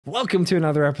Welcome to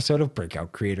another episode of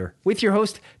Breakout Creator with your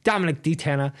host, Dominic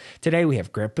DiTanna. Today we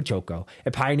have Grant Pachoco, a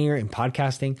pioneer in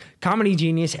podcasting, comedy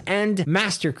genius, and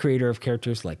master creator of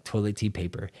characters like Toilet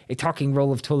Paper, a talking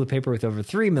roll of toilet paper with over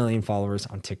 3 million followers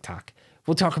on TikTok.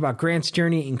 We'll talk about Grant's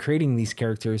journey in creating these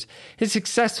characters, his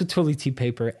success with Toilet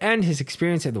Paper, and his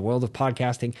experience in the world of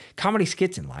podcasting, comedy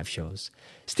skits, and live shows.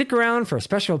 Stick around for a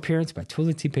special appearance by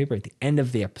Toilet Paper at the end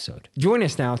of the episode. Join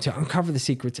us now to uncover the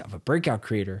secrets of a breakout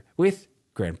creator with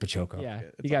Grant Pachoco. Yeah,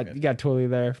 you got Toiley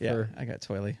there. I got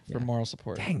Toiley for moral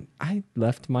support. Dang, I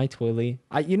left my Toiley.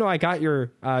 I got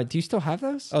your. Do you still have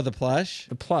those? Oh, the plush.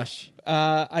 The plush.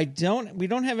 I don't. We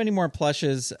don't have any more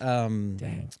plushes.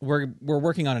 Dang. We're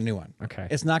working on a new one. Okay.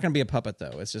 It's not going to be a puppet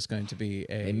though. It's just going to be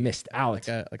a. They missed out.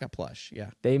 Like a plush.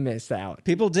 Yeah. They missed out.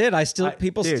 People did.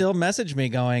 People still message me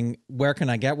going, "Where can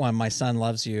I get one? My son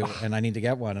loves you, and I need to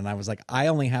get one." And I was like, "I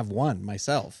only have one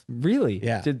myself." Really?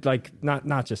 Yeah. Did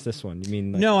not just this one? You mean?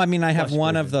 No, I mean I have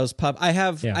one version. of those I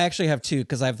actually have two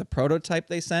because I have the prototype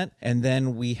they sent, and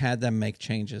then we had them make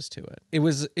changes to it. It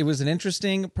was an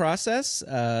interesting process.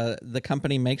 The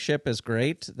company Makeship is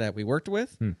great that we worked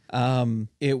with.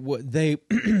 They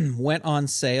went on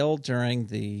sale during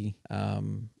the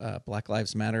Black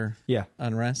Lives Matter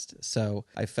unrest, so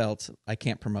I felt I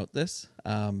can't promote this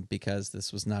because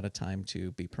this was not a time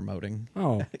to be promoting.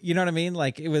 Oh, you know what I mean?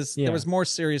 Like there was more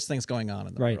serious things going on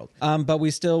in the right. world. But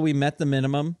we met the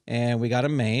minimum and we got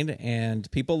them made and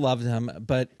people loved them.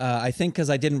 But I think because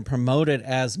I didn't promote it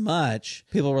as much,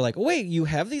 people were like, "Wait, you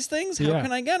have these things? How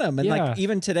can I get them?" And like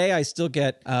even today, I still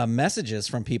get messages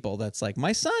from people that's like,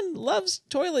 "My son loves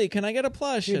Toiley. Can I get a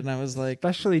plush?" And I was like,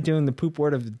 especially doing the poop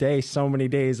word of the day so many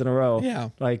days in a row. Yeah,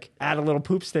 like add a little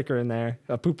poop sticker in there,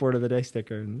 a poop word of the day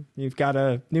sticker, and you've got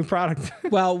a new product.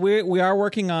 Well, we are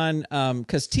working on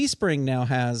because Teespring now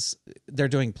they're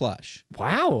doing plush.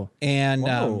 Wow. And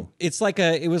it's like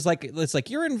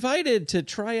you're invited to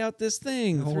try out this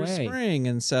thing through spring,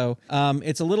 and so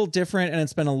it's a little different, and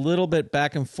it's been a little bit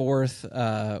back and forth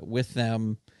with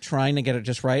them trying to get it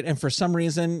just right. And for some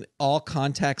reason, all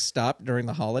contact stopped during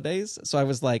the holidays. So I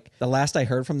was like, the last I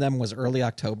heard from them was early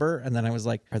October. And then I was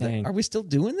like, are we still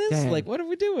doing this? Dang. Like, what are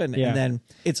we doing? Yeah. And then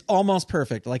it's almost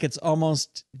perfect. Like it's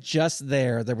almost just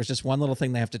there. There was just one little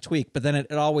thing they have to tweak, but then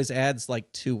it always adds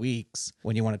like 2 weeks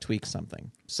when you want to tweak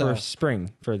something. So for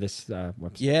spring for this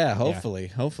website. Yeah, hopefully.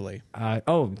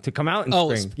 To come out in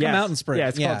spring. Come out in spring. Yeah,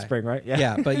 it's called spring, right?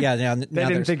 Yeah, but now they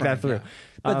didn't think that through. Yeah.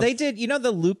 But they did,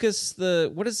 the Lucas,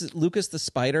 what is it? Lucas the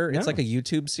Spider? It's like a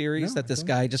YouTube series that this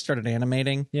guy just started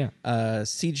animating. Yeah.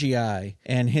 CGI.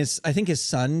 And I think his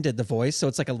son did the voice. So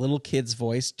it's like a little kid's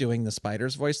voice doing the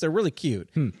spider's voice. They're really cute.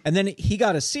 And then he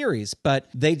got a series, but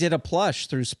they did a plush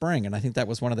through spring. And I think that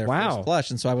was one of their first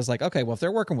plush. And so I was like, okay, well, if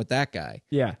they're working with that guy,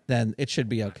 then it should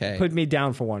be okay. Put me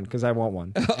down for one because I want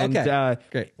one. Okay. And,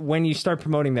 great. When you start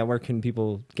promoting that, where can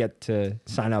people get to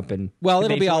sign up? And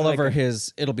it'll be all over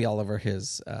his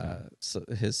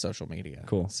social media.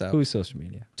 Cool. So who's social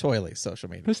media? Toiley social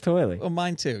media. Who's Toiley? Oh,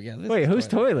 mine too. Yeah. Wait, who's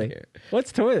Toiley?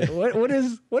 What's Toiley? what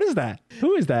is that?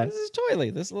 Who is that? This is Toiley.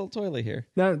 This little Toiley here.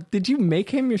 Now, did you make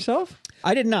him yourself?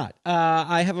 I did not.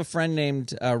 I have a friend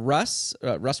named Russ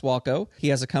Walco. He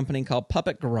has a company called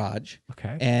Puppet Garage.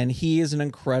 Okay. And he is an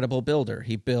incredible builder.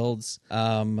 He builds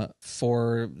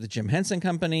for the Jim Henson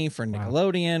Company, for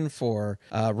Nickelodeon, for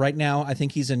right now, I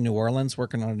think he's in New Orleans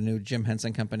working on a new Jim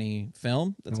Henson Company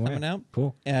film that's coming out.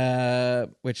 Cool.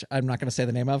 Which I'm not going to I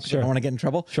don't want to get in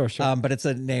trouble. Sure. But it's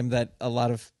a name that a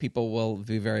lot of people will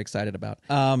be very excited about.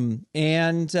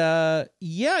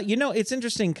 It's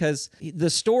interesting because the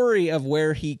story of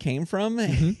where he came from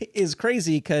is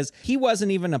crazy because he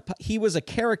wasn't even he was a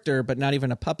character, but not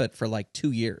even a puppet for like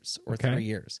 2 years or 3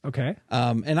 years. Okay.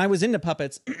 And I was into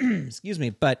puppets, excuse me,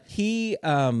 but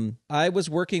I was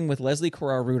working with Leslie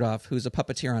Corral Rudolph, who's a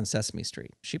puppeteer on Sesame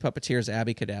Street. She puppeteers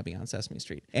Abby Cadabby on Sesame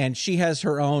Street. And she has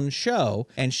her own show.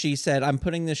 And she said, "I'm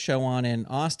putting this show on in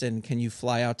Austin. Can you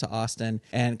fly out to Austin?"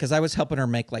 And because I was helping her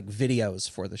make like videos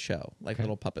for the show, like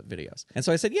little puppet videos. And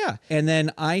so I said, yeah. And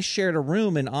then I shared a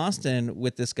room in Austin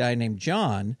with this guy named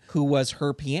John, who was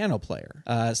her piano player.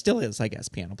 Still is, I guess,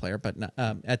 piano player, but not,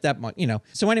 at that point,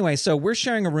 So anyway, so we're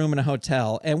sharing a room in a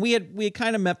hotel, and we had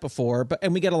kind of met before,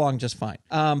 and we get along just fine.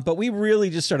 But we really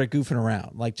just started goofing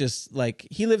around, like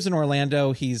he lives in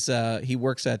Orlando. He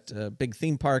works at a big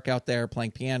theme park out there,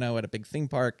 playing piano at a big theme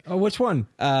park. Oh, which one?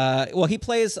 Well, he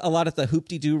plays a lot at the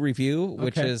Hoop-de-Doo Review,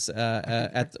 which is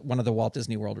at one of the Walt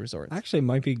Disney World resorts. I actually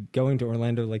might be going to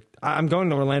Orlando. I'm going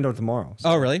to Orlando tomorrow.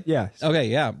 So. Oh, really? Yeah. Yes. Okay,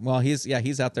 yeah. Well,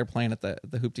 he's out there playing at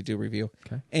the Hoop-Dee-Doo review.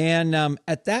 Okay. And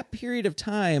at that period of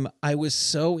time, I was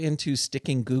so into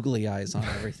sticking googly eyes on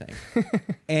everything.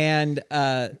 And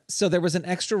so there was an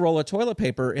extra roll of toilet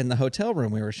paper in the hotel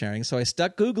room we were sharing. So I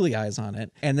stuck googly eyes on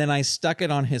it, and then I stuck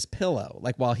it on his pillow,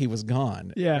 like while he was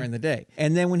gone during the day.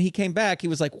 And then when he came back, he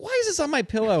was like, "Why is this on my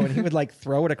pillow?" And he would like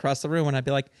throw it across the room, and I'd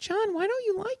be like, "John, why don't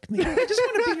you like me? I just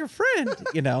want to be your friend,"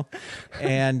 you know?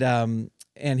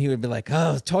 And he would be like,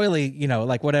 "Oh, Toiley," you know,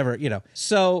 like whatever, you know.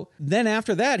 So then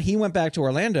after that, he went back to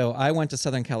Orlando. I went to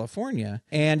Southern California,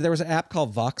 and there was an app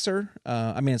called Voxer.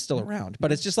 I mean, it's still around,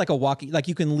 but it's just like a walkie, like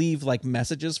you can leave like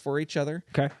messages for each other.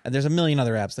 Okay. And there's a million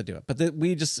other apps that do it, but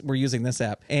we just were using this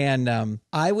app. And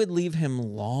I would leave him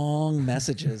long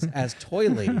messages as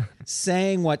Toiley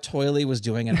saying what Toiley was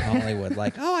doing in Hollywood.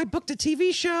 Like, "Oh, I booked a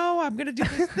TV show. I'm going to do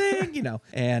this thing," you know,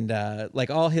 and like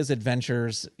all his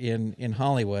adventures in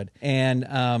Hollywood. And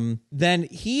then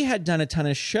he had done a ton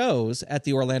of shows at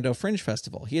the Orlando Fringe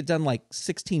Festival. He had done like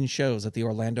 16 shows at the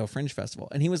Orlando Fringe Festival.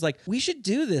 And he was like, "We should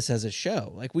do this as a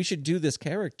show. Like, we should do this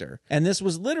character." And this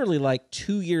was literally like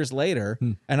 2 years later.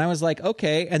 And I was like,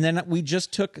 okay. And then we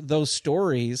just took those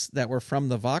stories that were from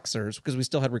the Voxers, because we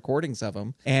still had recordings of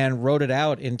them, and wrote it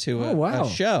out into a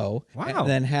show. Wow. And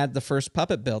then had the first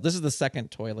puppet built. This is the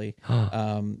second Toiley. What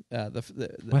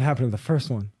happened to the first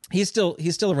one? He's still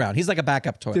around. He's like a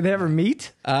backup Toiley. Did they ever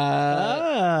meet?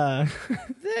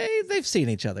 They've seen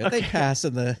each other. Okay. They pass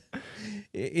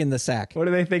in the sack. What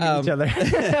do they think of each other?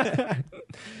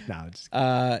 No, just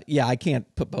yeah, I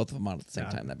can't put both of them on at the same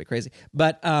time. That'd be crazy.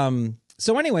 But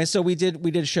so anyway, so we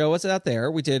did shows out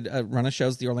there. We did run of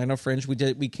shows at the Orlando Fringe.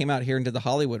 We came out here and did the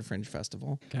Hollywood Fringe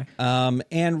Festival. Okay.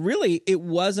 And really, it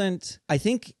wasn't. I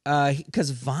think because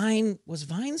Vine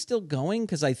still going,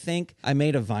 because I think I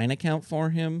made a Vine account for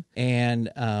him,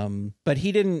 and but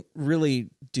he didn't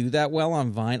really do that well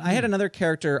on Vine. I had another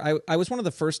character. I was one of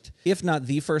the first, if not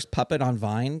the first, puppet on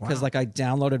Vine, because like I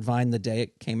downloaded Vine the day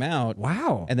it came out.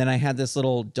 Wow. And then I had this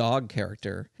little dog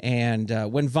character, and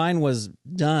when Vine was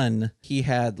done, he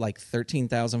had like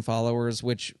 13,000 followers,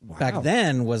 which back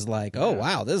then was like, oh,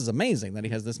 wow, this is amazing that he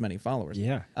has this many followers.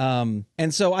 Yeah.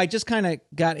 And so I just kind of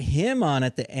got him on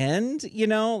at the end, you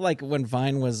know, like when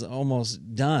Vine was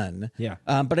almost done. Yeah.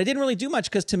 But I didn't really do much,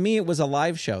 because to me, it was a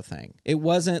live show thing. It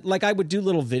wasn't like I would do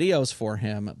little videos for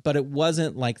him, but it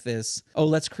wasn't like this, oh,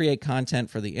 let's create content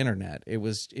for the internet. It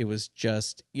was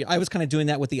just, I was kind of doing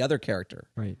that with the other character,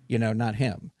 Right. you know, not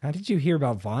him. How did you hear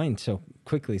about Vine so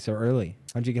quickly, so early?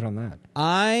 How'd you get on that?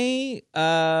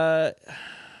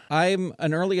 I'm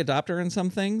an early adopter in some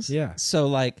things. Yeah. So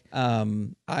like,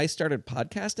 I started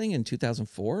podcasting in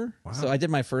 2004. Wow. So I did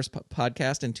my first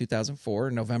podcast in 2004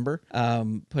 in November.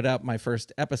 Put out my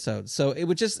first episode. So it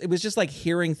was just like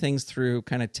hearing things through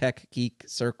kind of tech geek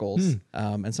circles.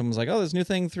 And someone was like, "Oh, this new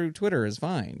thing through Twitter is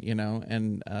Vine," you know.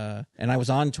 And I was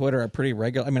on Twitter pretty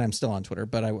regular. I mean, I'm still on Twitter,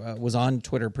 but I was on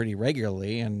Twitter pretty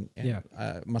regularly, and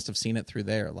must have seen it through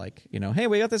there. Like, you know, "Hey,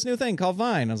 we got this new thing called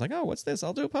Vine." I was like, "Oh, what's this?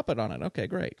 I'll do a puppet on it." Okay,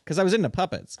 great. Because I was into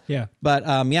puppets. Yeah. But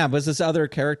it was this other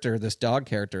character, this dog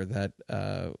character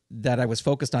that I was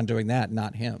focused on doing that,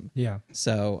 not him. Yeah.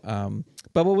 So,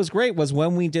 but what was great was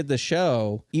when we did the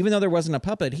show, even though there wasn't a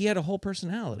puppet, he had a whole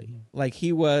personality. Like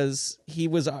he was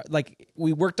like,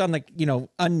 we worked on the, you know,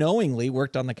 unknowingly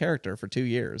worked on the character for 2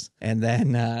 years. And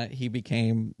then he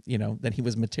became, you know, then he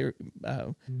was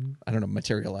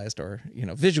materialized or, you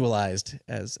know, visualized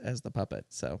as the puppet.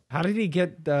 So how did he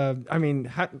get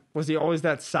was he always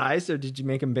that size, or did you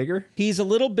make him bigger? he's a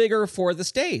little bigger for the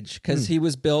stage, because he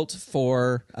was built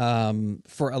for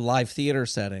a live theater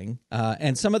setting.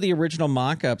 And some of the original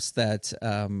mock-ups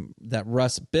that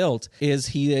Russ built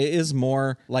he is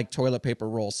more like toilet paper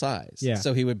roll size. Yeah.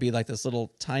 So he would be like this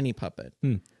little tiny puppet.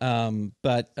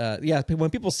 But when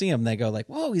people see him, they go like,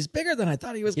 "Whoa, he's bigger than I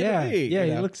thought he was going to be." Yeah, you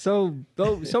he know? looks so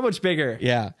much bigger.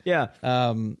 Yeah. Yeah.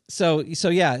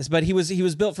 But he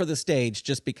was built for the stage,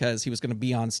 just because he was going to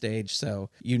be on stage. So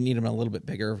you need him a little bit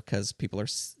bigger, because people are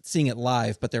seeing it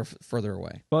live, but they're further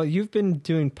away. Well, you've been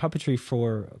doing puppetry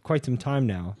for quite some time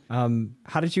now.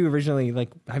 How did you originally,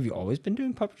 have you always been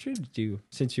doing puppetry?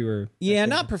 Since you were... Yeah,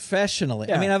 not professionally.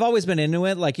 Yeah. I mean, I've always been into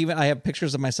it. Like, even I have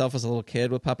pictures of myself as a little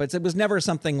kid with puppets. It was never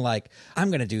something like, I'm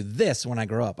going to do this when I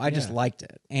grow up. I just liked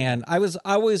it. And I was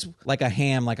always like a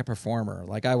ham, like a performer.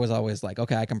 Like, I was always like,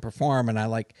 okay, I can perform. And I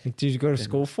like... Did you go to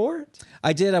school for it?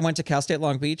 I did. I went to Cal State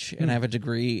Long Beach, and I have a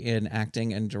degree in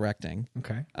acting and directing.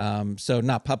 Okay. So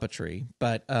not puppetry,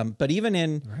 but even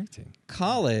in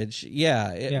college,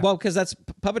 well, because that's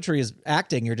puppetry is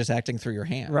acting. You're just acting through your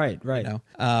hand, right? You know?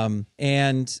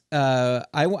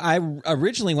 I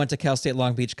originally went to Cal State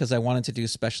Long Beach because I wanted to do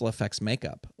special effects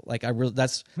makeup. Like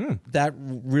that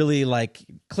really like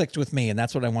clicked with me, and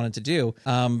that's what I wanted to do.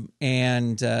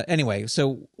 Anyway,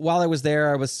 so while I was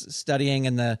there, I was studying,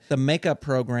 and the makeup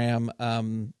program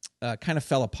kind of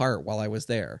fell apart while I was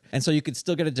there. And so you could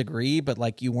still get a degree, but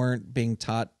like you weren't being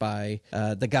taught by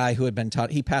the guy who had been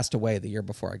taught. He passed away the year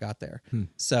before I got there.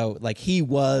 So like he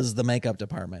was the makeup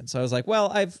department. So I was like,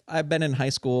 well, I've been in high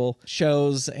school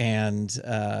shows and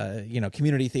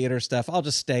community theater stuff. I'll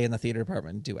just stay in the theater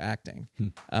department and do acting.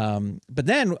 But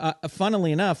then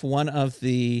funnily enough, one of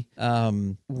the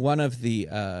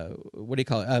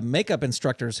makeup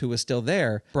instructors who was still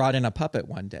there brought in a puppet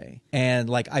one day. And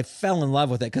like I fell in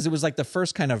love with it because it was like the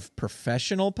first kind of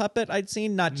professional puppet I'd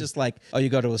seen, not just like, oh, you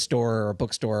go to a store or a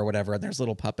bookstore or whatever, and there's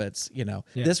little puppets,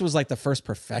 This was like the first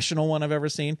professional one I've ever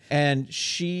seen. And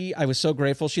I was so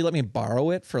grateful. She let me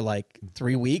borrow it for like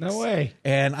 3 weeks. No way.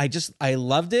 And I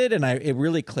loved it, and it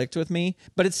really clicked with me.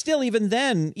 But it's still, even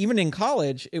then, even in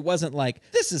college, it wasn't like,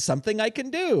 this is something I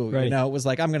can do. Right. It was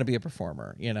like, I'm going to be a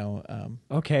performer,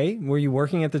 Okay. Were you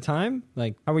working at the time?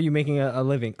 Like, how were you making a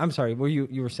living? I'm sorry.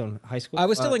 You were still in high school? I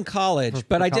was still in college,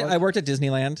 but I worked at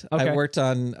Disneyland. Okay.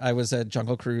 I was a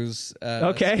Jungle Cruise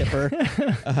Okay. skipper,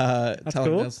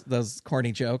 telling cool. those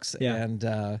corny jokes. Yeah. And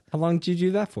how long did you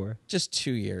do that for? just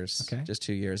 2 years. Okay. Just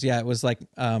 2 years. Yeah, it was like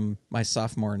my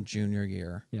sophomore and junior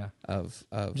year. Yeah. Of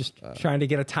just trying to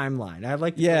get a timeline. I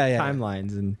like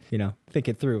timelines and think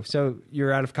it through. So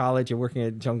you're out of college. You're working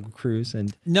at Jungle Cruise,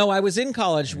 and no, I was in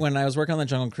college when I was working on the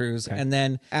Jungle Cruise, and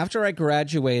then after I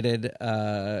graduated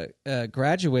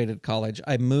college,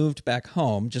 I moved back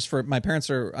home. Just for my parents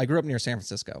I grew up near San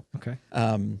Francisco. Okay.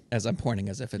 As I'm pointing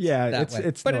as if it's it's way.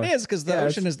 it's but north. it is because the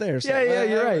ocean is there. So,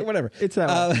 you're right. Whatever. It's that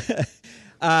way.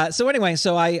 So anyway,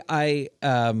 so I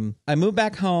moved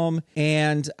back home,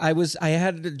 and I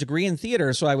had a degree in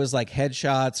theater, so I was like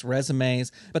headshots,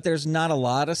 resumes, but there's not a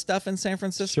lot of stuff in San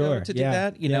Francisco to do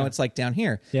that. It's like down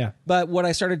here. Yeah. But what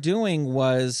I started doing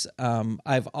was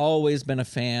I've always been a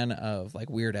fan of like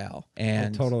Weird Al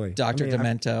and totally. Dr.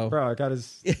 Demento. I got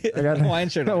a Hawaiian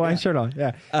shirt on. Hawaiian shirt on.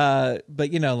 Yeah.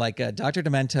 But like Dr.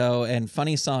 Demento and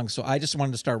funny songs. So I just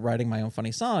wanted to start writing my own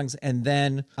funny songs, and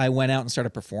then I went out and started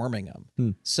performing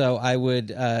them. So I would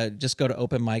just go to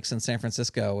open mics in San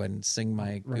Francisco and sing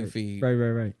my goofy,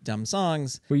 dumb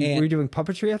songs. Were you doing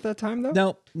puppetry at that time,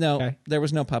 though? No, Okay. There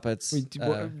was no puppets.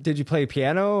 Did you play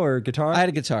piano or guitar? I had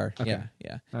a guitar. Okay.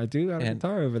 Yeah. I do have a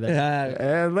guitar over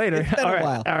there. Later. It's been a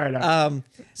while. All right.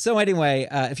 So anyway,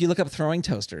 if you look up Throwing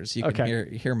Toasters, you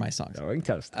can hear my songs. Throwing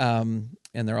toast.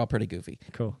 And they're all pretty goofy.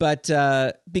 Cool. But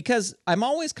because I'm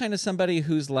always kind of somebody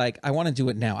who's like, I want to do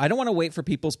it now. I don't want to wait for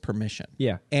people's permission.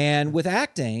 Yeah. And with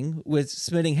acting, with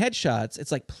submitting headshots,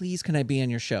 it's like, please, can I be in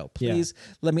your show? Please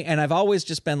let me. And I've always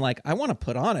just been like, I want to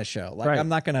put on a show. Like, I'm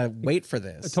not going to wait for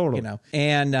this. Totally.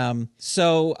 And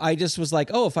so I just was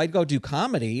like, oh, if I go do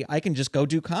comedy, I can just go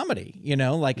do comedy.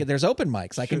 Like there's open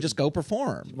mics. I can just go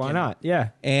perform. Why not? Yeah.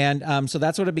 And so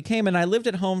that's what it became. And I lived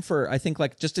at home for, I think,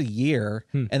 like just a year.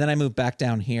 And then I moved back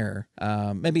down here,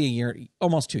 maybe a year,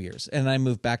 almost 2 years. And I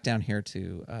moved back down here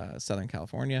to Southern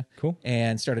California. Cool.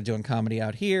 And started doing comedy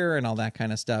out here and all that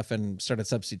kind of stuff, and started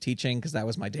substitute teaching because that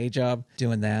was my day job,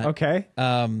 doing that. Okay.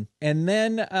 And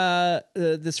then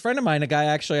this friend of mine, a guy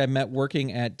actually I met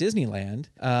working at Disneyland,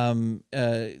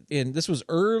 and this was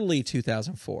early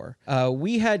 2004.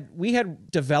 We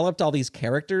had developed all these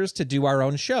characters to do our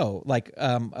own show, like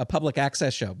a public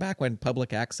access show back when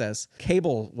public access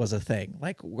cable was a thing,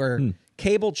 like where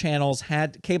cable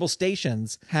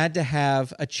stations had to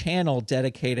have a channel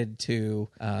dedicated to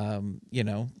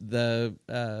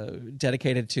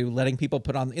dedicated to letting people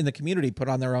in the community put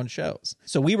on their own shows.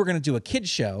 So we were going to do a kids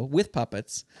show with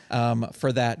puppets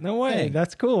for that. No way. thing.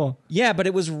 That's cool. Yeah, but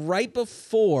it was right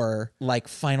before like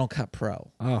Final Cut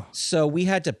Pro. Oh. So we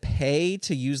had to pay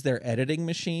to use their editing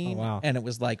machine. Oh, wow. And it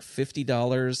was like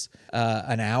 $50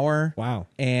 an hour. Wow.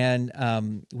 And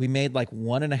we made like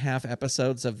 1.5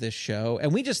 episodes of this show,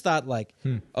 and we just thought like,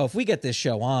 oh, if we get this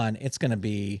show on, it's gonna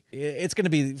be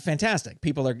fantastic.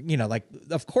 People are, like,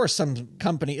 of course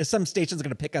some station's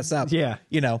gonna pick us up. Yeah.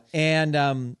 And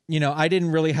I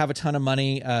didn't really have a ton of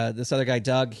money. This other guy,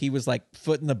 Doug, he was like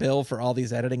footing the bill for all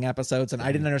these editing episodes, and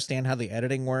I didn't understand how the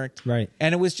editing worked. Right.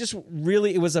 And it was just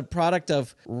really, it was a product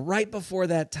of right before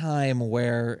that time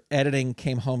where editing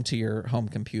came home to your home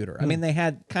computer. I mean, they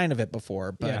had kind of it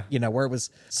before, but where it was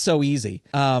so easy.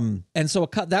 And so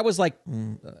that was like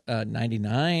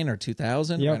 99 or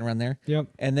 2000, Yep. right around there. Yep.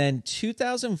 And then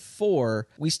 2004,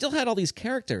 we still had all these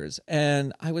characters.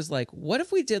 And I was like, what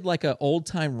if we did like an old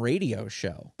time radio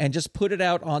show and just put it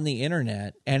out on the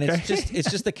internet? And it's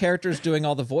just the characters doing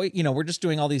all the voice, we're just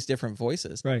doing all these different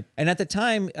voices. Right. And at the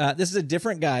time, this is a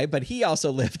different guy, but he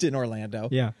also lived in Orlando.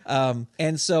 Yeah.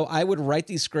 And so I would write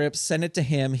these scripts, send it to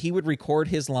him. He would record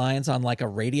his lines on like a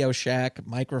Radio Shack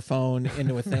microphone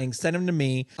into a thing, send them to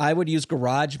me. I would use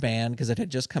GarageBand because it had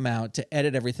just come out to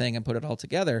edit everything and put it all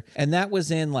together. And that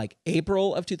was in like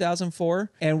April of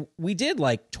 2004. And we did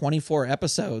like 24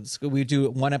 episodes. We do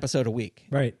one episode a week.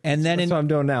 Right. And then That's what I'm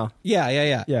doing now. Yeah.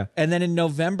 Yeah. And then in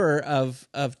November of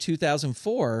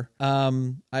 2004,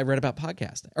 I read about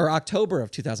podcasting. Or October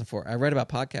of 2004, I read about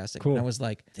podcasting. Cool. And I was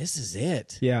like, this is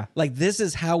it. Yeah. Like, this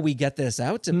is how we get this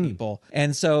out to people.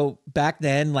 And so back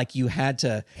then, like, you had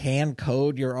to hand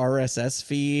code your RSS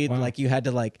feed. Wow. Like, you had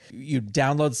to, like, you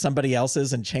download somebody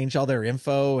else's and change all their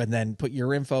info and then put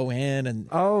your info in. And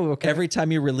every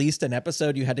time you released an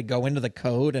episode, you had to go into the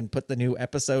code and put the new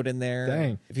episode in there.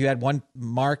 Dang. If you had one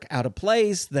mark out of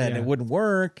place, then it wouldn't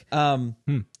work.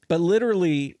 But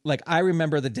literally, like, I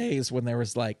remember the days when there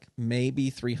was like maybe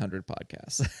 300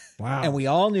 podcasts. Wow. And we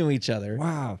all knew each other.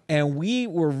 Wow. And we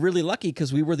were really lucky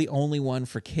because we were the only one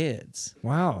for kids.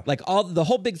 Wow. Like, the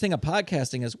whole big thing of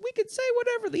podcasting is we could say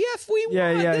whatever the F we want.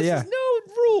 Yeah. This is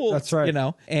no rules. That's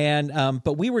right. And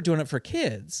but we were doing it for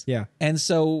kids. Yeah. And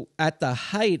so at the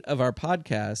height of our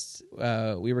podcast,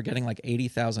 we were getting like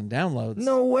 80,000 downloads.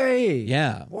 No way.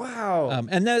 Yeah. Wow.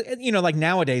 And like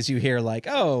nowadays you hear like,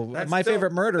 my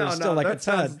favorite murder is still like a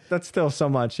ton. That's still so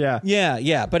much. Yeah.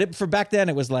 Yeah. But for back then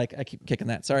it was like, I keep kicking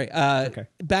that. Sorry. Okay.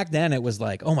 Back then it was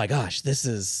like, oh my gosh, this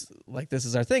is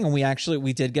our thing. And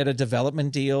we did get a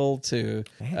development deal to,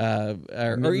 we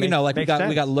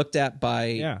got looked at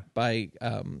by like,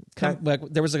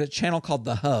 there was a channel called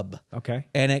The Hub. Okay.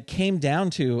 And it came down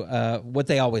to what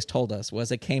they always told us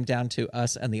was it came down to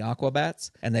us and the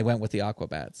Aquabats, and they went with the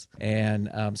Aquabats. And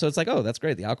so it's like, oh, that's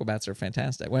great. The Aquabats are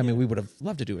fantastic. Well, I mean, we would have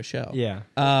loved to do a show. Yeah.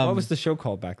 What was the show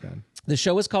called back then? The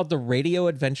show was called The Radio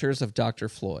Adventures of Dr.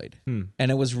 Floyd. And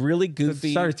it was really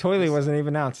goofy. Sorry, Toiley wasn't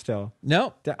even out still.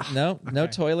 No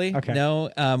Toiley. Okay. No,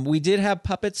 we did have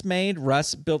puppets made.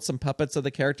 Russ built some puppets of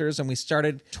the characters, and we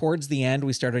started towards the end.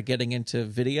 We started getting into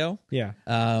video. Yeah.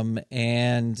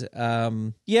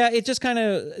 It just kind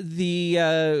of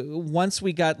once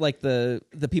we got like the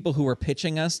people who were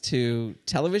pitching us to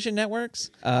television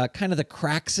networks, kind of the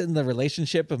cracks in the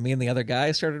relationship of me and the other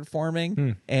guy started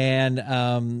forming, and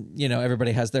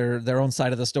everybody has their own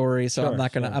side of the story. So I'm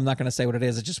not gonna say what it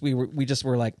is. It's just we just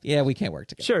were like, yeah, we can't work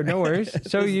together. Sure, no worries.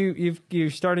 So you're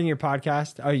starting your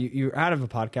podcast. Oh, you're out of a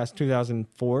podcast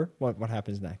 2004. What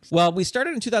happens next? Well, we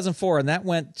started in 2004, and that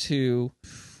went to,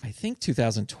 I think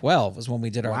 2012 was when we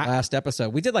did our last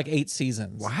episode. We did like 8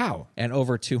 seasons. Wow. And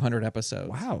over 200 episodes.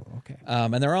 Wow. Okay.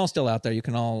 And they're all still out there. You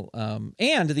can all,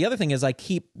 and the other thing is I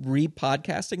keep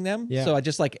re-podcasting them. Yeah. So I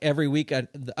just like every week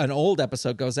an old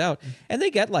episode goes out and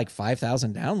they get like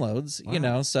 5,000 downloads,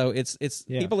 so it's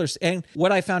people are, and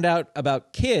what I found out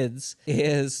about kids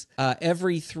is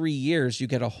every 3 years you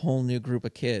get a whole new group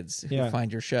of kids who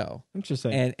find your show.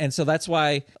 Interesting. And so that's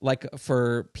why, like,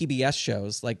 for PBS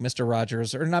shows like Mr.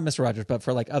 Rogers, or not Mr. Rogers, but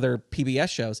for like other PBS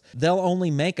shows, they'll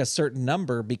only make a certain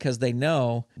number because they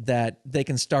know that they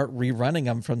can start rerunning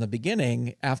them from the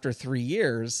beginning after 3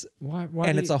 years. Why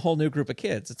and it's a whole new group of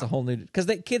kids. It's a whole new, because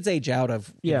kids age out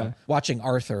of watching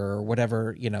Arthur or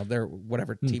whatever, their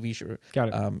whatever TV show. Got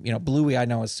it. Bluey I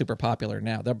know is super popular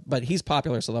now, but he's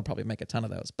popular, so they'll probably make a ton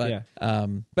of those. But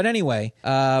anyway,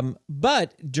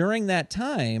 but during that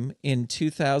time in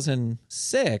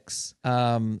 2006,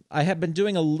 I had been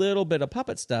doing a little bit of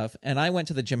puppet stuff, and I went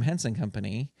to the Jim Henson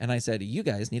Company and I said, you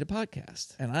guys need a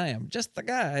podcast, and I am just the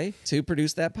guy to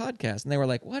produce that podcast. And they were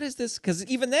like, what is this? Because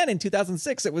even then in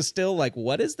 2006 it was still like,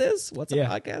 what is this? What's a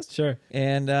podcast? Sure.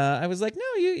 And I was like,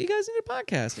 no, you guys need a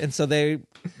podcast. And so they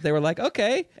were like,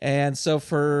 okay. And so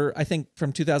for, I think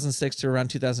from 2006 to around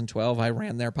 2012 I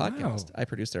ran their podcast. Wow. I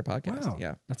produced their podcast. Wow.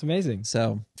 Yeah, that's amazing.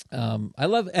 So I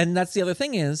love, and that's the other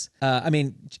thing is,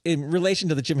 in relation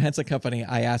to the Jim Henson Company,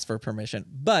 I asked for permission,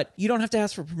 but you don't have to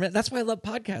ask for permission. That's why I love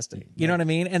podcasting. You know what I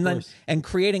mean? And then, and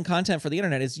creating content for the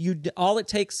internet is all it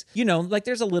takes, like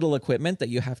there's a little equipment that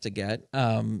you have to get,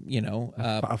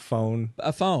 a phone.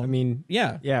 I mean,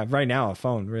 yeah. Right now, a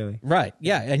phone, really. Right.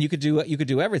 Yeah. And you could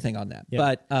do everything on that. Yeah.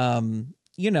 But,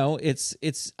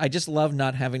 I just love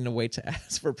not having to wait to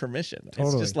ask for permission. It's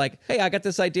Totally. just like, hey, I got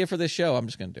this idea for this show. I'm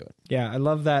just going to do it. Yeah, I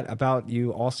love that about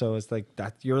you also, is like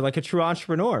that you're like a true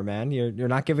entrepreneur, man. You're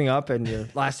not giving up, and you're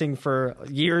lasting for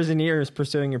years and years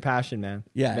pursuing your passion, man.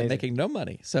 Yeah, and making no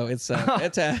money. So it's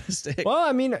fantastic. Well,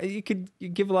 I mean, you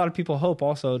give a lot of people hope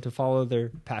also to follow their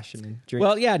passion and dream.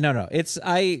 Well, yeah, no. It's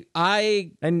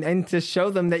and to show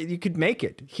them that you could make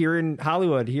it here in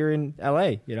Hollywood, here in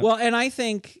LA, Well, and I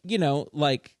think,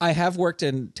 like I have worked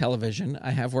in television,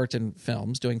 I have worked in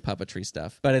films doing puppetry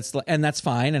stuff, but and that's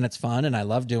fine, and it's fun, and I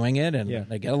love doing it, and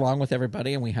I get along with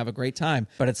everybody, and we have a great time.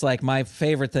 But it's like my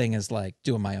favorite thing is like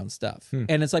doing my own stuff.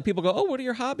 And it's like people go, oh, what are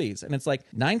your hobbies? And it's like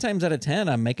 9 times out of 10,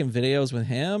 I'm making videos with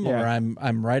him, or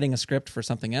I'm writing a script for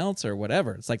something else or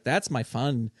whatever. It's like, that's my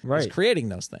fun, is creating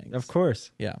those things. Of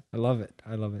course. Yeah. I love it.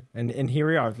 And here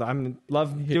we are.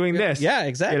 Love doing this. Yeah,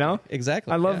 exactly.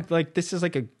 Exactly. I love, like, this is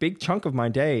like a big chunk of my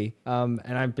day. And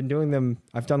I've been doing them.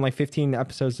 I've done like 16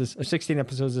 episodes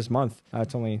this month.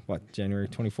 It's only January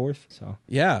 24th. So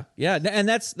yeah. And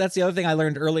that's the other thing I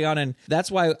learned early on. And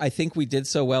that's why I think we did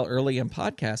so well early in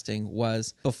podcasting,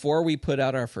 was before we put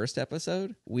out our first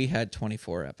episode, we had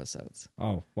 24 episodes.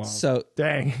 Oh, wow. So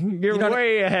dang, you're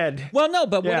way ahead. Well, no,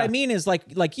 but what I mean is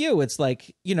like you, it's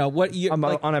like, what you I'm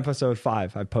like, on episode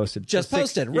 5. I posted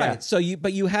posted, right? Yeah. So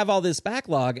you have all this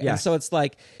backlog, and so it's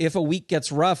like if a week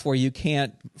gets rough where you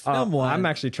can't film one, I'm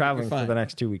actually traveling for the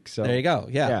next 2 weeks. So there you go.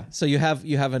 Yeah. So you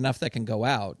have enough that can go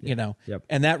out, Yep.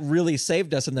 And that really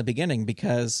saved us in the beginning,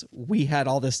 because we had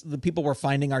all this. The people were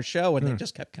finding our show, and they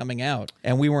just kept coming out,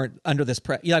 and we weren't under this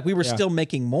like we were still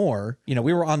making more.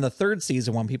 We were on the 3rd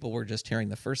season when people were just hearing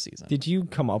the 1st season. Did you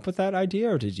come up with that idea,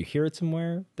 or did you hear it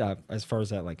somewhere? As far as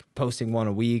that, like posting one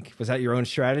a week, was that your own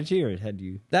strategy, or had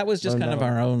you? That was just kind of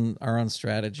our own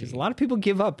strategy. A lot of people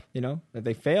give up, that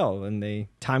they fail, and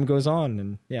time goes on,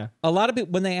 and a lot of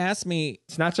people, when they ask me,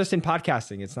 it's not just in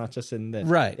podcasting, it's not just in this,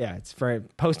 right? Yeah, it's for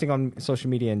posting on social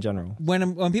media in general.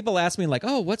 When people ask me like,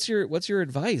 oh, what's your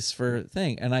advice for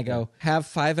thing, and I go, have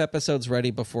 5 episodes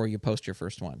ready before you post your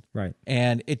first one, right?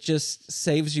 And it just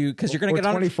saves you, because you're going to get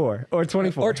 24 or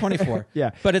 24.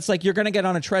 Yeah, but it's like you're going to get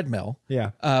on a treadmill,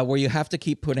 where you have to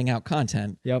keep putting out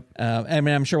content. Yep. I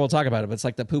mean, I'm sure we'll talk about it, but it's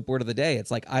like the poop word of the day.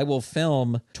 It's like I will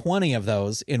film 20 of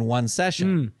those in one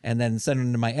session and then send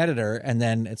them to my editor, and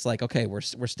then it's like, okay, we're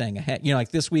staying ahead.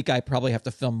 Like this week I probably have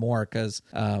to film more because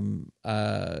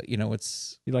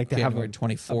it's you like to January have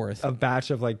 24th, a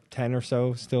batch of like 10 or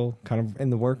so still kind of in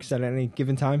the works at any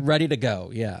given time, ready to go.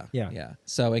 Yeah.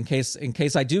 So in case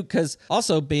I do, because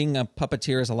also being a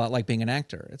puppeteer is a lot like being an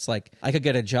actor. It's like I could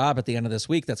get a job at the end of this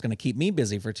week that's going to keep me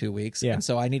busy for 2 weeks, and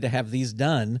so I need to have these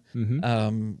done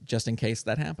just in case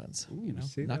that happens.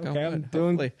 Knock on wood,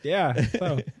 hopefully.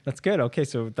 So that's good. Okay,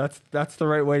 so that's the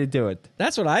right way to do it.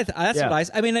 That's what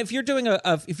I mean, if you're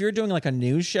doing like a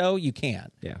news show, you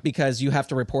can't, because you have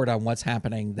to report on what's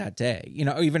happening that day.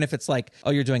 Even if it's like,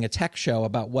 oh, you're doing a tech show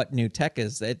about what new tech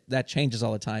is, that changes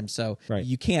all the time. So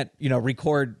you can't,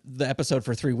 record the episode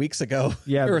for 3 weeks ago,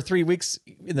 or 3 weeks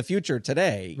in the future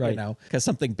today, because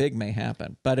something big may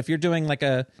happen. But if you're doing like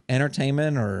a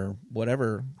entertainment or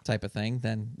whatever type of thing,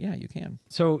 then you can.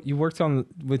 So you worked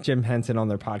with Jim Henson on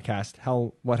their podcast.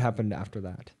 What happened after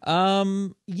that?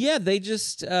 They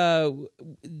just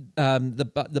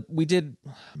we did,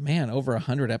 over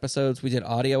 100 episodes. We did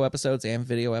audio episodes and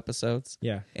video episodes.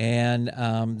 And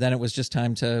then it was just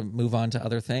time to move on to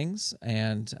other things,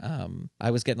 and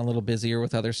I was getting a little busier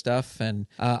with other stuff, and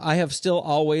I have still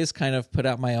always kind of put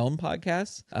out my own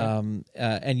podcasts,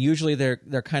 and usually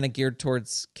they're kind of geared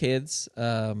towards kids.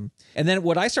 And then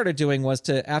what I started doing was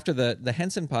after the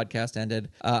Henson podcast ended,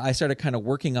 I started kind of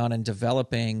working on and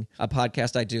developing a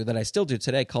podcast I do that I still do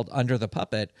today called Under the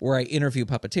Puppet, where I interview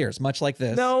puppeteers, much like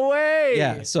this. No way!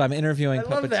 Yeah, so I'm interviewing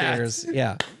puppeteers.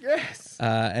 Yeah. Yes.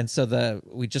 And so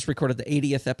we just recorded the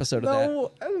 80th episode of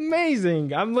that.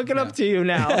 Amazing. I'm looking up to you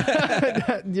now.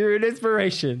 You're an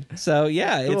inspiration. So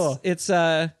cool. it's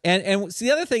and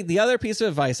see, the other piece of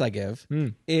advice I give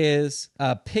is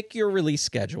pick your release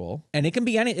schedule, and it can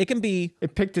be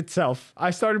It picked itself.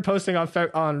 I started posting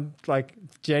on like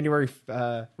January,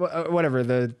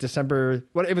 the December.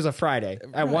 It was a Friday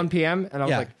at 1 p.m. and I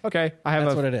was like, okay, I have.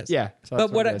 That's what it is. Yeah. So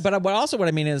but what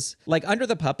I mean is, like Under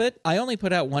the Puppet, I only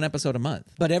put out 1 episode a month.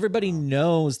 month. But everybody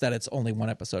knows that it's only one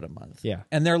episode a month. Yeah.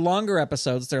 And they're longer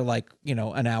episodes. They're like,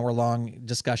 an hour-long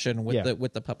discussion with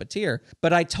the puppeteer.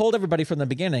 But I told everybody from the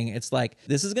beginning, it's like,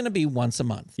 this is going to be once a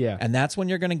month. Yeah. And that's when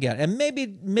you're going to get. And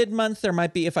maybe mid-month, there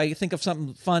might be, if I think of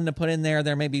something fun to put in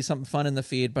there may be something fun in the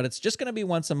feed, but it's just going to be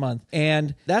once a month.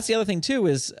 And that's the other thing too,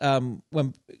 is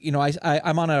when,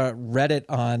 I'm on a Reddit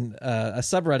a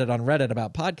subreddit on Reddit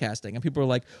about podcasting, and people are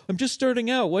like, I'm just starting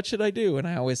out. What should I do? And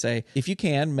I always say, if you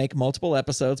can, make multiple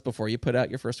episodes before you put out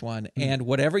your first one. And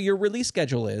whatever your release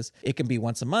schedule is, it can be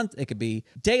once a month, it could be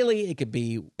daily, it could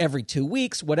be every 2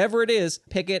 weeks, whatever it is,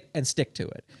 pick it and stick to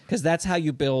it. Because that's how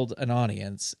you build an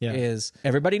audience, is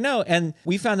everybody know. And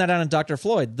we found that out in Dr.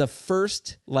 Floyd. The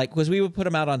first, because we would put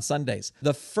them out on Sundays.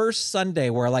 The first Sunday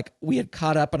where we had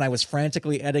caught up and I was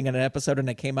frantically editing an episode and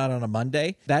it came out on a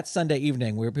Monday, that Sunday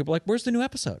evening, people were like, where's the new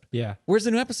episode? Yeah. Where's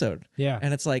the new episode? Yeah.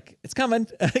 And it's like, it's coming,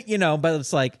 but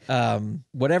it's like,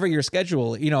 whatever your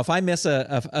schedule, if I miss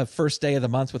a first day of the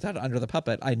month without Under the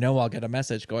Puppet, I know I'll get a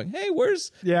message going, hey,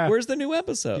 where's the new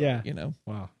episode? Yeah.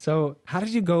 Wow. So how did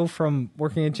you go from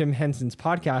working at Jim Henson's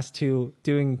podcast to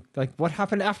doing, what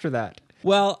happened after that?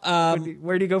 Well,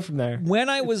 where do you go from there? When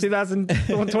I was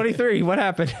 2023, what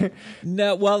happened?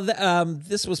 No, well,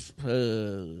 this was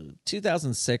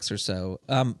 2006 or so.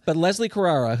 But Leslie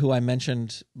Carrara, who I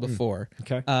mentioned before,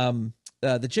 okay.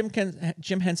 The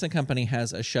Jim Henson Company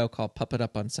has a show called Puppet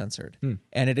Up Uncensored,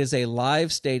 and it is a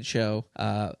live stage show.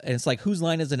 And it's like Whose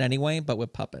Line Is It Anyway, but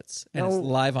with puppets, and it's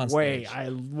live on stage. I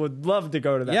would love to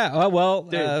go to that.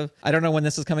 Yeah. I don't know when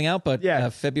this is coming out, but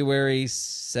February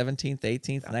 17th,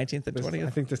 18th, 19th, and 20th. I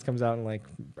think this comes out in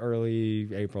early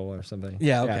April or something.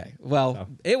 Yeah. Okay. Yeah. Well,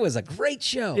 it was a great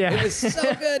show. Yeah. It was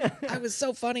so good. I was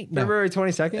so funny. February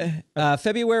 22nd.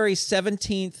 February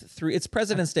 17th through. It's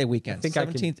President's Day weekend.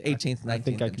 17th, 18th. I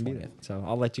think I can be there, so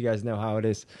I'll let you guys know how it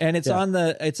is. And it's on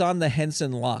the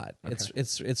Henson lot. Okay.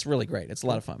 It's really great. It's a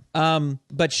lot of fun.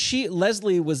 But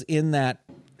Leslie was in that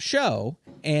show,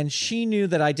 and she knew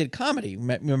that I did comedy.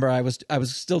 Remember, I was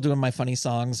still doing my funny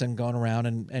songs and going around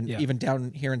and even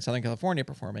down here in Southern California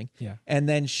performing. Yeah. And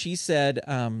then she said,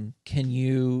 can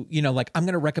you, I'm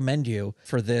going to recommend you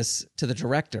for this to the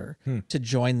director to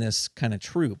join this kind of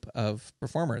troupe of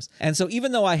performers. And so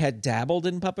even though I had dabbled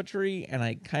in puppetry and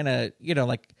I kind of,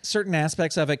 certain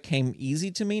aspects of it came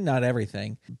easy to me, not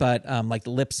everything, but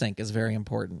the lip sync is very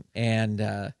important. And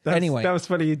anyway. That was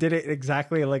funny. You did it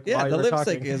exactly while you were talking. The lip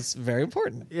sync is very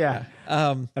important. Yeah.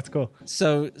 That's cool.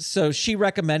 So she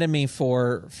recommended me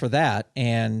for that,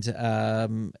 and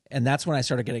that's when I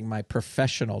started getting my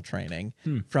professional training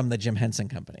from the Jim Henson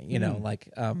Company.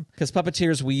 Because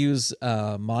puppeteers, we use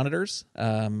monitors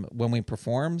when we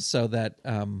perform, so that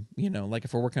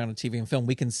if we're working on a TV and film,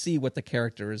 we can see what the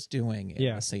character is doing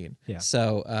in the scene. Yeah.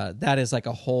 So that is a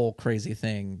whole crazy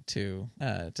thing to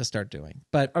start doing.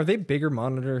 But are they bigger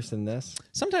monitors than this?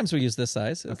 Sometimes we use this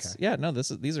size. Okay. Yeah. No.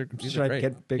 These are great.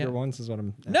 Get bigger ones is what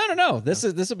I'm. No. This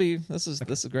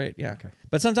is great. Yeah. Okay.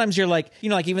 But sometimes you're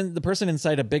even the person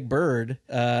inside a Big Bird,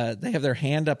 they have their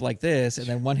hand up like this, and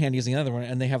then one hand using the other one,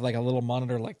 and they have a little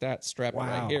monitor like that strapped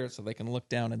right here, so they can look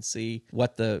down and see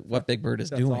what Big Bird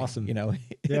is doing. Awesome. In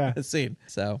the scene.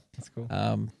 So that's cool.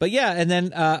 But yeah, and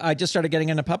then I just started getting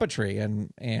into puppetry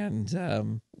and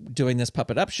doing this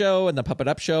Puppet Up show, and the Puppet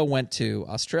Up show went to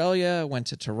Australia, went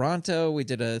to Toronto. We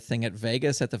did a thing at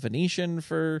Vegas at the Venetian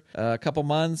for a couple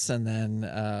months, and then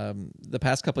the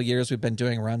past couple years we've been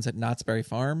doing runs at Knott's Berry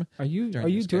Farm. Are you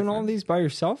doing all these by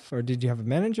yourself, or did you have a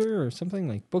manager or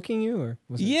something booking you, or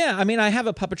I have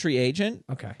a puppetry agent.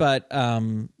 Okay. But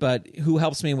who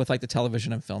helps me with the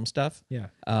television and film stuff. Yeah.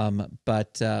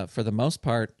 But for the most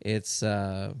part, it's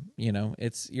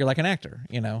you're like an actor,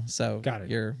 so got it.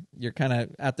 You're kind of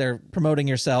out there promoting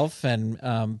yourself, and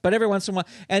but every once in a while,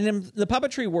 and in the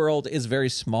puppetry world is very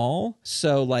small,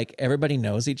 so everybody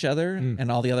knows each other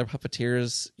and all the other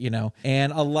puppeteers,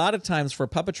 and a lot of times for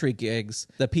puppetry gigs,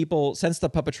 the people, since the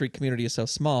puppetry community is so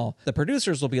small, the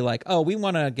producers will be like, oh, we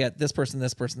want to get this person,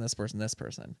 this person, this person, this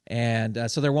person,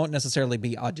 and so there won't necessarily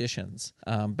be auditions,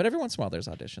 but every once in a while there's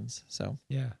auditions. So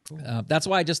yeah, cool. That's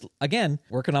why I just, again,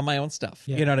 working on my own stuff.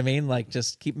 You know what I mean?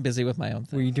 Just keeping busy with my own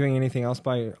thing. Were you doing anything else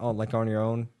on your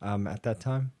own at that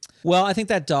time? Well, I think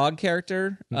that dog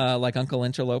character, Uncle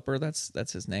Interloper,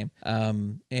 that's his name.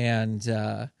 And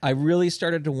I really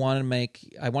started to wanted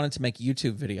to make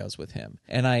YouTube videos with him.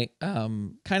 And I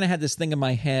kind of had this thing in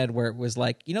my head where it was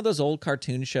those old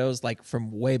cartoon shows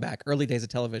from way back, early days of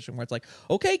television, where it's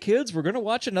okay, kids, we're going to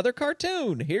watch another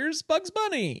cartoon. Here's Bugs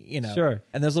Bunny, Sure.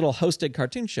 And those little hosted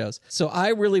cartoon shows. So I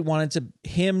really wanted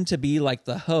him to be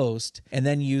the host, and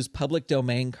then use public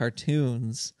domain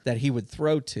cartoons that he would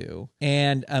throw to.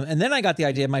 And And then I got the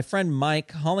idea. My friend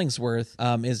Mike Hollingsworth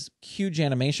is a huge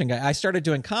animation guy. I started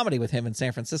doing comedy with him in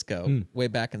San Francisco way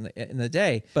back in the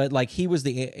day. But like he was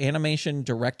the animation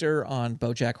director on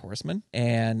BoJack Horseman,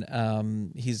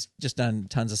 and he's just done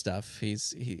tons of stuff.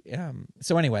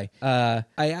 So anyway,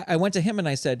 I went to him and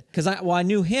I said, because I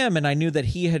knew him and I knew that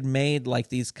he had made like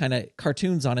these kind of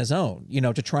cartoons on his own,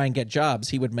 to try and get jobs.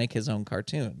 He would make his own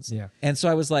cartoons. Yeah. And so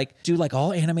I was like, do like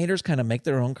all animators kind of make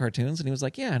their own cartoons? And he was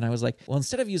like, yeah. And I was like, well,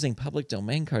 instead of using public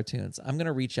domain cartoons, I'm going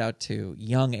to reach out to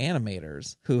young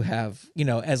animators who have,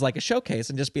 as like a showcase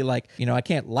and just be like, I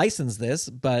can't license this,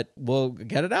 but we'll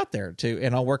get it out there too.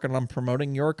 And I'll work on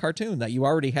promoting your cartoon that you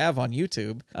already have on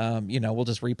YouTube. We'll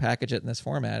just repackage it in this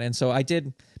format. And so I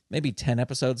did maybe 10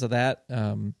 episodes of that.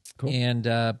 Cool. And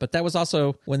but that was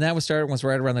also when that was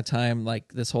right around the time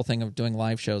like this whole thing of doing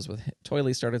live shows with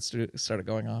Toiley started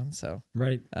going on. So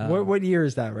right. What year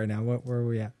is that right now? Where are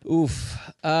we at? Oof.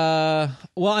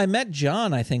 Well, I met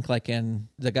John, I think, like in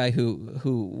the guy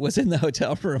who was in the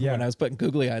hotel room when I was putting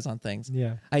googly eyes on things.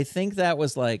 Yeah. I think that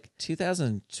was like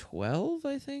 2012,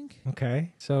 I think.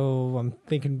 Okay. So I'm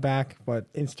thinking back,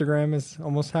 but Instagram is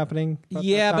almost happening.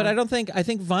 Yeah, but I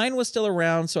think Vine was still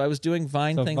around, so I was doing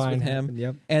Vine things with him. Happened,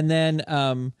 yep. And then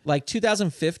like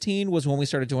 2015 was when we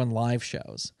started doing live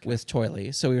shows with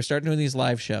Toiley. So we were starting doing these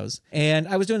live shows. And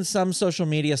I was doing some social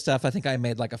media stuff. I think I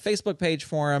made like a Facebook page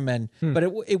for him, but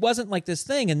it wasn't like this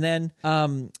thing. And then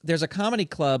there's a comedy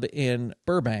club in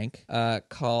Burbank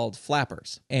called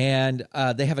Flappers. And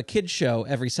they have a kids show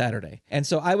every Saturday. And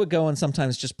so I would go and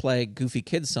sometimes just play goofy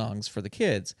kids songs for the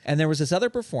kids. And there was this other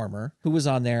performer who was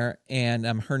on there, and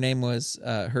her name is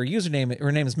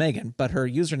Megan, but her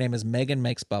username is Megan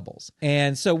Makes Bubbles.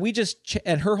 And so we just,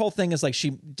 and her whole thing is like, she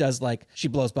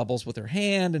blows bubbles with her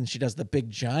hand, and she does the big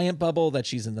giant bubble that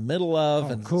she's in the middle of,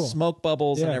 and cool. smoke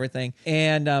bubbles and everything.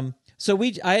 And so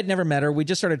I had never met her. We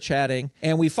just started chatting,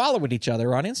 and we followed each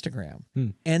other on Instagram.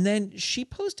 And then she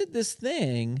posted this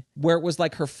thing where it was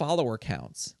like her follower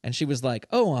counts, and she was like,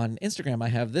 "Oh, on Instagram I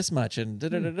have this much," and da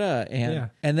da da da.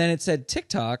 And then it said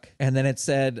TikTok, and then it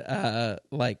said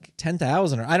like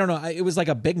 10,000, or I don't know. It was like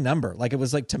a big number. Like it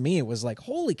was like, to me, it was like,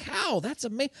 holy cow, that's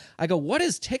amazing. I go, what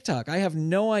is TikTok? I have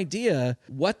no idea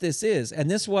what this is.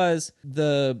 And this was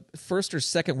the first or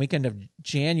second weekend of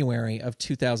January of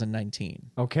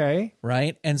 2019. Okay.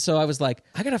 Right. And so I was like,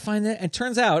 I got to find that. And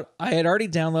turns out I had already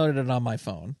downloaded it on my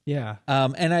phone. Yeah.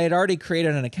 And I had already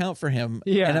created an account for him.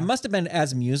 Yeah. And it must have been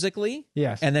as Musically.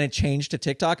 Yes. And then it changed to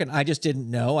TikTok, and I just didn't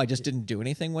know. I just didn't do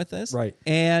anything with this. Right.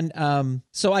 And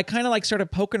so I kind of like started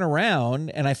poking around,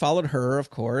 and I followed her, of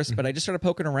course, but I just started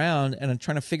poking around and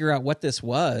trying to figure out what this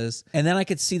was. And then I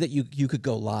could see that you could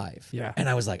go live. Yeah. And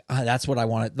I was like, that's what I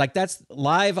wanted. Like, that's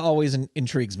live always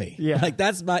intrigues me. Yeah. Like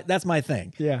that's my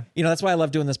thing. Yeah. That's why I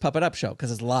love doing this Puppet Up show,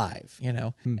 because it's live,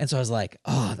 And so I was like,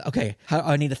 oh, okay,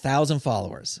 I need 1,000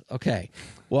 followers. Okay.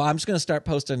 Well, I'm just going to start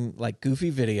posting like goofy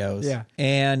videos. Yeah.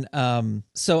 And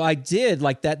so I did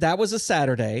like that. That was a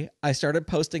Saturday. I started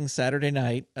posting Saturday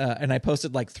night, and I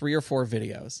posted like 3 or 4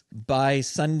 videos. By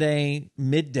Sunday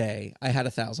midday, I had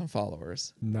 1,000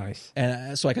 followers. Nice.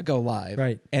 And so I could go live.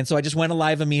 Right. And so I just went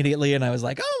live immediately, and I was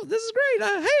like, oh, this is great.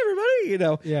 Hey,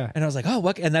 everybody, Yeah. And I was like, oh,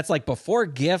 what? And that's like before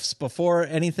GIFs, before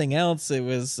anything else. It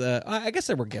was, I guess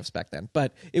there were GIFs back then,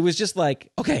 but it was just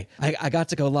like, okay, I got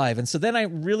to go live. And so then I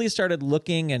really started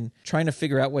looking and trying to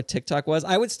figure out what TikTok was.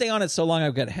 I would stay on it so long I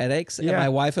would get headaches, and my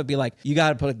wife would be like, you got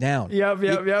to put it down. Yep.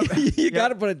 You got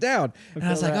to put it down. And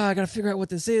I was like, I got to figure out what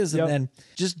this is. And then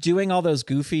just doing all those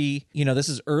goofy, this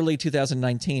is early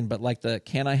 2019, but like the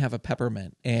Can I Have a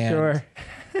Peppermint? And Sure.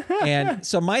 And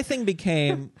so my thing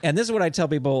became, and this is what I tell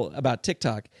people about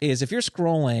TikTok, is if you're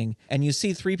scrolling and you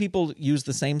see 3 people use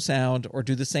the same sound or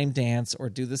do the same dance or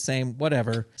do the same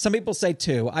whatever, some people say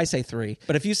 2, I say 3,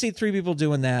 but if you see 3 people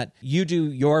doing that, you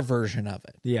do your version of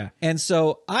it. Yeah. And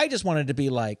so I just wanted to be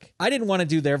like, I didn't want to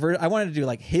do their version. I wanted to do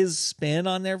like his spin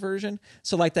on their version.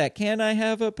 So like that, can I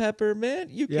have a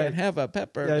peppermint? You can't have a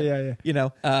peppermint.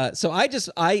 Yeah. So I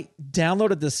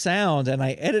downloaded the sound and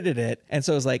I edited it. And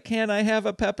so it was like, can I have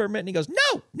a peppermint? And he goes,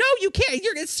 no, you can't.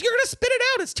 You're going to spit it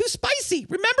out. It's too spicy.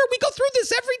 Remember, we go through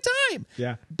this every time.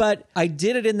 Yeah. But I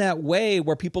did it in that way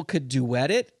where people could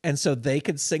duet it. And so they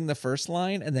could sing the first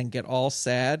line and then get all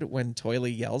sad when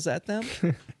Toiley yells at them.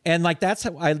 And like, that's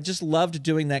how I just loved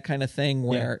doing that kind of thing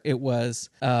where it was,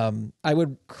 I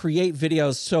would create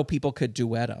videos so people could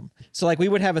duet them. So like we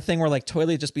would have a thing where like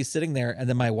Toiley would just be sitting there and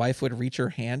then my wife would reach her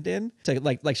hand in to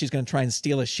like she's going to try and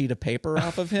steal a sheet of paper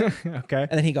off of him. Okay.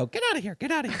 And then he'd go, get out of here.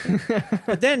 get out of here.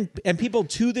 But then, and people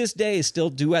to this day still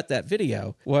duet that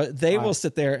video. Well, they will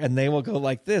sit there and they will go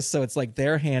like this. So it's like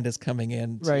their hand is coming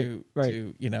in to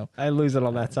you know. I lose it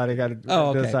on that side. I got to.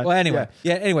 Oh, okay. Well, anyway,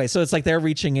 anyway, so it's like they're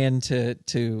reaching in to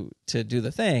do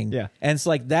the thing. Yeah. And it's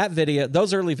like that video,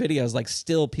 those early videos, like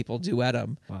still people duet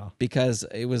them. Wow. Because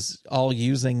it was all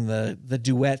using the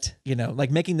duet, you know,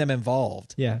 like making them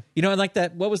involved. Yeah. You know, and like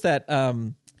that, what was that?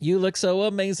 You look so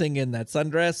amazing in that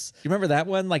sundress. You remember that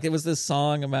one? Like it was this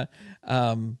song about,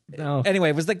 no. Anyway,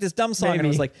 it was like this dumb song. Maybe. And it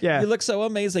was like, yeah. You look so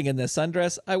amazing in this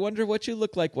sundress. I wonder what you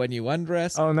look like when you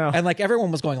undress. Oh no. And like everyone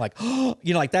was going like, oh,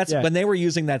 you know, like that's when they were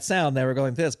using that sound, they were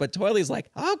going this, but Toiley's like,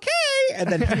 okay.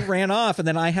 And then he ran off. And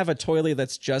then I have a Toiley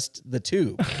that's just the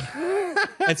tube.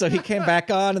 And so he came back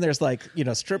on and there's like, you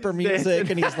know, stripper music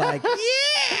and he's like,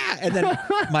 yeah. And then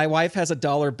my wife has a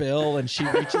dollar bill and she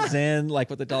reaches in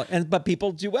like with the dollar. But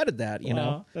people duetted that, you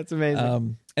know. That's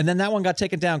amazing. And then that one got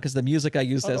taken down because the music I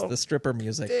used as the stripper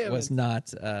music was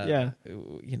not,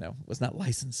 you know, was not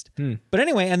licensed. But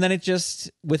anyway, and then it just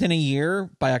within a year,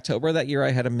 by October that year,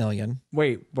 I had 1 million.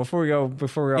 Wait, before we go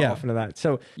off into that,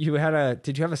 so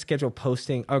did you have a scheduled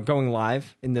posting or going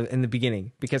live in the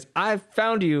beginning? Because I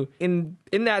found you in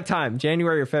that time,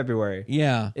 January or February.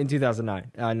 Yeah, in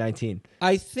 2019.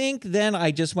 I think then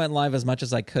I just went live as much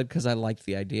as I could because I liked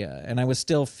the idea and I was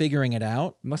still figuring it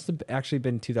out. Must have actually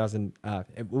been 2000.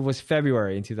 It was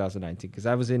February in 2019 because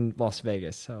I was in Las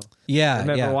Vegas. So yeah, I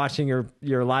remember watching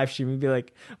your live stream and be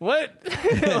like, "What?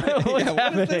 What's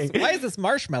happening? Why is this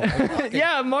marshmallow?"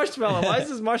 Yeah, marshmallow. Why is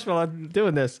this marshmallow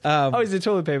doing this? He's in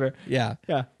toilet paper. Yeah.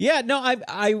 No,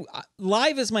 I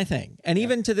live is my thing, and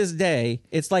even to this day,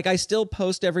 it's like I still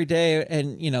post every day,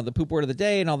 and you know the poop word of the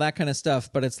day and all that kind of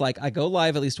stuff. But it's like I go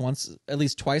live at least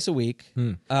twice a week.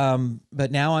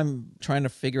 But now I'm trying to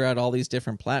figure out all these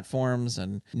different platforms,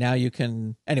 and now you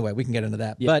can. Anyway, we can get into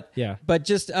that. But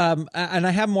just and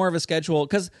I have more of a schedule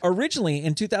because originally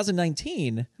in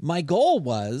 2019, my goal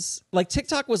was like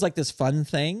TikTok was like this fun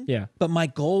thing. Yeah. But my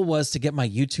goal was to get my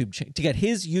to get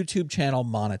his YouTube channel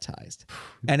monetized.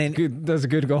 And that's a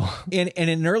good goal. And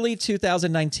in early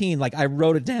 2019, like I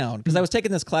wrote it down because I was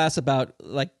taking this class about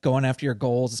like going after your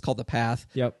goals. It's called The Path.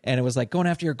 Yep. And it was like going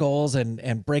after your goals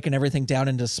and breaking everything down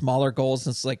into smaller goals.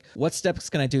 And it's like, what steps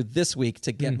can I do this week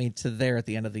to get me to there at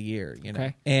the end of the year? You know?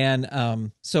 Okay.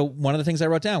 And so one of the things I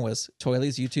wrote down was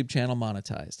Toiley's YouTube channel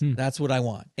monetized. That's what I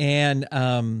want. And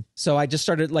so I just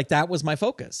started like that was my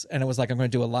focus. And it was like I'm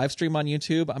going to do a live stream on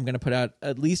YouTube. I'm going to put out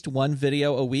at least one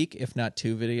video a week, if not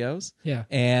 2 videos. Yeah.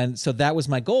 And so that was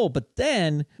my goal. But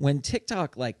then when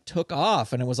TikTok like took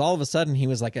off and it was all of a sudden he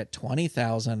was like at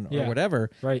 20,000 or whatever.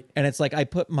 Right. And it's like I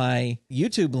put my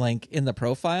YouTube link in the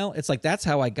profile. It's like that's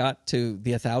how I got to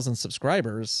the 1,000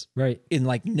 subscribers. Right. In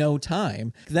like no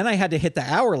time. Then I had to hit the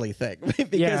hourly thing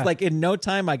because like in no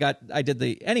time I did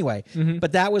the anyway.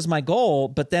 But that was my goal.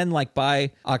 But then like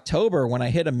by October when I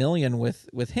hit 1 million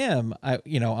with him,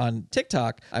 on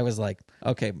TikTok, I was like,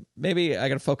 okay, maybe I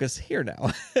got to focus here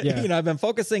now. Yeah. I've been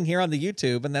focusing here on the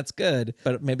YouTube and that's good,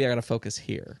 but maybe I got to focus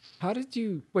here. How did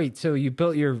you wait? So you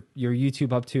built your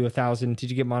YouTube up to 1,000. Did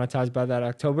you get monetized by that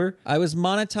October? I was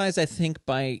monetized, I think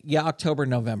by October,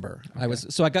 November.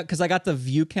 Okay. I got the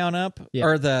view count up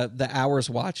or the hours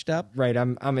watched up. Right.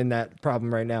 I'm in that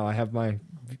problem right now. I have my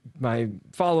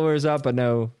followers up, but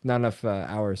not enough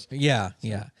hours. Yeah.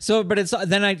 So, but it's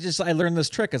then I learned this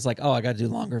trick. It's like, oh, I got to do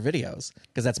longer videos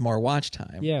because that's more watch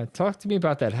time. Yeah. Talk to me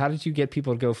about that. How did you get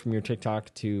people to go from your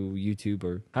TikTok to YouTube,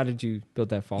 or how did you build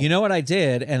that following? You know what I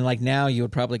did, and like now you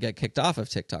would probably get kicked off of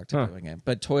TikTok to doing it.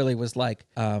 But Toiley was like,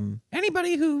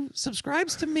 anybody who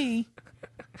subscribes to me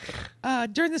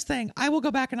during this thing, I will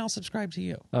go back and I'll subscribe to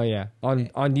you. Oh yeah, on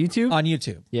YouTube. On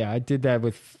YouTube. Yeah, I did that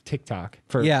with TikTok.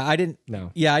 I didn't.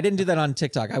 No. Yeah, I didn't do that on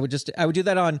TikTok. I would do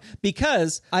that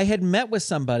because I had met with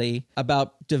somebody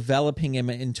about developing him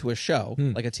into a show,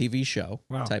 like a TV show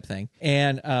type thing.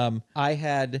 And I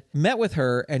had met with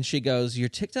her and she goes, your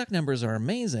TikTok numbers are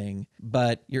amazing,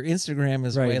 but your Instagram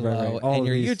is way low and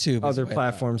your YouTube other is way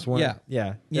platforms low. weren't.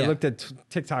 Yeah. They looked at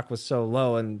TikTok was so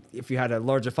low, and if you had a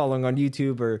larger following on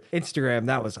YouTube or Instagram,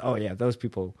 that was those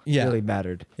people really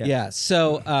mattered. Yeah.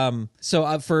 So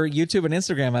for YouTube and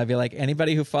Instagram, I'd be like,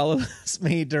 anybody who follows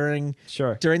me during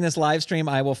this live stream,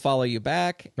 I will follow you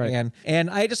back. Right. And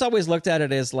I just always looked at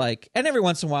it as like, and every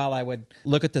once in a while I would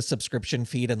look at the subscription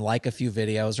feed and like a few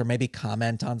videos or maybe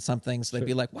comment on something. So they'd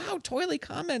be like, wow, Toiley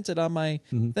commented on my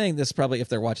thing. This probably, if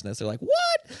they're watching this, they're like,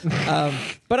 what?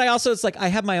 But I also, it's like, I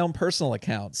have my own personal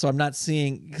account. So I'm not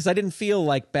seeing, because I didn't feel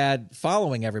like bad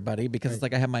following everybody because it's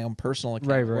like I have my own personal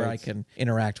account where I can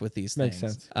interact with these things.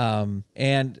 Makes sense.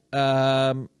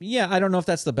 Yeah, I don't know if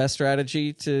that's the best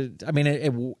strategy to. I mean,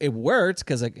 it worked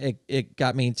because it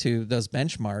got me to those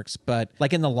benchmarks, but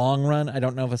like in the long run, I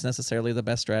don't know if it's necessarily the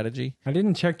best strategy. I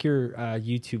didn't check your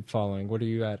YouTube following. What are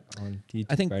you at on YouTube?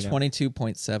 I think right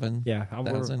 22.7. Yeah,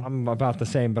 I'm about the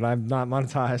same, but I'm not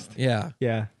monetized.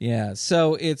 Yeah.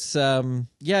 So it's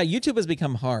YouTube has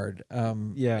become hard.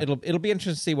 It'll be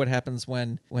interesting to see what happens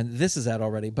when this is out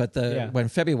already, but when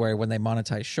February when they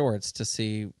monetize shorts to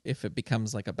see if it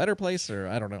becomes like a better place, or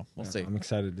I don't know. We'll see. I'm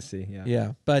excited to see.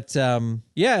 But and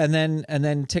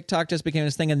then TikTok just became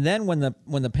this thing, and then when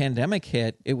the pandemic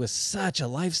hit, it was such a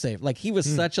lifesaver. Like he was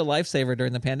such a lifesaver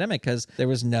during the pandemic because there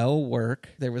was no work,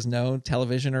 there was no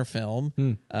television or film,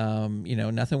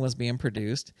 nothing was being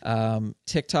produced.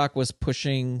 TikTok was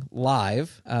pushing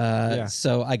live,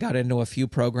 so I got into a few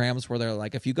programs where they're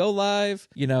like, if you go live,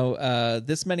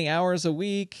 this many hours a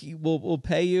week, we'll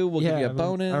pay you, we'll give you a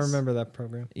bonus. I remember that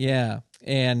program. Yeah.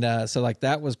 And so like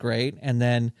that was great. And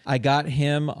then I got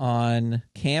him on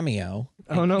Cameo.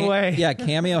 Oh, no way. Yeah,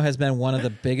 Cameo has been one of the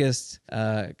biggest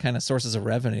kind of sources of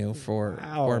revenue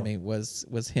for me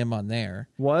was him on there.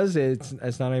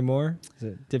 It's not anymore? Is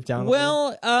it dipped down?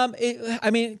 Well,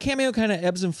 Cameo kind of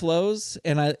ebbs and flows,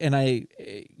 and I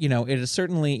it is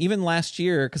certainly, even last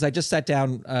year, because I just sat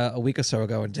down a week or so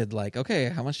ago and did like, okay,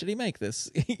 how much did he make this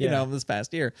this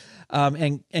past year?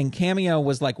 And Cameo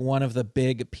was like one of the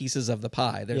big pieces of the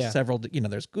pie. There's several,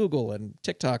 there's Google and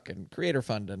TikTok and Creator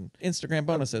Fund and Instagram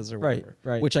bonuses or whatever.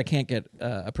 Right. Which I can't get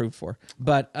approved for.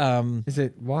 But is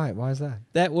it why? Why is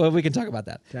that? We can talk about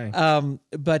that. Dang.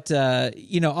 But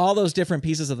all those different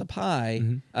pieces of the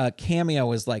pie,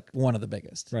 Cameo is like one of the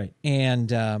biggest. Right. And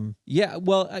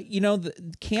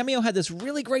Cameo had this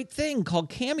really great thing called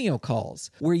Cameo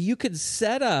Calls, where you could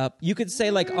say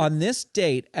like, on this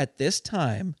date at this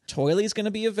time, Toiley's going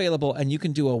to be available, and you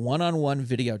can do a one-on-one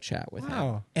video chat with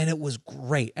him. And it was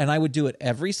great. And I would do it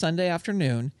every Sunday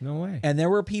afternoon. No way. And there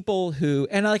were people who,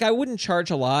 and like I wouldn't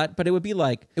charge a lot, but it would be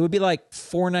like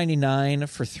 $4.99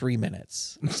 for 3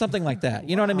 minutes, something like that.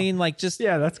 You know what I mean? Like just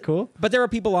that's cool. But there were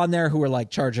people on there who were like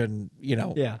charging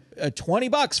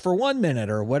 $20 for 1 minute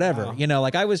or whatever. Wow.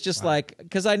 Like I was just like,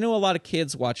 because I knew a lot of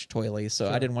kids watch Toiley, so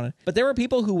I didn't want to. But there were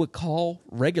people who would call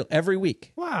every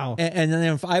week. Wow. And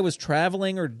then if I was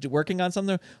traveling or working on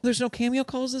something, there's no Cameo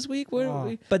calls this week.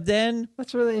 But then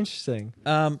that's really interesting.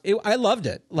 I loved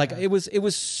it. Like it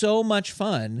was so much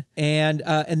fun. And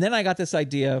then I got this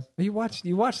idea. You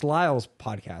watched Lyle's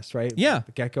podcast, right? Yeah.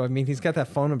 The Gecko. I mean, he's got that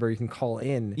phone number you can call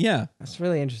in. Yeah. That's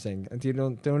really interesting. Do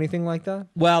you do anything like that?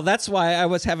 Well, that's why I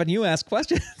was having you ask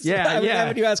questions.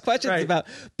 Having you ask questions about,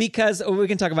 because we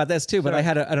can talk about this too, but I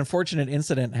had an unfortunate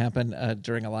incident happen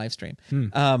during a live stream.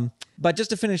 But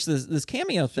just to finish this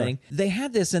Cameo thing, they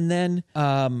had this, and then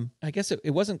I guess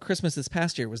it wasn't Christmas this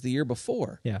past year, it was the year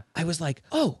before. Yeah. I was like,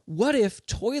 oh, what if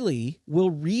Toiley will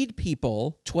read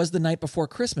people 'Twas the Night Before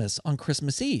Christmas on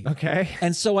Christmas Eve? Okay.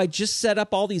 And so I just set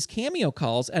up all these Cameo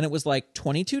calls, and it was like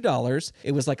 $22.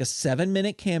 It was like a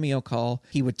 7-minute Cameo call.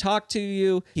 He would talk to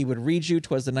you. He would read you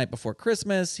 'Twas the Night Before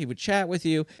Christmas. He would chat with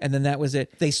you, and then that was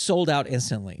it. They sold out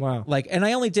instantly. Wow. Like, and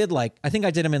I only did I think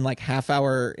I did them in like half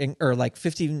hour or like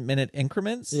 15-minute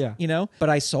increments. Yeah. But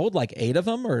I sold like 8 of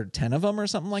them or 10 of them or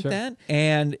something like that.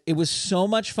 And it was so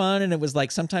much fun. And it was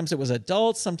like, sometimes it was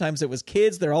adults, sometimes it was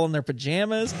kids. They're all in their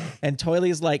pajamas, and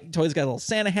Toiley's got a little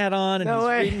Santa hat on, and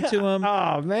he's reading to them.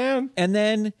 Oh man. And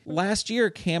then last year,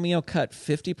 Cameo cut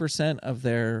 50% of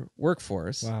their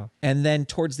workforce. Wow. And then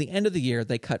towards the end of the year,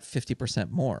 they cut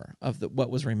 50% more of what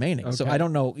was remaining. Okay. So I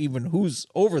don't know even who's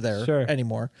over there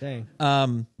anymore.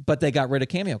 Dang. But they got rid of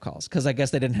Cameo calls because I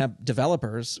guess they didn't have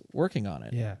developers working on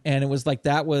it. Yeah. And it was like,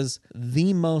 that was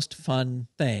the most fun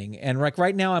thing. And like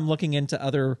right now I'm looking into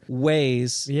other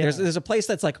ways. Yeah. There's a place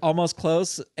that's like almost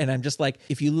close, and I'm just like,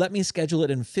 if you let me schedule it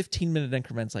in 15-minute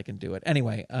increments, I can do it.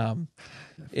 Anyway, I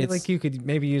feel like you could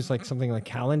maybe use like something like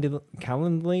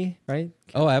Calendly, right?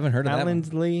 Oh, I haven't heard of that one.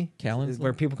 Calendly,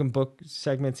 where people can book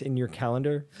segments in your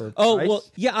calendar for price. Well,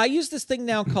 yeah, I use this thing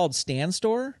now called Stan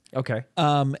Store. Okay.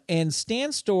 And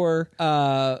Stan Store,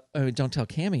 don't tell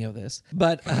Cameo this,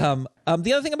 but the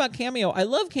other thing about Cameo, I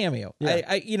love Cameo.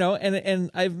 Yeah.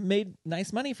 And I've made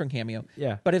nice money from Cameo.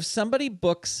 Yeah. But if somebody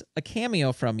books a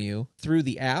Cameo from you through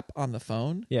the app on the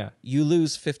phone, you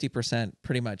lose 50%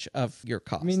 pretty much of your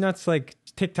cost. I mean, that's like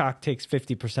TikTok takes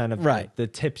 50% of the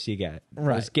tips you get.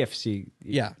 Right. Those gifts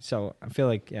so I feel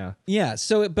like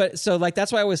so like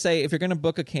that's why I always say, if you're going to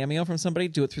book a Cameo from somebody,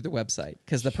 do it through the website,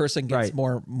 because the person gets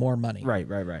more money. Right.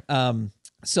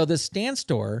 So the Stan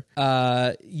Store,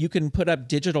 you can put up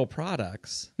digital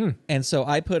products. And so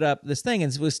I put up this thing.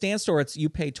 And with Stan Store, you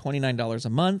pay $29 a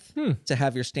month to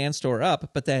have your Stan Store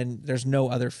up, but then there's no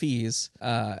other fees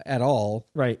at all.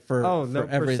 Right. For no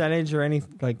percentage or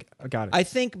anything? Like, I got it. I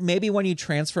think maybe when you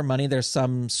transfer money, there's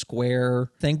some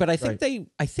Square thing, but I think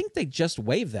they just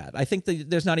waived that. I think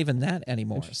there's not even that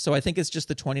anymore. So I think it's just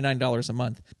the $29 a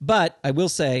month. But I will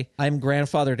say I'm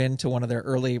grandfathered into one of their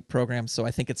early programs, so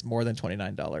I think it's more than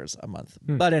 $29 a month.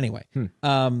 But anyway,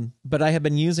 but I have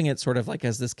been using it sort of like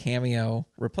as this Cameo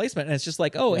replacement, and it's just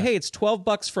like, hey, it's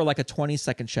 $12 for like a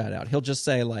 20-second shout out. He'll just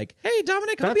say like, hey,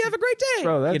 Dominic, hope you have a great day.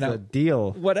 Bro, that's a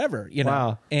deal. Whatever, you know.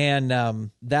 Wow.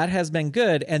 And that has been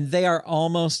good, and they are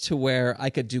almost to where I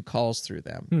could do calls through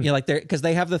them. You know, like because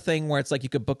they have the thing where it's like you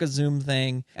could book a Zoom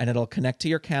thing, and it'll connect to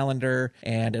your calendar,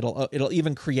 and it'll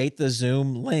even create the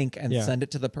Zoom link and send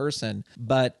it to the person.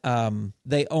 But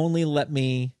they only let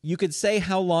me. You could say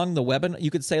how long the webinar.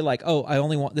 You could say like,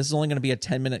 this is only going to be a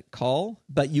 10-minute call,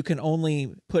 but you can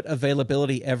only put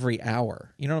availability every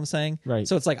hour. You know what I'm saying? Right.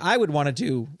 So it's like I would want to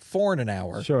do 4 in an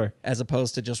hour, sure, as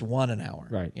opposed to just 1 an hour.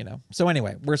 Right. You know. So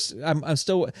anyway, I'm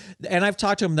still, and I've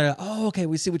talked to them. They're like, oh, okay,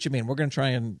 we see what you mean. We're going to try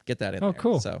and get that in. Oh, there.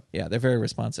 cool. So yeah, they're very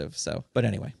responsive. So, but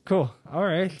anyway. Cool. All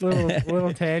right.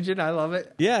 Little tangent. I love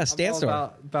it. Yeah. Stan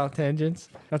Store. About tangents.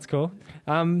 That's cool.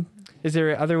 Is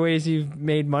there other ways you've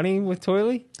made money with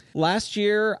Toiley? Last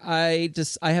year, I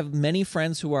have many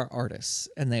friends who are artists,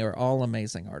 and they are all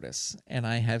amazing artists. And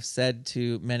I have said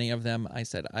to many of them, I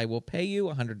said, I will pay you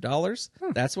 $100.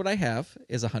 That's what I have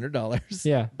is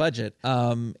 $100 budget.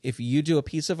 If you do a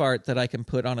piece of art that I can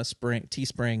put on a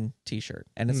Teespring t-shirt.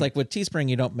 And it's like with Teespring,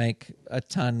 you don't make a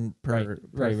ton per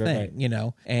thing, you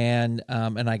know? And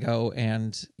I go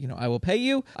and, you know, I will pay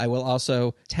you. I will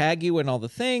also tag you in all the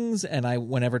things. And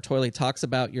whenever Toiley talks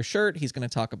about your shirt, he's going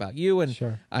to talk about you. And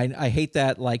sure. I hate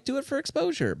that, like, do it for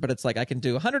exposure, but it's like I can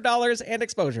do $100 and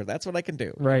exposure. That's what I can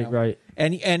do. Right, you know? right.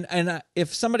 And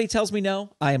if somebody tells me no,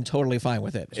 I am totally fine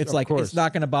with it. It's like, it's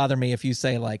not going to bother me if you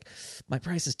say like, my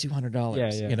price is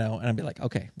 $200, you know, and I'd be like,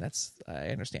 okay, I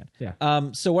understand. Yeah.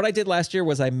 So what I did last year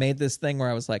was I made this thing where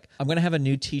I was like, I'm going to have a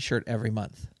new t-shirt every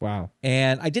month. Wow.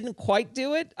 And I didn't quite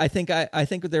do it. I think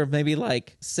there were maybe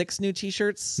like 6 new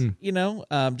t-shirts, you know,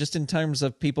 just in terms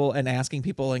of people and asking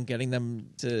people and getting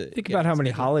them to think about how many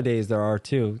holidays there are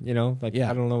too, you know, like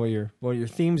I don't know what your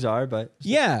themes are, but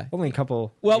only a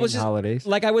couple it was just holidays.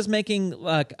 Like I was making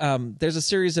like there's a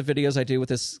series of videos I do with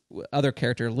this other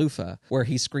character Lufa where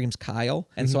he screams Kyle,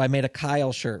 and so I made a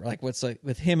Kyle shirt like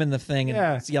with him in the thing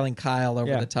and it's yelling Kyle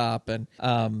over the top,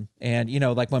 and you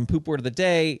know, like when poop word of the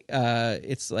day,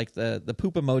 it's like the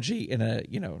poop emoji in a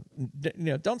you know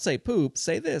don't say poop,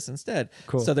 say this instead.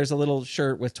 Cool. So there's a little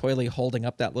shirt with Toiley holding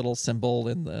up that little symbol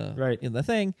in the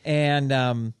thing, and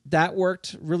that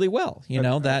worked really well. You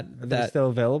know, are they still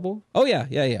available? Oh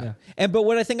yeah. But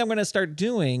what I think I'm going to start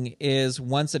doing is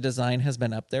once a design has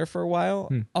been up there for a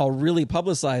while, I'll really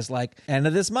publicize like end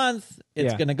of this month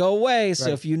it's going to go away. So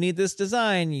if you need this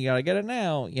design, you got to get it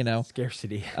now. You know,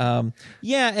 scarcity.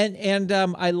 And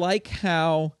I like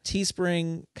how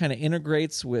Teespring kind of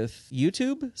integrates with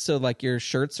YouTube. So like your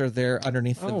shirts are there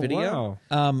underneath the video.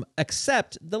 Wow.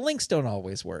 Except the links don't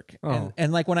always work.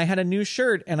 And like when I had a new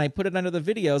shirt and I put it under the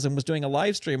videos and was doing a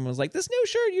live stream and was like, this new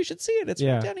shirt, you should see it. It's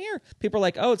right down here. People are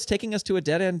like, oh, it's taking us to a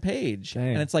dead end page.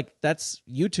 Dang. And it's like, that's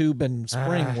YouTube and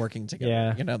Spring working together.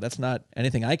 Yeah. You know, that's not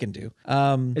anything I can do.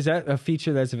 Is that a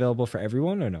feature that's available for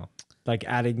everyone or no? Like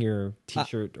adding your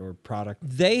t-shirt or product?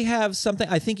 They have something.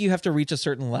 I think you have to reach a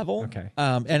certain level. Okay.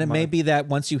 And it may be that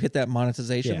once you hit that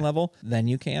monetization level, then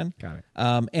you can. Got it.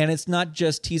 And it's not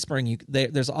just Teespring.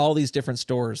 There's all these different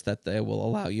stores that they will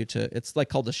allow you to. It's like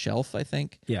called a shelf, I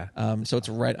think. Yeah. So it's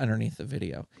right underneath the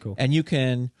video. Cool. And you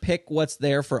can pick what's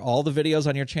there for all the videos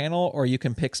on your channel, or you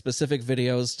can pick specific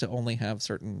videos to only have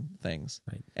certain things.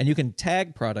 Right. And you can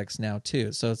tag products now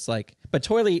too. So it's like, but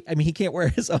Toiley, I mean, he can't wear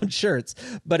his own shirts,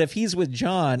 but if he's with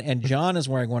John and John is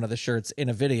wearing one of the shirts in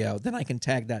a video, then I can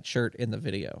tag that shirt in the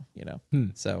video, you know?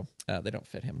 So they don't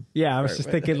fit him. Yeah, I was just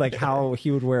thinking like how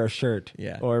he would wear a shirt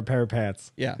or a pair of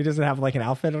pants. Yeah. He doesn't have like an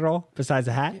outfit at all besides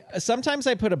a hat? Sometimes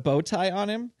I put a bow tie on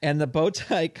him and the bow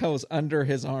tie goes under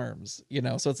his arms, you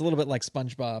know? So it's a little bit like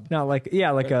SpongeBob. No, like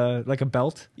a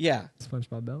belt? Yeah.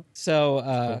 SpongeBob belt? So,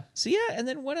 cool. So yeah, and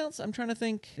then what else? I'm trying to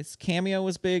think. It's Cameo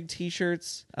was big,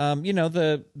 t-shirts, you know,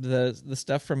 the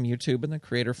stuff from YouTube and the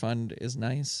Creator Fund fund is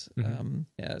nice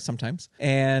yeah, sometimes.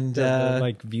 And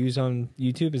like views on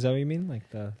YouTube, is that what you mean? Like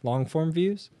the long form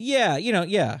views? yeah,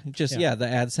 the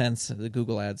AdSense, the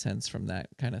Google AdSense from that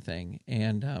kind of thing,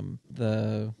 and and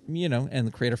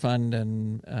the Creator Fund,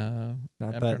 and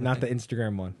not the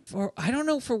Instagram one. I don't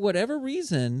know, for whatever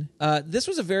reason, this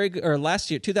was a very good, or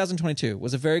last year, 2022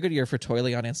 was a very good year for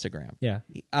Toiley on Instagram. Yeah,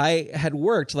 I had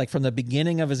worked like from the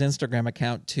beginning of his Instagram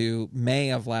account to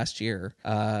May of last year,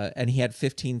 and he had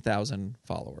 15,000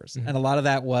 followers, and a lot of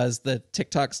that was the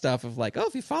TikTok stuff of like, oh,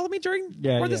 if you follow me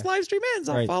before this live stream ends,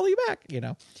 I'll follow you back,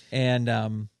 and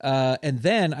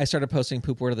then I started posting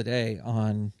poop word of the day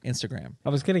on Instagram. I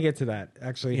was gonna get to that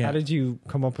actually. Yeah. How did you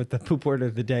come up with the poop word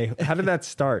of the day? How did that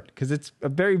start? Because it's a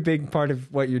very big part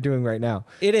of what you're doing right now.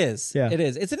 It is. Yeah. It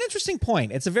is. It's an interesting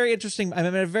point. It's a very interesting. I'm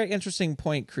at a very interesting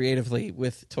point creatively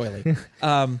with Toiley.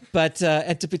 And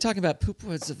to be talking about poop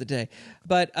words of the day.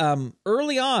 But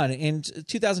early on in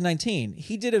 2019,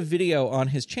 he did a video on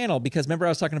his channel because remember I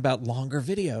was talking about longer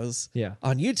videos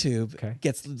on YouTube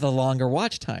gets the longer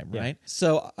watch time, right?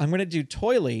 So I'm going to do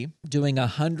Toiley doing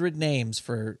 100 names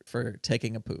for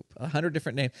taking a poop, 100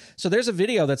 different names. So there's a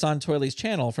video that's on Toiley's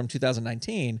channel from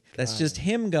 2019 that's just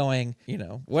him going,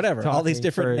 whatever, all these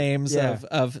different names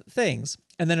of things.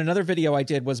 And then another video I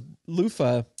did was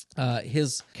Lufa.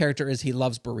 His character is he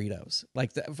loves burritos.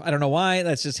 Like I don't know why.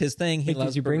 That's just his thing. He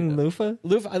loves. Did you bring Lufa?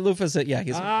 Lufa's it. Yeah.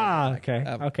 He's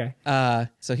okay.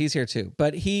 So he's here too.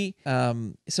 But he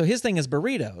so his thing is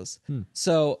burritos.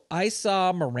 So I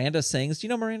saw Miranda Sings. Do you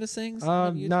know Miranda Sings?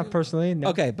 Not personally. No.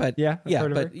 Okay, but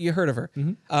you heard of her.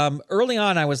 Early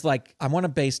on, I was like, I want to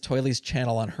base Toiley's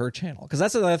channel on her channel because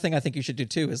that's another thing I think you should do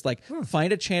too. Is like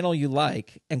find a channel you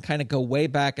like and kind of go way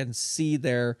back and see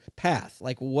their path.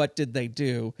 Like what did they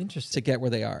do to get where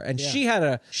they are? And she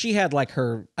had like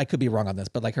her, I could be wrong on this,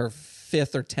 but like her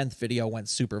 5th or 10th video went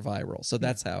super viral. So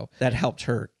that's how that helped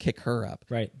her kick her up.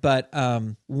 Right. But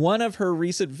one of her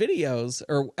recent videos,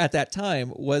 or at that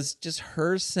time, was just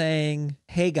her saying,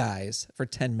 "Hey guys," for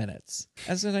 10 minutes.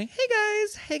 And so like, "Hey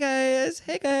guys, hey guys,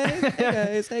 hey guys, hey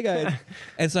guys, hey guys."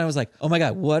 And so I was like, oh my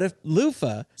God, what if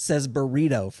Lufa says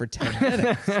burrito for 10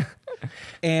 minutes?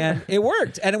 And it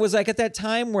worked. And it was like at that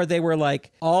time where they were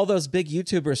like, all those big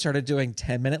YouTubers started doing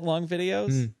 10-minute long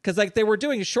videos. Because like they were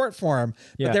doing short form,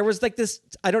 but there was like this,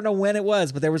 I don't know when it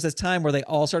was, but there was this time where they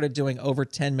all started doing over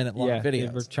 10-minute long videos.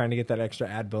 They were trying to get that extra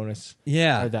ad bonus.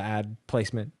 Yeah. Or the ad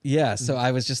placement. Yeah. So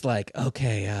I was just like,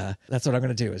 okay, that's what I'm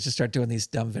going to do is just start doing these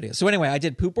dumb videos. So anyway, I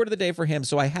did poop word of the day for him.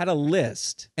 So I had a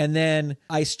list, and then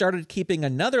I started keeping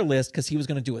another list because he was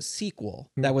going to do a sequel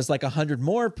that was like 100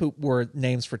 more poop word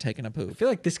names for taking a poop. I feel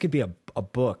like this could be a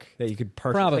book that you could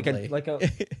purchase. Probably.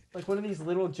 Like one of these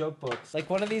little joke books. Like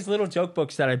one of these little joke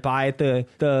books that I buy at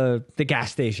the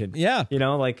gas station. Yeah.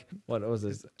 Like what was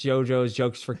this? JoJo's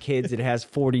Jokes for Kids. It has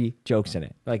 40 jokes in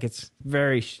it. Like it's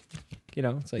very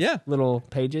it's like little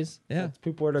pages. Yeah. It's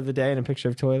poop word of the day and a picture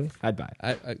of Toiley. I'd buy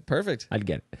it. Perfect. I'd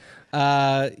get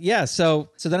it. So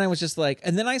then I was just like,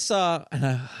 and then I saw,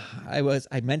 and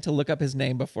I meant to look up his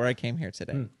name before I came here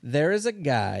today. There is a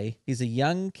guy, he's a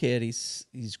young kid, he's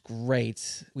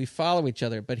great. We follow each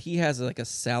other, but he has like a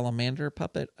salamander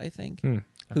puppet, I think.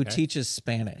 Who teaches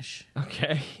Spanish.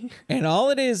 Okay. And all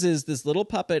it is this little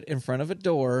puppet in front of a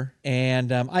door.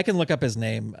 And I can look up his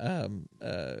name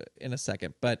in a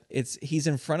second. But he's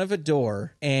in front of a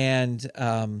door, and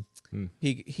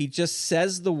he just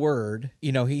says the word.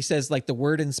 He says like the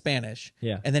word in Spanish.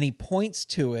 Yeah. And then he points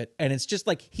to it, and it's just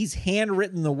like he's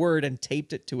handwritten the word and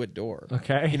taped it to a door.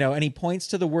 Okay. And he points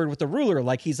to the word with the ruler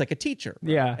like he's like a teacher.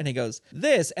 Right? Yeah. And he goes,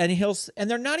 this, and and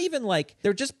they're not even like,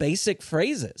 they're just basic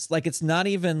phrases. Like it's not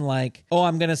even like, oh,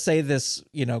 I'm going to say this,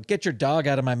 get your dog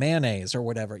out of my mayonnaise or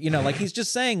whatever. Like he's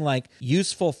just saying like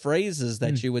useful phrases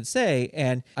that you would say.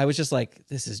 And I was just like,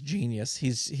 this is genius.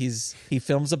 He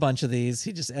films a bunch of these.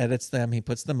 He just edits them. He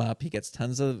puts them up. He gets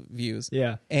tons of views.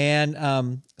 Yeah.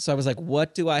 And so I was like,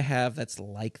 what do I have that's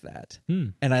like that?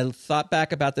 And I thought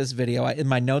back about this video. In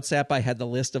my notes app, I had the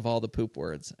list of all the poop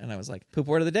words. And I was like, poop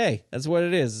word of the day. That's what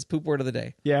it is. It's poop word of the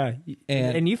day. Yeah.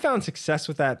 And you found success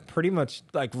with that pretty much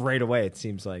like right away, it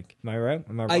seems like. Am I right?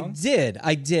 Am I wrong?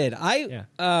 I did.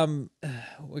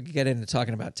 We'll get into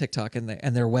talking about TikTok and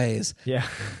their ways. Yeah.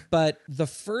 But the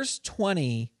first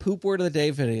 20 poop word of the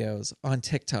day videos on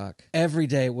TikTok every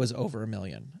day was was over 1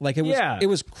 million. Like Yeah. it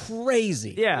was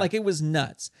crazy. Yeah. Like it was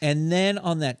nuts. And then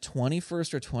on that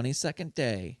 21st or 22nd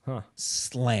day,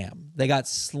 slam. They got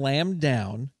slammed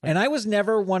down. And I was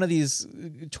never one of these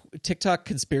TikTok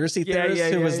conspiracy theorists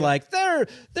who was like,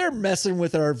 they're messing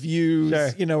with our views,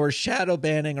 or shadow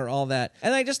banning or all that.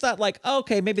 And I just thought like,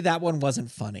 okay, maybe that one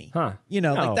wasn't funny. Like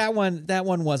that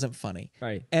one wasn't funny.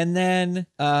 Right. And then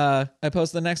I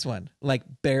posted the next one, like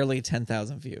barely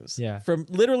 10,000 views. Yeah. From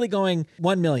literally going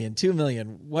 1 million, 2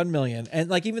 million, 1 million. And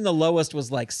like even the lowest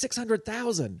was like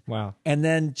 600,000. Wow. And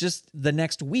then just the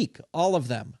next week, all of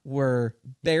them were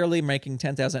barely making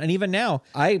 10,000. And even now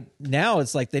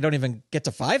it's like they don't even get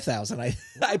to 5,000.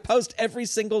 I post every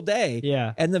single day.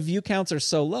 Yeah. And the view counts are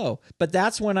so low. But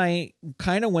that's when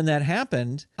when that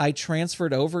happened, I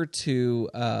transferred over to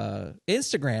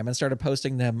Instagram and started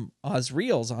posting them as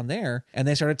reels on there. And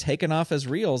they started taking off as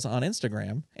reels on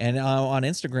Instagram. And on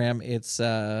Instagram, it's,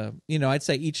 I'd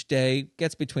say each day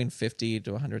gets between 50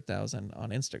 to 100,000 on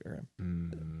Instagram.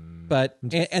 But,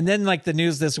 and then like the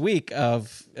news this week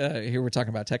of, here we're talking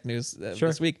about tech news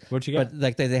this week. What you got? But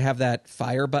like they have that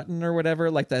fire button or whatever.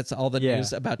 Like that's all the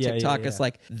news about TikTok. It's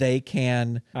like they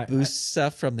can boost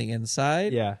stuff from the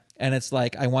inside. Yeah. And it's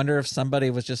like, I wonder if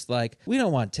somebody was just like, we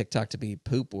don't want TikTok to be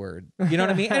poop word. You know what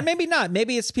I mean? And maybe not.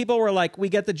 Maybe it's people were like, we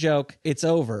get the joke. It's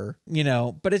over,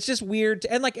 but it's just weird.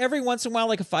 And like every once in a while,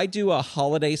 like if I do a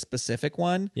holiday specific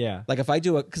one, like if I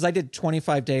do because I did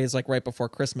 25 days, like right before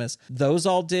Christmas, those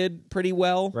all did pretty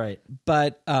well. Right.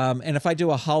 But, and if I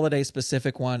do a holiday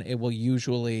specific one, it will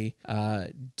usually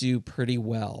do pretty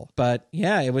well. But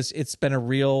yeah, it's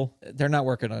been they're not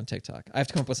working on TikTok. I have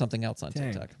to come up with something else on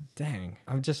TikTok. Dang.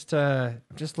 I'm just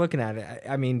looking at it.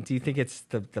 I mean, do you think it's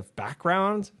the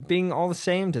background being all the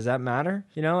same? Does that matter?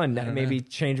 And maybe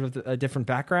change with a different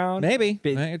background? Maybe.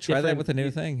 Try that with a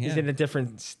new thing. Yeah. Is it a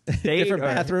different state? Different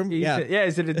bathroom? Yeah.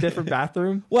 Is it a different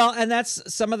bathroom? Well, and that's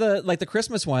some of the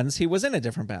Christmas ones. He was in a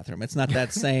different bathroom. It's not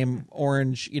that same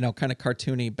orange, kind of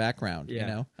cartoony background,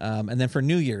 And then for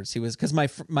New Year's, he was, because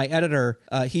my editor,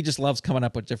 he just loves coming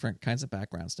up with different kinds of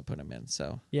backgrounds to put him in.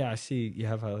 So yeah, I see you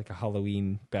have a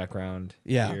Halloween background.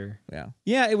 Yeah. Here. Yeah.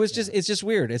 It's just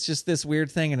weird. It's just this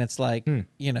weird thing. And it's like,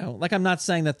 like I'm not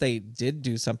saying that they did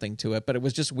do something to it, but it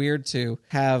was just weird to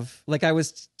have, like I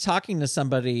was talking to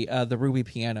somebody, the Ruby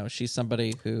Piano. She's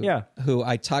somebody who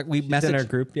I talk, we messaged in our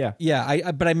group. Yeah.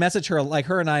 Yeah. But I message her, like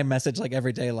her and I message like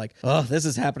every day, like, oh, this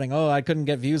is happening. Oh, I couldn't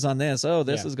get views on this. Oh,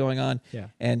 this is going on. Yeah.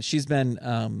 And she's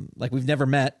been, like we've never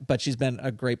met, but she's been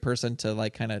a great person to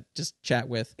like kind of just chat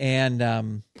with.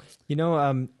 And,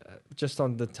 just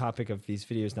on the topic of these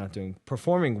videos not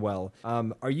performing well,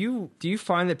 do you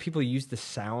find that people use the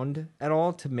sound at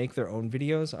all to make their own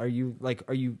videos?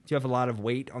 Do you have a lot of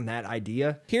weight on that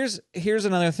idea? Here's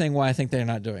another thing why I think they're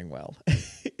not doing well.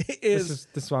 This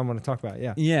is what I want to talk about.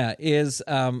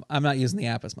 I'm not using the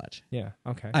app as much. Yeah.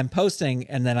 Okay. I'm posting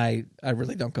and then I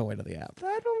really don't go into the app.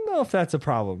 I don't know if that's a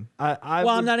problem.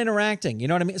 I'm not interacting. You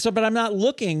know what I mean? But I'm not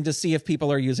looking to see if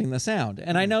people are using the sound.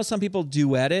 And I know some people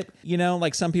duet it.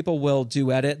 Like some people will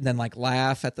duet it and then like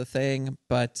laugh at the thing.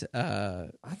 But I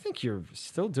think you're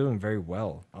still doing very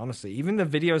well, honestly. Even the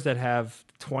videos that have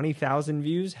 20,000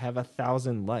 views have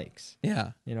 1,000 likes.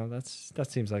 Yeah. That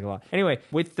seems like a lot. Anyway,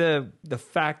 with the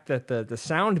fact that the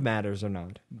sound matters or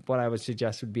not, what I would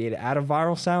suggest would be to add a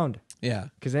viral sound. Yeah.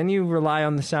 Because then you rely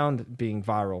on the sound being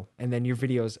viral and then your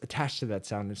video's attached to that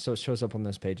sound. So it shows up on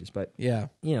those pages. But,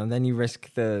 then you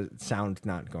risk the sound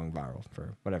not going viral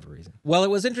for whatever reason. Well, it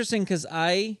was interesting because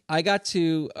I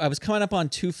was coming up on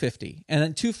 250 and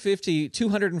then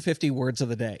 250 words of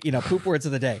the day, poop words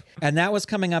of the day. And that was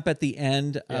coming up at the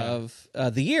end of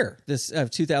the year, of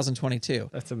 2022.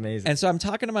 That's amazing. And so I'm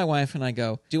talking to my wife and I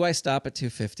go, do I stop at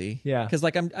 250? Yeah. Because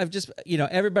like I've just,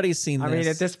 everybody's seen this. I mean,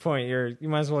 at this point, you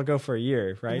might as well go for a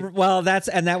year, right? Well,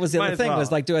 that was the other thing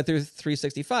was like do it through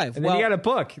 365. And then you got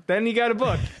a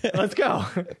book. Let's go.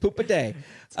 Poop a day.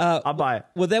 I'll buy it.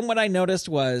 Well, then what I noticed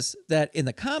was that in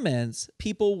the comments,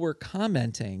 people were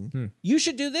commenting, you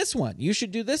should do this one. You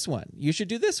should do this one. You should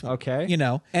do this one. Okay.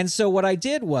 And so what I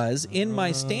did was in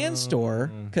my Stan store,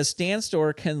 because Stan store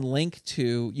you can link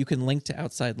to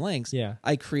outside links. Yeah.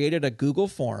 I created a Google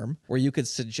form where you could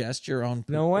suggest your own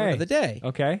No word way. of the day.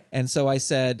 Okay. And so I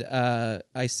said, now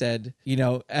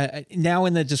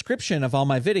in the description of all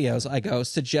my videos, I go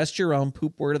suggest your own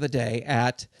poop word of the day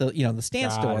at the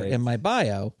Stan store in my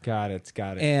bio. Got it.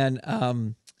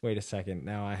 Wait a second.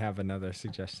 Now I have another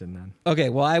suggestion then. Okay,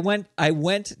 well, I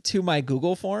went to my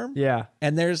Google form. Yeah.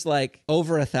 And there's like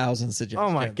over 1,000 suggestions.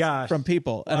 Oh my gosh. From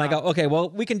people. And I go, okay, well,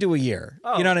 we can do a year.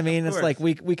 Oh, you know what I mean? of It's course.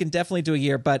 like we can definitely do a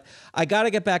year, but I got to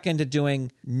get back into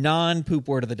doing non-poop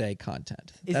word of the day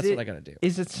content. That's what I got to do.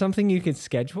 Is it something you can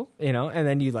schedule, and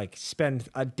then you like spend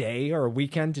a day or a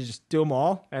weekend to just do them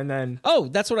all and then Oh,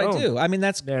 that's what I do. I mean,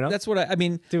 that's what I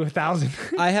mean. do 1,000?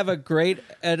 I have a great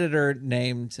editor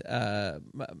named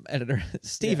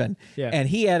Steven, Yeah. and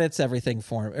he edits everything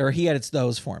he edits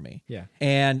those for me. Yeah.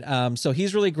 And so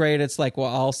he's really great. It's like,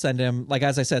 well, I'll send him, like,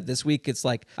 as I said, this week, it's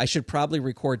like, I should probably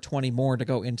record 20 more to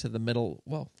go into the middle.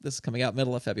 Well, this is coming out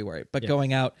middle of February, but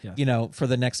going out, for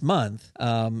the next month,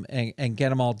 and get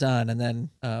them all done. And then,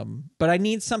 but I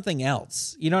need something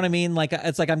else. You know what I mean? Like,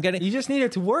 it's like I'm getting. You just need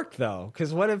it to work though,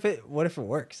 because what if it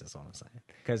works? That's all I'm saying.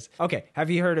 Because have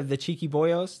you heard of the Cheeky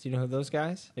Boyos? Do you know those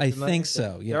guys? I think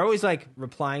so. Yeah. They're always like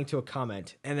replying to a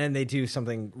comment, and then they do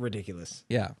something ridiculous.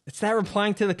 Yeah. It's that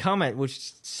replying to the comment,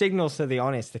 which signals to the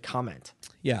audience to comment.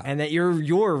 Yeah. And that you're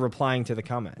replying to the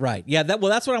comment. Right. Yeah.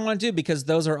 That's what I want to do, because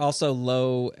those are also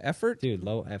low effort. Dude,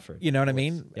 low effort. You know what I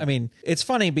mean? Yeah. I mean, it's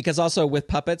funny because also with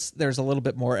puppets, there's a little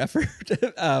bit more effort.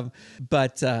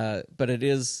 But it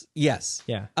is, yes.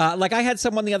 Yeah. Like I had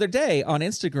someone the other day on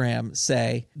Instagram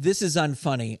say, "This is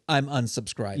unfunny. I'm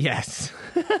unsubscribing." Yes.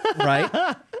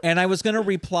 Right? And I was going to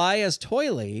reply as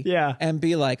Toiley, and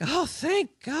be like, "Oh, thank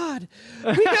God,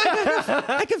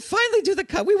 I can finally do the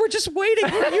cut. We were just waiting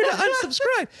for you to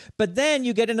unsubscribe." But then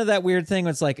you get into that weird thing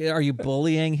where it's like, are you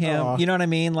bullying him? You know what I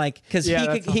mean? Like, because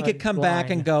he could come back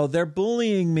and go, "They're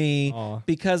bullying me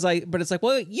because I." But it's like,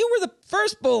 well, you were the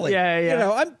first bully. Yeah. You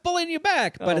know, I'm bullying you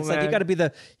back. But it's like you got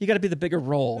to be the bigger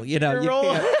role. You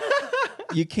know,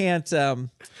 you can't.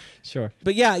 Sure.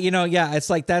 But it's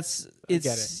like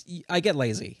I get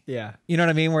lazy. Yeah. You know what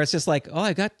I mean? Where it's just like, oh,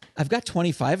 I've got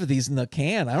 25 of these in the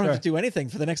can. I don't have to do anything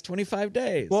for the next 25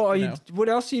 days. Well, what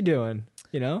else are you doing?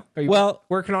 Are you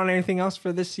working on anything else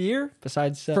for this year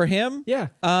besides for him? Yeah.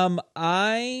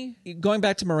 I going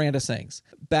back to Miranda Sings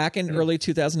back in early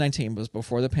 2019 was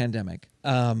before the pandemic.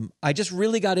 I just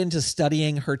really got into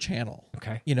studying her channel.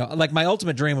 Okay. Like my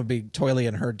ultimate dream would be Toiley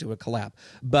and her do a collab,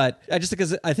 but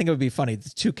because I think it would be funny. The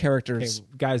two characters,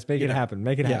 guys, make it happen.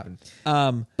 Make it happen.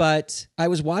 But I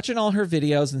was watching all her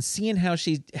videos and seeing how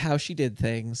she did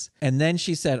things, and then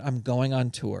she said, "I'm going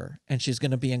on tour, and she's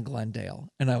going to be in Glendale."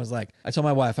 And I was like, I told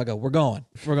my wife, I go, we're going.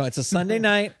 It's a Sunday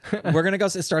night. We're gonna go.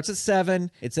 It starts at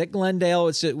 7. It's at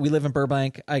Glendale. We live in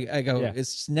Burbank. I go.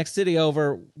 It's next city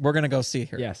over. We're gonna go see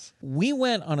her. Yes. We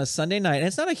went on a Sunday night, and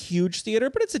it's not a huge theater,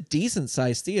 but it's a decent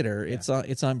sized theater. Yeah.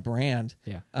 It's on brand.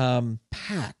 Yeah.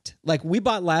 Packed. Like we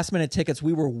bought last minute tickets.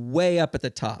 We were way up at the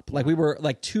top. Like we were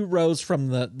like 2 rows from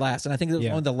the last, and I think it was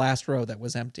only the last row that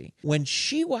was empty. When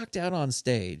she walked out on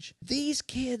stage, these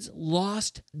kids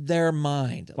lost their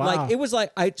mind. Wow. Like it was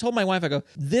like I told my wife, I go,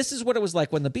 this is what it was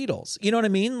like when the Beatles. You know what I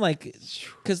mean? Like,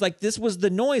 because like this was the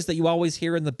noise that you always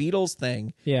hear in the Beatles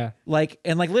thing. Yeah. Like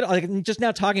and like literally, like just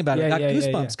now talking about it, I got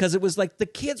goosebumps because it was like the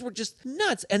kids were just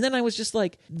nuts. And then I was just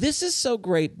like, this is so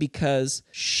great because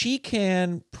she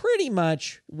can pretty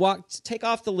much take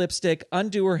off the lipstick,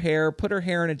 undo her hair, put her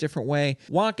hair in a different way,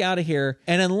 walk out of here.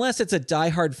 And unless it's a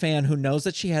diehard fan who knows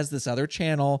that she has this other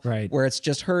channel where it's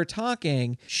just her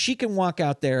talking, she can walk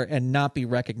out there and not be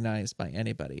recognized by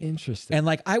anybody. Interesting. And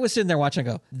like I was sitting there watching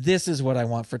and go, this is what I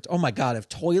want for, oh my God, if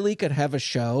Toiley could have a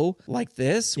show like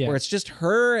this where it's just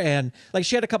her and like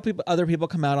she had a couple other people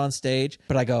come out on stage,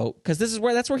 but I go, because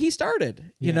that's where he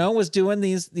started, you know, was doing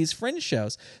these fringe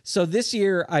shows. So this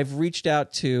year I've reached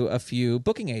out to a few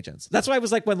booking agents. That's why I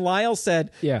was like, when Lyle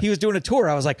said he was doing a tour,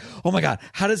 I was like, oh my God,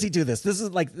 how does he do this? This is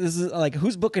like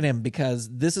who's booking him? Because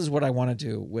this is what I want to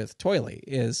do with Toiley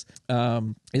is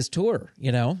tour,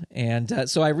 you know? And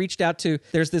so I reached out to,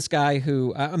 there's this guy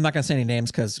who I'm not going to say any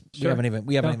names because we haven't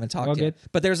even talked yet.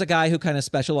 But there's a guy who kind of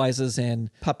specializes in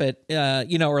puppet,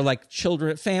 or like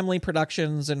children, family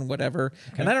productions and whatever.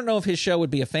 Okay. And I don't know if his show would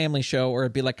be a family show or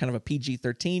it'd be like kind of a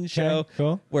PG-13 show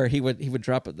where he would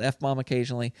drop the F-bomb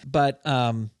occasionally. But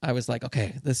I was like,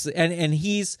 okay, this and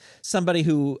he's somebody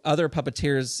who other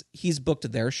puppeteers, he's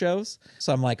booked their shows.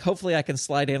 So I'm like, hopefully I can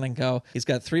slide in and go. He's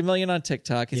got 3 million on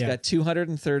TikTok. He's got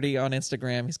 230 on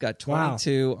Instagram. He's got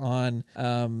 22 on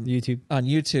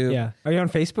YouTube. Yeah. Are you on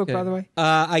Facebook, by the way?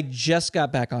 I just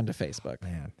got back onto Facebook.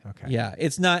 Man, Okay. Yeah,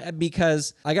 it's not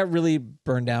because I got really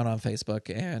burned down on Facebook,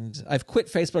 and I've quit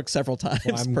Facebook several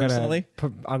times personally.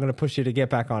 I'm gonna push you to get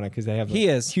back on it because they have He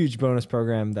is huge bonus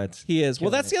program. He is.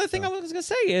 Well, that's the other thing I was gonna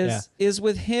say is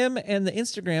with him and the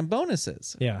Instagram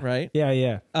bonuses. Yeah. Right.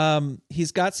 Yeah.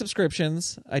 He's got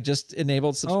subscriptions. I just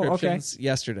enabled subscriptions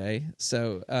yesterday.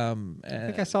 So I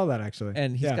think I saw that actually.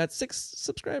 And he's got 6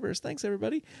 subscribers. Thanks,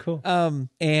 everybody. Cool.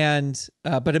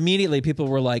 But immediately people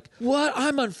were like, "What?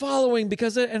 I'm unfollowing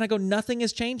because," and I go, "Nothing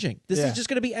is changing. This is just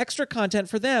going to be extra content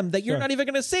for them that you're not even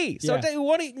going to see. So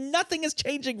nothing is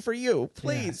changing for you.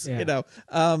 Please, you know."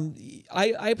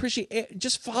 I appreciate it.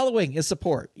 Just following is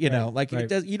support. You know, like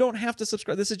you don't have to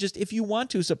subscribe. This is just if you want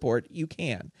to support, you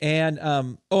can. And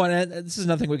this is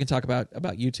another thing we can talk about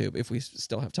YouTube if we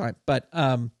still have time. But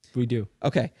we do.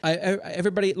 Okay.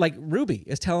 Everybody, like Ruby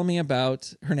is telling me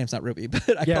about, her name's not Ruby,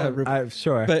 but I call her Ruby.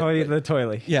 Sure. But the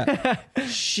Toiley. Yeah.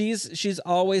 She's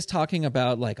always talking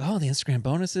about like, oh, the Instagram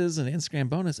bonuses and the Instagram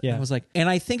bonus. Yeah. And I was like, and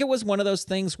I think it was one of those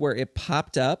things where it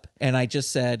popped up and I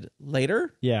just said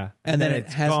later. Yeah. And then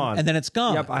it's gone. And then it's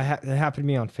gone. Yep. It happened to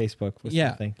me on Facebook.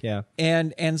 Something. Yeah.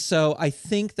 And so I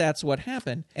think that's what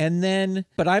happened. And then,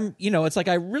 but I'm, it's like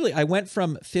I went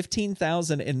from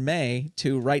 15,000 in May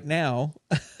to right now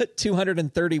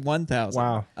 231,000.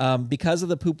 Wow. Because of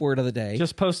the poop word of the day.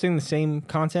 Just posting the same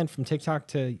content from TikTok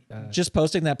to just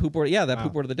posting that poop word. Yeah, that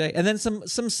poop word of the day. And then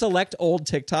some select old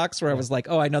TikToks where I was like,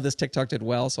 oh, I know this TikTok did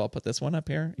well, so I'll put this one up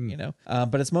here,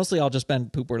 But it's mostly all just been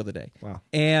poop word of the day. Wow.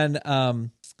 And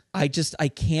I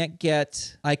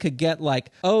could get like,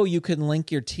 oh, you can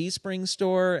link your Teespring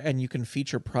store and you can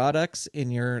feature products in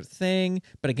your thing.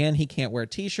 But again, he can't wear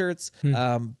t-shirts.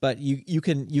 But you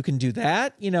can do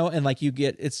that, and like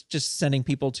it's just sending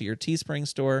people to your Teespring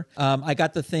store. I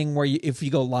got the thing where if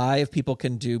you go live, people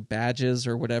can do badges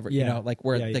or whatever, like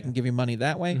where they can give you money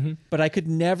that way. Mm-hmm. But I could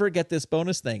never get this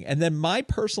bonus thing. And then my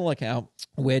personal account,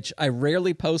 which I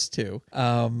rarely post to,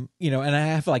 and I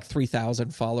have like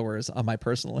 3,000 followers on my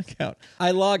personal account.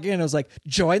 I log in, I was like,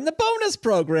 join the bonus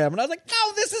program. And I was like,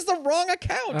 no, this is the wrong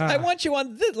account. I want you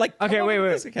on this. Like, okay, wait.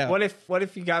 This account. What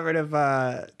if you got rid of,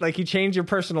 like you change your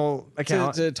personal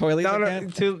account to Toiley's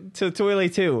account? To Toiley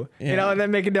too, and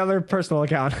then make another personal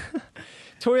account.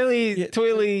 Toiley, I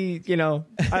don't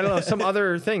know, some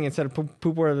other thing instead of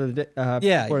poop word of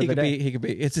the day. He could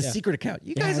be. It's a secret account.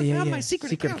 You guys have found my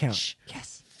secret account. Shh.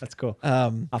 Yes. That's cool.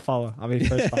 I'll follow. I'll be the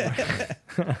first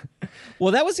follower.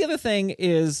 Well, that was the other thing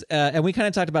is, and we kind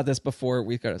of talked about this before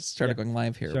we started going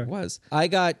live here, was I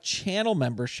got channel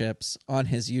memberships on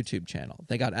his YouTube channel.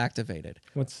 They got activated.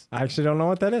 I actually don't know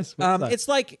what that is. What's that? It's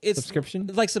like subscription?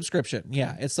 It's like subscription.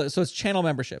 Yeah. So it's channel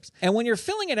memberships. And when you're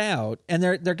filling it out and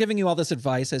they're giving you all this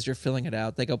advice as you're filling it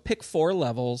out, they go pick 4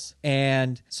 levels.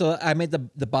 And so I made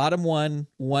the bottom one,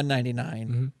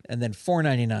 $199, and then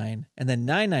 $499, and then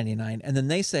 $999. And then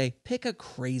they say, pick a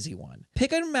crazy one.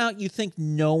 Pick an amount you think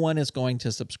no one is going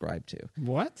to subscribe to.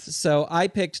 What? So I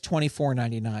picked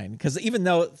 $24.99 because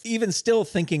even still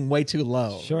thinking way too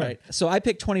low. Sure. Right? So I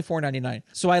picked $24.99.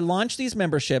 So I launched these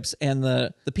memberships, and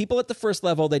the people at the first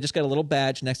level, they just get a little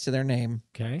badge next to their name.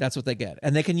 Okay. That's what they get.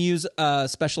 And they can use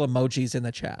special emojis in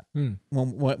the chat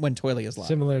when Toiley is live.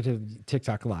 Similar to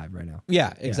TikTok Live right now.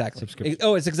 Yeah, exactly.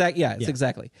 It's exact. Yeah, it's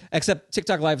exactly. Except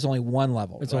TikTok Live is only one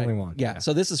level. It's only one. Yeah.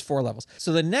 So this is 4 levels.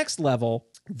 So the next level,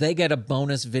 they get a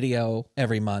bonus video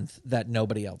every month that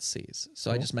nobody else sees. So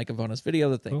I just make a bonus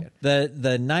video that they get.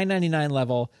 The $9.99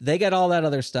 level, they get all that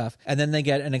other stuff, and then they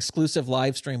get an exclusive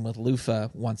live stream with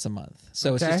Lufa once a month.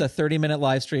 So it's just a 30-minute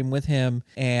live stream with him.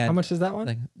 And how much is that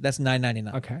one? That's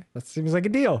 $9.99. Okay, that seems like a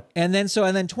deal. And then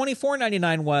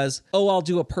 $24.99 was,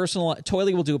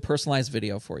 Toiley will do a personalized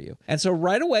video for you. And so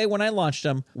right away when I launched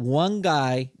them, one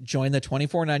guy joined the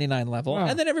 $24.99 level,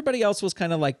 and then everybody else was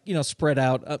kind of like spread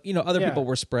out. Other people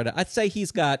were spread out. I'd say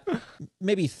he's got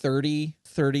maybe 30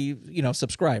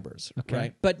 subscribers,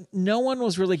 right? But no one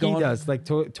was really going. He does like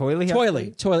Toiley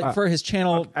for his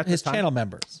channel, channel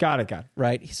members. Got it.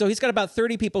 Right. So he's got about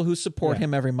 30 people who support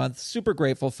him every month. Super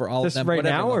grateful for all of them. Right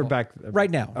now or back? Right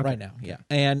now. Okay. Right now. Yeah.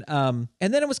 And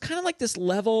then it was kind of like this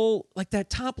level, like that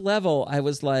top level. I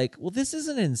was like, well, this is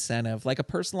an incentive, like a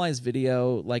personalized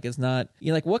video. Like it's not.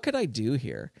 Like what could I do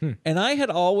here? And I had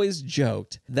always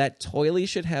joked that Toiley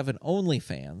should have an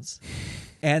OnlyFans.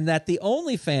 and that the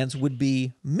OnlyFans would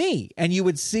be me, and you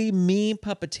would see me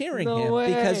puppeteering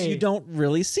him because you don't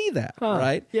really see that,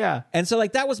 right? Yeah. And so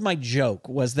like that was my joke,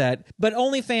 was that, but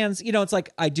OnlyFans, you know, it's like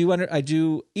I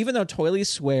do even though Toiley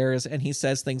swears and he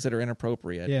says things that are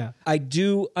inappropriate, I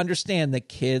do understand that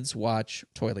kids watch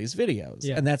Toiley's videos,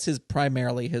 and that's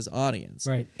primarily his audience,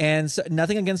 right? And so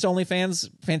nothing against OnlyFans,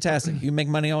 fantastic. You make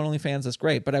money on OnlyFans, that's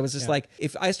great. But I was just like,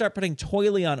 if I start putting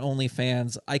Toiley on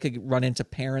OnlyFans, I could run into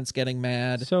parents getting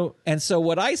mad. So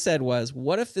what I said was,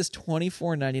 what if this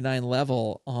 $24.99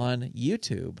 level on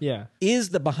YouTube is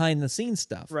the behind the scenes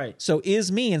stuff? Right. So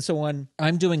is me. And so when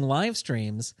I'm doing live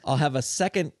streams, I'll have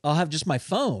just my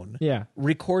phone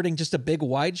recording just a big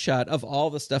wide shot of all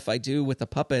the stuff I do with the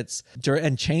puppets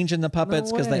and changing the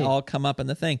puppets because they all come up in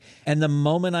the thing. And the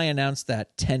moment I announced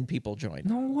that, 10 people joined.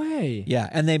 No way. Yeah.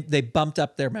 And they bumped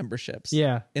up their memberships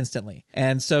instantly.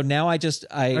 And so now are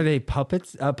they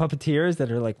puppeteers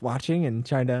that are like watching and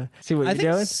trying to see what you're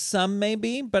doing? I think some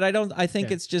maybe, but I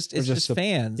think it's just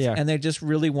fans, and they just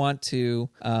really want to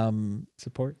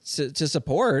support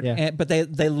but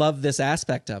they love this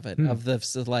aspect of it, of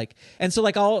the like, and so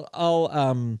like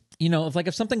I'll you know,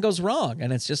 if something goes wrong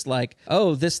and it's just like,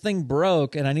 oh, this thing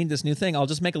broke and I need this new thing, I'll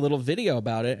just make a little video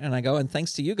about it. And I go, and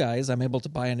thanks to you guys, I'm able to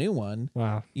buy a new one.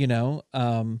 Wow. You know?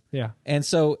 And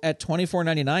so at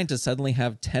 $24.99 to suddenly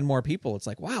have 10 more people, it's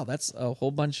like, wow, that's a whole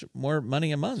bunch more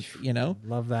money a month, you know?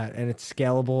 Love that. And it's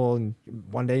scalable. And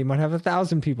one day you might have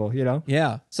 1,000 people, you know?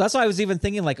 Yeah. So that's why I was even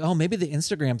thinking like, oh, maybe the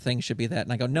Instagram thing should be that.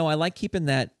 And I go, no, I like keeping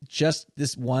that just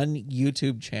this one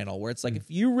YouTube channel where it's like,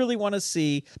 if you really want to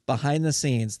see behind the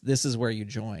scenes, this is where you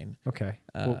join. Okay.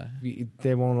 Well,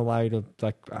 they won't allow you to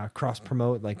like cross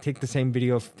promote, like take the same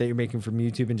video that you're making from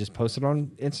YouTube and just post it on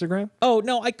Instagram? Oh,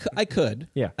 no, I could.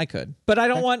 Yeah. I could. But I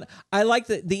don't want, I like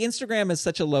the Instagram is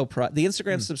such a low price. The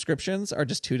Instagram subscriptions are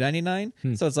just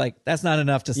 $2.99. So it's like, that's not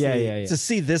enough to see, to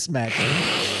see this magic.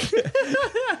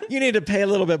 You need to pay a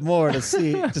little bit more to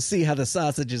see how the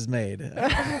sausage is made.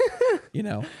 You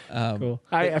know, cool.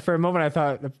 For a moment I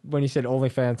thought when you said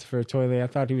OnlyFans for Toiley, I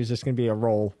thought he was just going to be a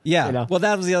role. Yeah. You know? Well,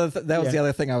 that was the other the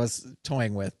other thing I was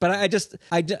toying with. But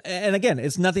and again,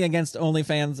 it's nothing against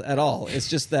OnlyFans at all. It's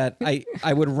just that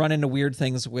I would run into weird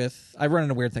things with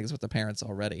the parents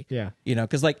already. Yeah. You know,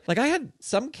 because like I had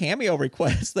some Cameo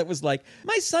request that was like,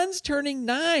 my son's turning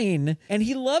 9 and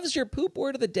he loves your poop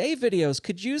word of the day videos.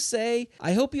 Could you say,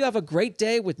 I hope you have a great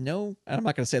day with no, I'm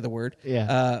not going to say the word.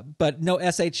 Yeah. But no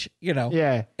SH, you know.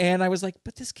 Yeah. And I was like,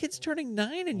 but this kid's turning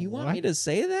 9 and you want me to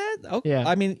say that? Okay. Yeah.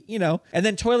 I mean, you know, and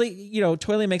then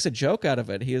Toiley makes a joke out of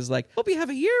it. He was like, hope you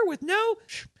have a year with no,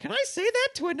 can I say that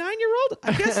to a 9-year-old?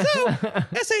 I guess so.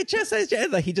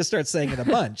 SH. Like he just starts saying it a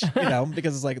bunch, you know,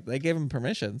 because it's like they gave him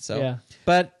permission. So,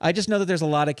 but I just know that there's a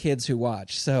lot of kids who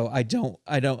watch. So I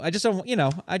just don't, you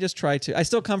know, I just try to, I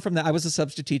still come from that. I was a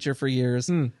substitute teacher for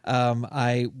years.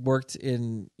 I worked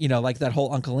in, you know, like that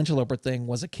whole Uncle Interloper thing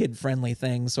was a kid friendly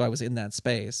thing. So I was in that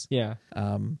space. Yeah.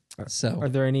 So are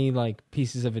there any like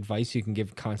pieces of advice you can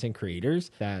give content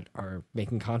creators that are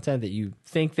making content that you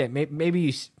think that maybe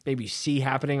you see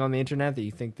happening on the internet that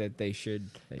you think that they should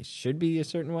be a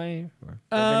certain way? Or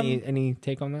any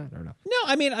take on that or no? No,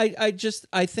 I mean,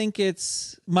 I think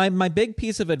it's my big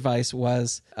piece of advice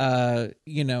was,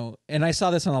 you know, and I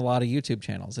saw this on a lot of YouTube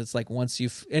channels. It's like and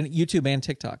YouTube and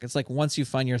TikTok, it's like once you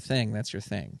find your thing, that's your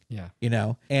thing. Yeah. You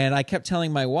know, and I kept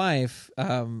telling my wife,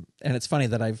 and it's funny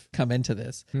that I've come into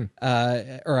this,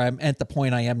 or I'm at the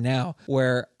point I am now,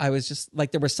 where I was just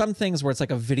like, there were some things where it's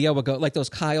like a video would go, like those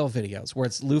Kyle videos where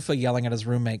it's Lufa yelling at his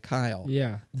roommate Kyle.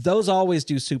 Yeah. Those always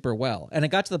do super well. And it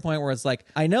got to the point where it's like,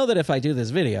 I know that if I do this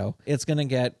video, it's going to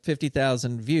get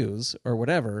 50,000 views or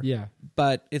whatever. Yeah.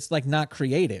 But it's like not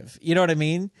creative. You know what I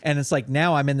mean? And it's like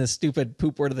now I'm in this stupid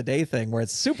poop word of the day thing where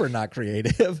it's super not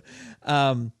creative.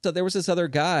 So there was this other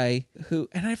guy who,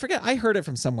 and I forget, I heard it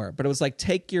from somewhere, but it was like,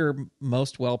 take your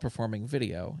most well-performing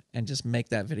video and just make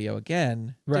that video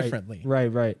again differently.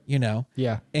 Right. You know?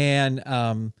 Yeah. And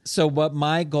so what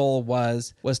my goal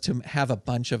was to have a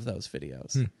bunch of those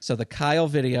videos. So the Kyle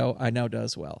video I know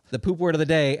does well. The poop word of the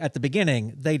day at the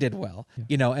beginning, they did well.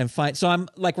 You know, and fine. So I'm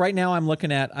like right now I'm going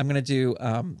to do,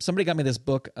 somebody got me this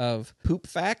book of poop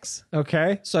facts.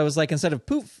 Okay. So I was like, instead of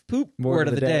poop word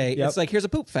of the day, it's like, here's a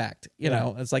poop fact. You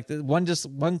know, it's like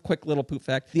one quick little poop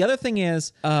fact. The other thing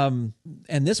is, and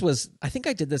this was, I think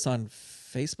I did this on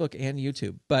Facebook and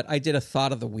YouTube, but I did a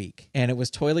thought of the week, and it was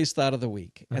Toiley's thought of the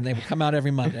week, and they would come out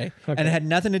every Monday, and it had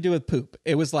nothing to do with poop.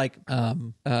 It was like,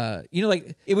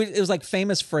 like it was like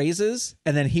famous phrases,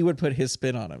 and then he would put his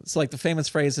spin on them. So like the famous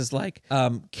phrase is like,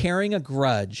 carrying a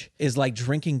grudge is like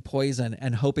drinking poison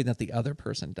and hoping that the other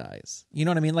person dies. You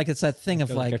know what I mean? Like it's that thing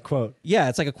of like a quote. Yeah,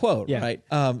 it's like a quote, Yeah. right?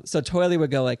 So Toiley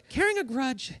would go like, carrying a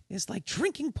grudge is like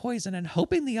drinking poison and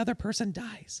hoping the other person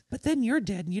dies, but then you're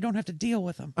dead and you don't have to deal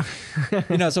with them.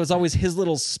 So it's always his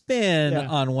little spin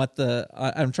on what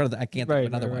I'm trying to, I can't think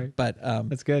of another one, but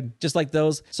that's good. Just like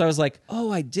those. So I was like,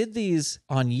 oh, I did these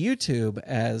on YouTube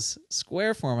as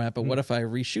square format, but what if I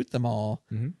reshoot them all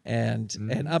and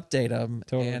update them,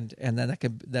 and then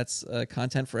that's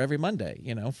content for every Monday,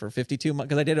 for 52 months,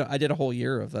 because I did a whole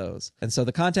year of those, and so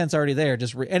the content's already there.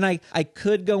 And I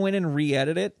could go in and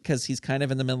re-edit it because he's kind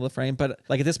of in the middle of the frame, but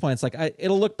like at this point, it's like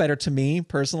it'll look better to me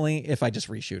personally if I just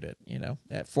reshoot it,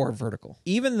 for vertical.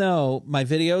 Even though my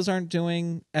videos aren't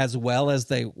doing as well as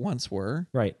they once were,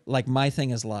 right? Like my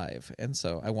thing is live, and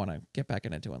so I want to get back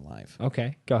into doing live.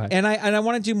 Okay, go ahead. And I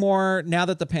want to do more now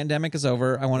that the pandemic is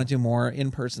over. I want to do more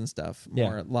in-person stuff,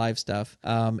 more live stuff.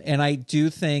 And I do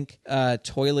think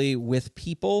Toiley with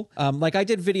people, like I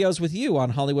did videos with you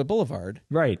on Hollywood Boulevard,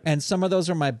 right? And some of those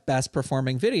are my best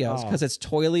performing videos because it's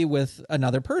Toiley with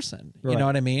another person. Right. You know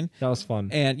what I mean? That was fun.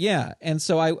 And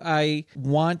so I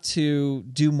want to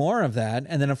do more of that.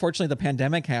 And then unfortunately the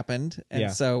pandemic happened,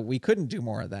 and so we couldn't do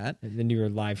more of that. And then you were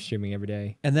live streaming every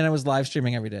day. And then I was live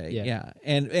streaming every day. Yeah.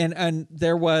 And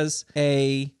there was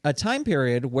a time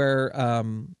period where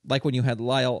like when you had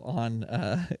Lyle on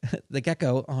the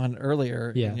Gecko on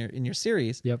earlier in your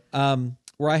series. Yep.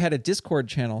 Where I had a Discord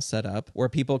channel set up where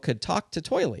people could talk to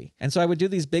Toiley, and so I would do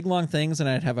these big long things, and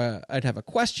I'd have a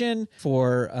question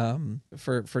for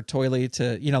Toiley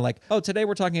to like, oh, today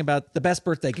we're talking about the best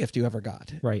birthday gift you ever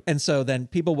got, right? And so then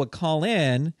people would call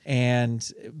in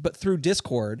but through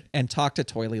Discord and talk to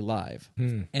Toiley live,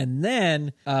 and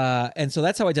then and so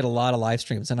that's how I did a lot of live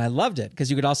streams, and I loved it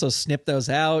because you could also snip those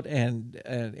out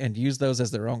and use those as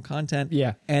their own content.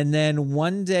 Yeah. And then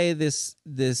one day this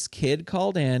kid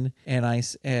called in, and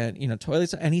Toiley,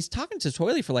 and he's talking to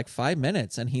Toiley for like 5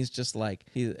 minutes, and he's just like,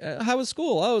 how was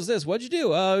school? Oh, is this? What'd you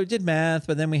do? Oh, we did math,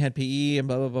 but then we had PE and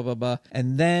blah, blah, blah, blah, blah.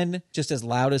 And then just as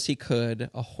loud as he could,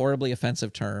 a horribly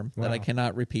offensive term that I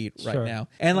cannot repeat right now.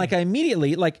 And like I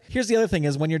immediately, like, here's the other thing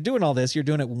is when you're doing all this, you're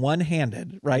doing it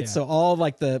one-handed, right? Yeah. So all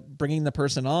like the bringing the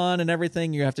person on and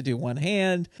everything, you have to do one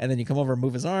hand, and then you come over and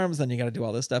move his arms, then you got to do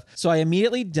all this stuff. So I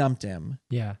immediately dumped him.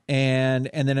 Yeah. And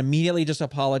then immediately just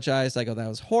apologized. I go, that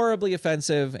was horribly offensive,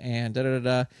 and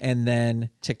and then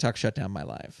TikTok shut down my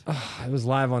live. Oh, it was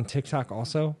live on TikTok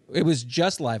also? It was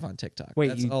just live on TikTok.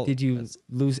 Wait, did you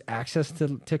lose access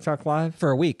to TikTok live? For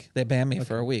a week. They banned me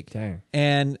for a week. Dang.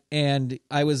 And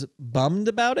I was bummed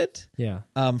about it. Yeah.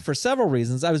 For several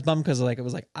reasons. I was bummed because it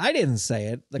was like, I didn't say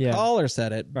it. The caller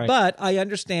said it. Right. But I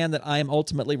understand that I am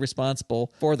ultimately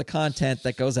responsible for the content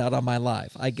that goes out on my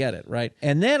live. I get it, right?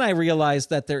 And then I realized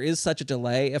that there is such a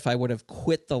delay. If I would have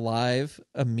quit the live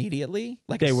immediately,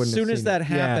 like as soon as that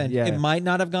happened, it might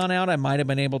not have gone out. I might have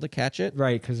been able to catch it.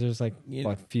 Right, because there's like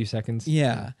a few seconds.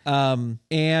 Yeah.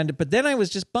 But then I was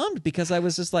just bummed because I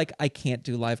was just like, I can't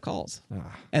do live calls.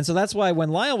 And so that's why when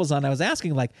Lyle was on, I was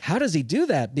asking like, how does he do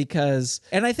that?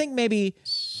 And I think maybe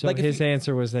like his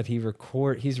answer was that he's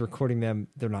recording them.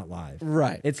 They're not live.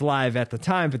 Right. It's live at the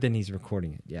time, but then he's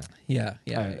recording it. Yeah.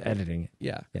 Yeah. Editing it.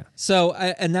 Yeah. Yeah. So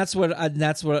that's what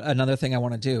another thing I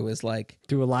want to do is like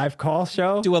do a live call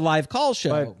show.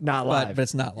 But not live. But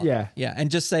it's not live. Yeah. Yeah.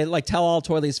 And just say, like, tell all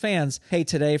Toiley's fans, hey,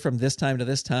 today from this time to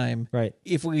this time, right?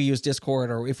 If we use Discord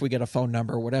or if we get a phone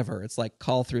number or whatever, it's like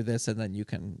call through this and then you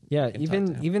can. Yeah.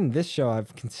 Even this show,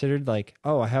 I've considered like,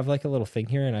 I have like a little thing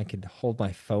here and I could hold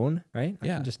my phone, right? I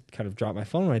can just kind of drop my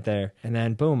phone right there and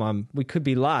then boom, we could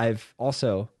be live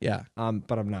also. Yeah.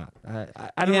 But I'm not. I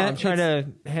don't know. I'm trying to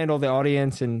handle the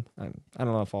audience and I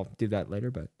don't know if I'll do that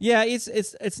later, but. Yeah.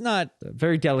 It's not. A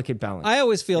very delicate balance. I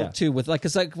always feel too with like,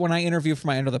 cause like when I interview for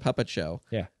my Enter the Puppet show,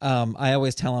 I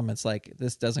always tell them it's like,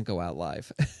 this doesn't go out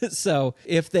live. So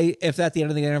if at the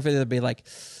end of the interview, they'd be like,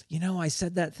 I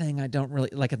said that thing. I don't really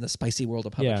like in the spicy world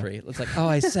of puppetry. It's like,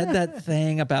 I said that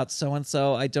thing about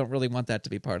so-and-so. I don't really want that to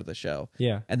be part of the show.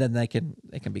 Yeah. and then they can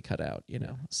be cut out,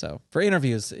 So for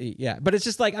interviews, yeah. But it's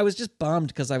just like I was just bummed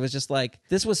because I was just like,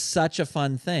 this was such a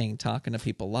fun thing talking to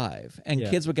people live, and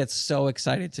kids would get so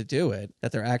excited to do it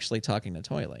that they're actually talking to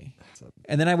Toiley.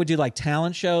 And then I would do like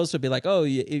talent shows. Would be like, oh,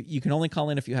 you can only call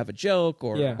in if you have a joke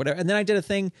or whatever. And then I did a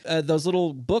thing, those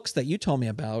little books that you told me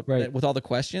about with all the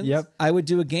questions. Yep. I would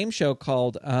do a game show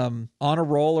called On a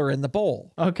Roll or In the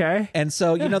Bowl. Okay. And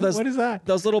so those what is that?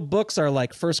 Those little books are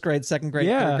like first grade, second grade,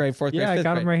 third grade, fourth grade, fifth grade. I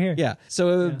got them right here. Yeah. So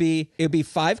it would be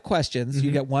 5 questions.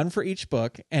 You get one for each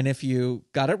book, and if you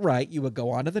got it right, you would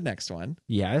go on to the next one.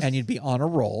 Yes. And you'd be on a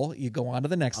roll. You go on to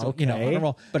the next one. Okay. On a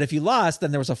roll. But if you lost,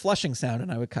 then there was a flushing sound,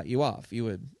 and I would cut you off.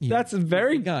 That's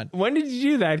very gone. When did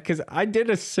you do that? Because I did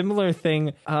a similar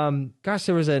thing.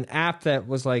 There was an app that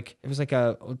was like, it was like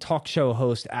a talk show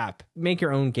host app. Make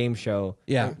your own game show.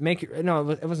 Yeah.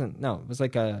 It wasn't. No, it was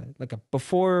like a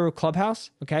before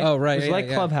Clubhouse. Okay. Oh, right. It was like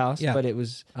Clubhouse, yeah. but it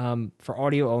was for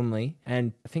audio only.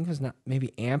 And I think it was not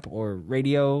maybe AMP or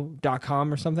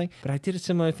radio.com or something. But I did a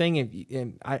similar thing.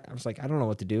 And I was like, I don't know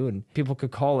what to do. And people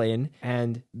could call in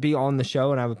and be on the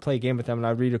show, and I would play a game with them, and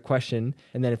I'd read a question.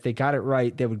 And then if they got it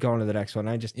right, they would go on to the next one.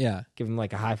 I just give them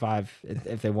like a high five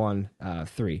if they won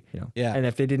 3, Yeah. And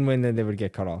if they didn't win, then they would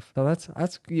get cut off. So that's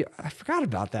I forgot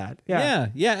about that. Yeah.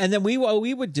 And then what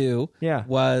we would do Yeah.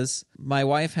 was, my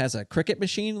wife has a Cricut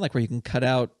machine, like where you can cut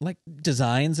out like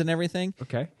designs and everything.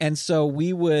 Okay. And so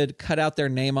we would cut out their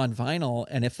name on vinyl,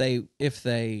 and if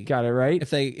they got it right, if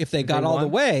they got all won? the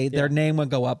way, their name would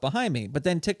go up behind me. But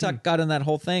then TikTok got in that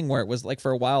whole thing where it was like,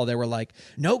 for a while they were like,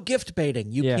 no gift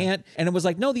baiting. You can't. And it was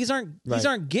like, no, these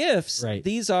aren't gifts. Right.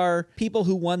 These are people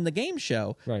who won the game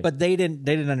show. Right. But they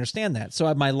didn't understand that.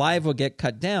 So my live would get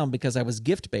cut down because I was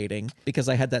gift baiting, because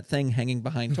I had that thing hanging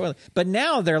behind Toiley. But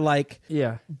now they're like,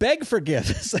 beg for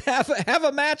gifts, have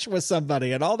a match with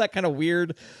somebody, and all that kind of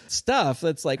weird stuff.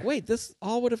 That's like, wait, this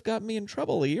all would have got me in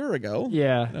trouble a year ago.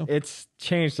 Yeah. It's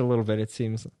changed a little bit, it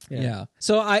seems. Yeah.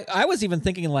 So I was even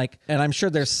thinking like, and I'm sure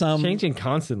there's some changing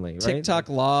constantly, right? TikTok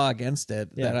law against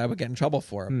it that I would get in trouble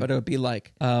for, but it would be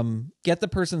like, get the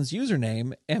person's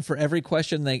username, and for every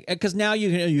question because now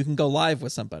you can go live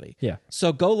with somebody. Yeah.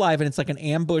 So go live, and it's like an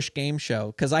ambush game show,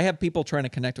 because I have people trying to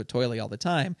connect with Toiley all the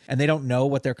time, and they don't know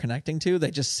what they're connecting to.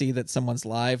 They just see that someone's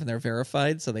live and they're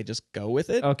verified, so they just go with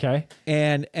it. Okay.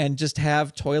 And just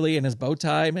have Toiley in his bow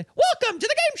tie. Welcome to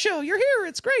the game show. You're here.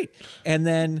 It's great. And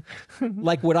then,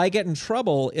 like, would I get in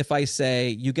trouble if I say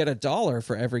you get $1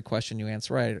 for every question you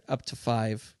answer right, up to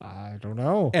 5? I don't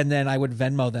know. And then I would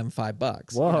Venmo them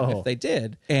 $5. Whoa. If they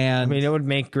did. And I mean, it would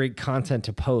make great content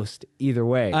to post either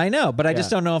way. I know, but I just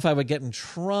don't know if I would get in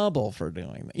trouble for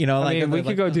doing that. I mean, we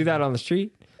could go do that on the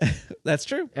street. That's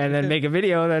true. And then make a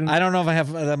video. Then I don't know if I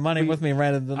have the money with me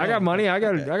right at the moment. I got money. I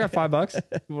got $5.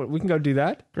 We can go do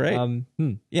that. Great.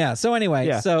 Yeah. So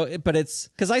anyway, but it's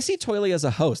because I see Toiley as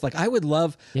a host. Like, I would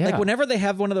love, like, whenever they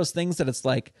have one of those things that it's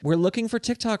like, we're looking for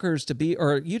TikTokers to be,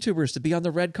 or YouTubers to be on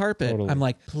the red carpet. Totally. I'm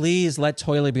like, please let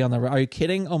Toiley be on the red. Are you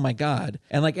kidding? Oh my God.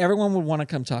 And like, everyone would want to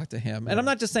come talk to him. And I'm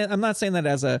not saying that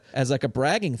as like a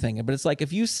bragging thing, but it's like,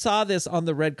 if you saw this on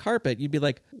the red carpet, you'd be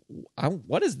like,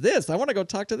 what is this? I want to go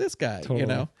talk to this guy,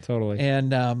 Totally.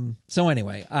 And so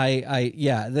anyway,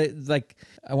 I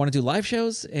want to do live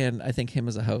shows, and I think him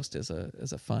as a host is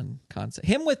a fun concept.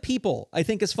 Him with people, I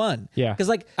think, is fun. Yeah. Because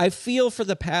like, I feel for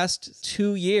the past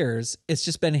 2 years, it's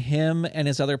just been him and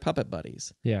his other puppet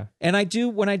buddies. Yeah. And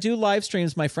when I do live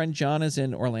streams, my friend John is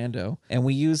in Orlando, and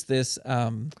we use this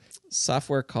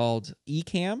software called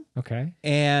Ecamm. Okay.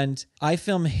 And I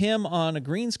film him on a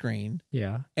green screen.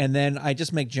 Yeah. And then I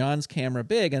just make John's camera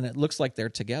big, and it looks like they're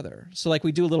together. So like,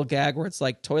 we do a little gag where it's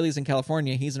like, Toiley's in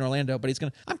California, he's in Orlando, but I'm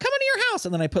coming to your house.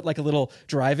 And then I put like a little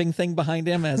driving thing behind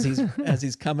him as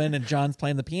he's coming, and John's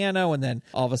playing the piano, and then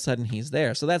all of a sudden he's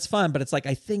there. So that's fun. But it's like,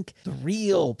 I think the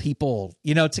real people,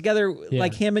 together,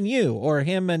 like him and you, or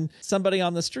him and somebody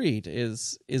on the street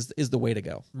is the way to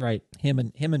go. Right. Him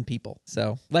and people.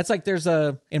 So that's like, there's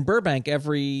in Burbank,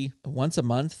 every once a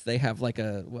month they have like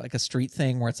a street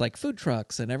thing where it's like food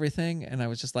trucks and everything. And I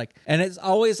was just like, and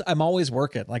I'm always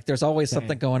working. Like, there's always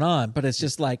something going on, but it's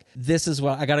just like, this is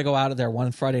what I got to go out of there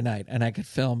one Friday night, and I could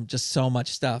film just so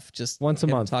much stuff. Just once a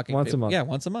month. Talking once a month. Yeah,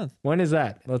 once a month. When is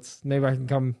that? Maybe I can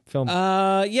come film.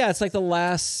 Yeah, it's like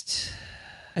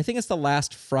I think it's the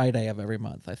last Friday of every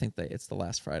month. I think it's the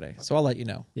last Friday. So I'll let you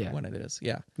know when it is.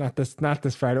 Yeah. Not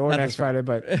this Friday or next Friday,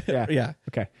 but yeah. Yeah.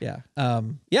 Okay. Yeah.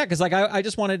 Yeah. Cause like, I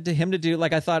just wanted him to do,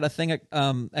 like, I thought a thing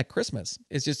at Christmas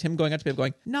is just him going up to people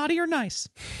going, naughty or nice?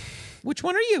 Which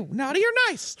one are you? Naughty or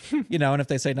nice? And if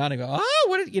they say naughty, I go, oh,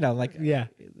 what?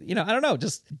 I don't know,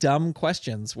 just dumb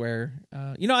questions where,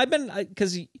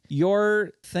 because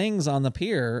your things on the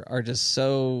pier are just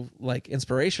so like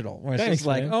inspirational. Where it's just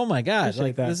like, oh my God, Appreciate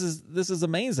like that. this is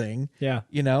amazing. Yeah.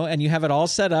 And you have it all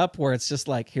set up where it's just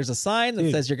like, here's a sign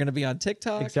that says you're going to be on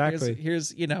TikTok. Exactly.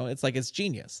 Here's it's like, it's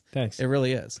genius. Thanks. It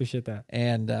really is. Appreciate that.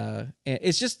 And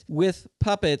it's just with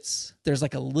puppets, there's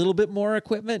like a little bit more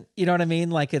equipment. You know what I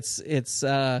mean? Like it's just,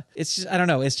 I don't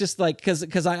know. It's just like,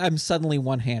 because I'm suddenly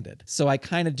one-handed. So I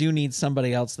kind of do need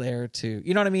somebody else there to,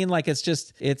 you know what I mean? Like I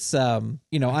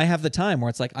have the time where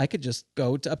it's like, I could just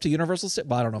go up to Universal City.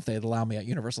 Well, I don't know if they'd allow me at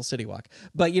Universal City Walk,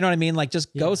 but you know what I mean? Like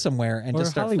just go somewhere and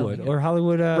just start Hollywood filming it. or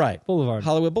Hollywood Boulevard.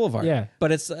 Hollywood Boulevard. Yeah.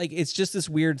 But it's like, it's just this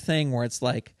weird thing where it's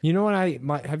like, You know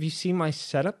what have you seen my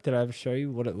setup? Did I ever show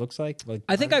you what it looks like? Like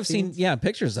I think I've seen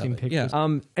pictures of it. Pictures.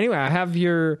 Yeah. Anyway, I have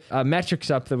your metrics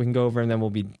up that we can go over, and then we'll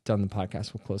be done the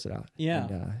podcast. We'll close it out. Yeah.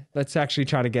 And, let's actually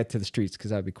try to get to the streets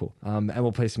because that'd be cool. And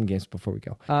we'll play some games before we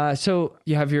go. So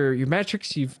you have your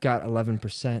metrics. You've got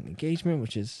 11% engagement,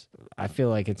 which is, I feel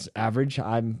like it's average.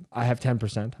 I have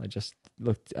 10%. I just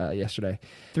looked yesterday.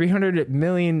 300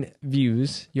 million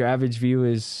views. Your average view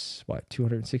is what?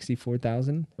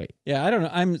 264,000. Wait. Yeah, I don't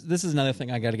know. This is another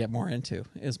thing I got to get more into.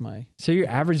 So your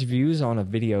average views on a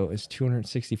video is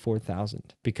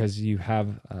 264,000 because you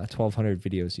have 1,200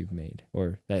 videos you've made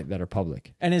or that are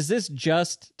public. And is this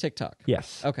just TikTok?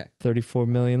 Yes. Okay. 34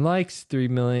 million likes, 3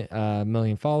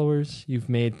 million followers. You've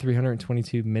made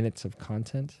 322 minutes of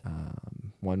content,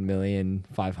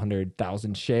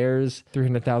 1,500,000 shares,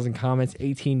 300,000 comments,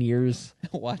 18 years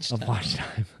of watch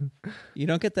time. You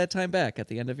don't get that time back at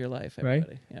the end of your life,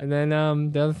 everybody. Right? Yeah. And then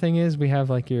the other thing is we have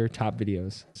like your top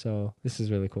videos. So this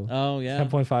is really cool. Oh, yeah.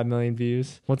 10.5 million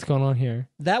views. What's going on here?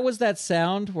 That was that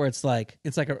sound where it's like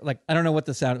I don't know what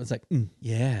the sound. It's like,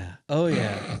 yeah, oh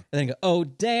yeah, and then you go, oh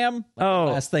damn. Like Oh.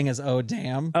 the last thing is oh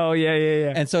damn. Oh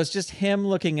yeah. And so it's just him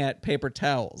looking at paper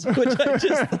towels, which I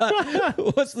just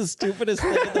thought was the stupidest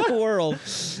thing in the world.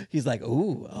 He's like,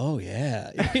 ooh, oh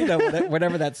yeah,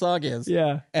 whatever that song is.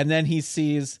 Yeah. And then he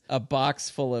sees a box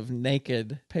full of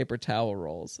naked paper towel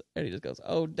rolls, and he just goes,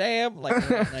 oh damn, like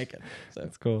they're all naked. So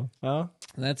That's cool. Well,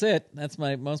 that's it. That's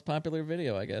my most popular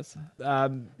video, I guess.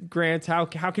 Grant, how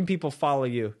can people follow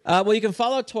you? Well, you can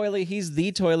follow Toiley. He's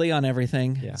the Toiley on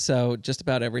everything. Yeah. So just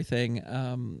about everything,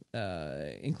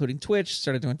 including Twitch.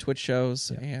 Started doing Twitch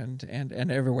shows and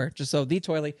everywhere. Just so the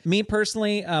Toiley. Me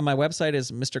personally, my website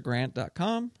is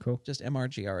mrgrant.com. Cool. Just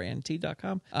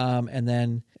mrgrant.com. And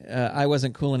then I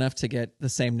wasn't cool enough to get the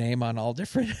same name on all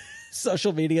different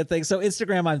social media things. So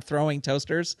Instagram, I'm Throwing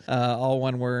Toasters, all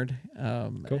one word.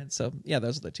 Cool. And so yeah,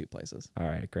 those are the two places. All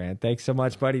right, Grant. Thanks so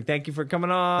much, buddy. Thank you for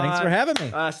coming on. Thanks for having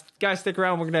me. Guys, stick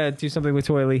around. We're going to do something with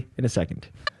Toiley in a second.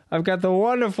 I've got the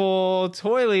wonderful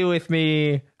Toiley with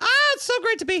me. It's so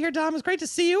great to be here, Dom. It's great to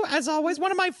see you, as always.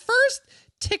 One of my first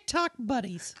TikTok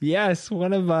buddies. Yes, you're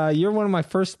one of my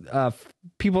first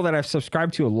people that I've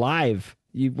subscribed to live.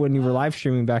 When you were live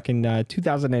streaming back in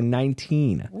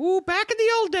 2019. Ooh, back in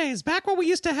the old days, back when we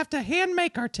used to have to hand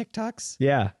make our TikToks.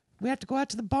 Yeah. We had to go out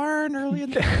to the barn early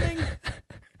in the morning,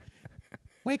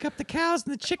 wake up the cows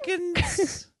and the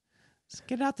chickens,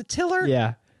 get out the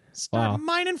tiller, start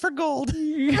mining for gold.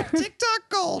 TikTok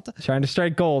gold. Trying to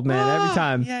strike gold, man, every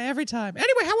time. Yeah, every time.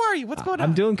 Anyway, how are you? What's going on?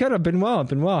 I'm doing good. I've been well.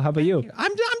 How about you? I'm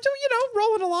doing,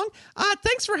 rolling along.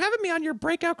 Thanks for having me on your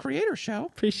Breakout Creator show.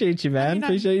 Appreciate you, man.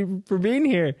 Appreciate you for being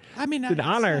here. It's an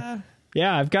honor.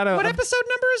 Yeah, I've got What episode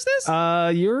number is this?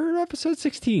 You're episode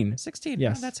 16. 16.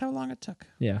 Yes. Oh, that's how long it took.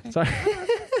 Yeah. Okay. Sorry.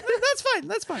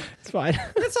 That's fine. It's fine.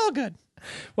 It's all good.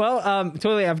 Well,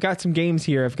 Toiley, I've got some games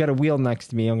here. I've got a wheel next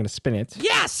to me. I'm going to spin it.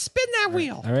 Yes, spin that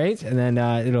wheel. All right, and then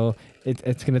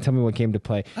it's going to tell me what game to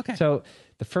play. Okay. So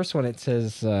the first one, it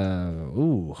says,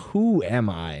 who am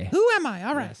I? Who am I?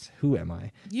 All right. Yes, who am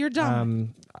I? You're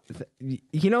dumb.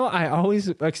 I always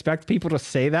expect people to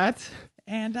say that.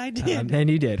 And I did. And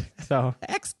you did. So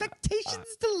expectations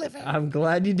delivered. I'm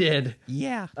glad you did.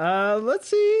 Yeah. Let's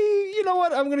see. You know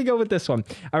what? I'm going to go with this one.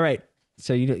 All right.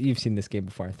 So you've seen this game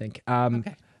before, I think.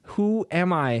 Okay. Who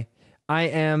am I? I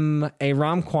am a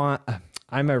rom-com.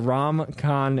 I'm a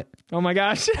rom-com. Oh my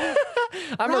gosh.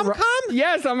 Rom-com?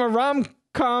 Yes, I'm a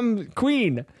rom-com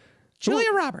queen.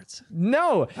 Julia Roberts.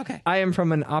 No. Okay. I am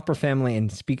from an opera family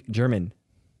and speak German.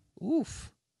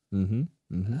 Oof. Mm-hmm.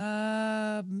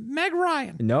 Meg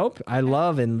Ryan. Nope. I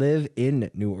love and live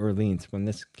in New Orleans when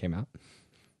this came out.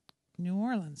 New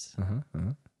Orleans.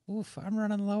 Uh-huh. Oof, I'm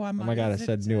running low on my... Oh my God, I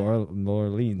said New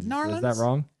Orleans. Narlands? Is that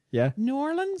wrong? Yeah. New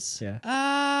Orleans?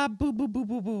 Yeah.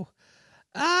 Boo.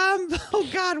 Oh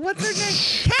God, what's her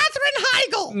name? Katherine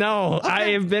Heigl. No, Okay. I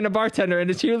have been a bartender and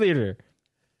a cheerleader.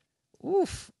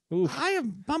 Oof. Oof. I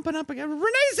am bumping up again. Renee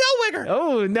Zellweger.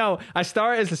 Oh, no. I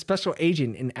star as a special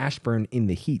agent in Ashburn in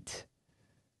the Heat.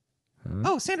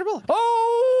 Oh, Sandra Bullock.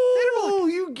 Oh,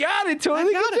 you got it,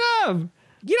 Toiley. got Good job.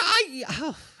 You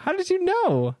know, How did you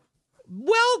know?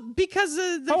 well, because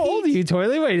the How old are you,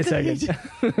 Toiley? Wait a second.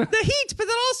 The Heat, but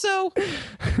then also,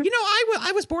 you know,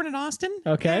 I was born in Austin.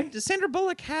 Okay. And Sandra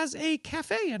Bullock has a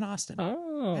cafe in Austin.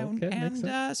 Oh, okay. And Makes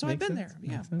sense. so I've Makes been sense. there.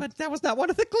 Yeah, Makes sense. but that was not one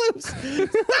of the clues. That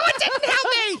one didn't help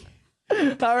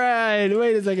me. All right.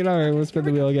 Wait a second. All right. We'll spin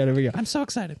the wheel again. Here we go. I'm so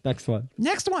excited. Next one.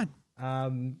 Next one.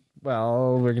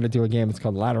 Well, we're going to do a game. It's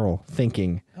called Lateral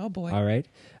Thinking. Oh, boy. All right.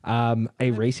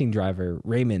 A racing driver,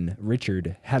 Raymond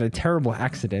Richard, had a terrible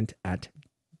accident at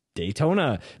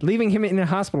Daytona, leaving him in a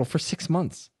hospital for 6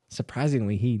 months.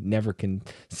 Surprisingly, he never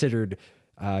considered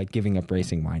giving up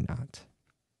racing. Why not?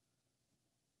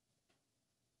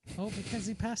 Oh, because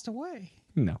he passed away.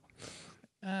 No.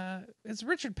 It's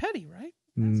Richard Petty, right?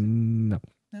 No.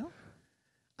 No?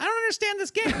 I don't understand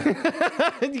this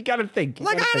game. You got to think. You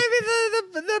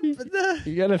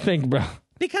You got to think, bro.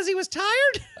 Because he was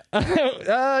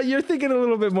tired? You're thinking a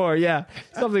little bit more. Yeah.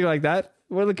 Something like that.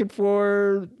 We're looking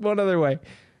for one other way.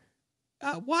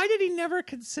 Why did he never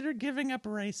consider giving up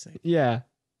racing? Yeah.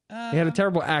 He had a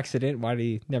terrible accident. Why did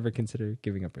he never consider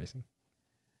giving up racing?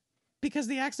 Because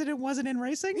the accident wasn't in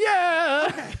racing? Yeah.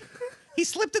 Okay. He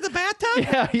slipped in the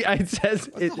bathtub? Yeah. It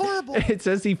says horrible. It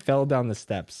says he fell down the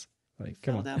steps. Like,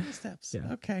 come Fell on. down the steps.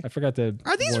 Yeah. Okay. I forgot to.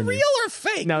 Are these warn real you. or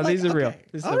fake? No, these are real. Okay.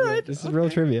 This is All real. right. This is real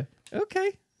trivia.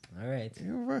 Okay. All right.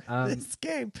 This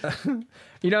game.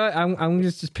 You know what? I'm going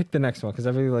to just pick the next one because I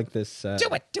really like this. Do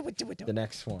it. The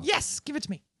next one. Yes, give it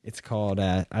to me. It's called,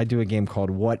 I do a game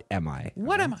called What Am I?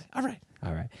 What am I? All right.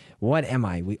 All right. What am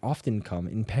I? We often come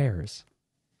in pairs.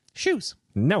 Shoes.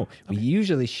 No, we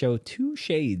usually show 2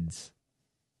 shades.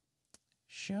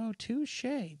 Show 2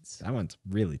 shades. That one's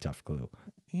really tough clue.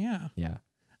 Yeah. Yeah.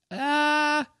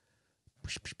 Uh,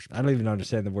 I don't even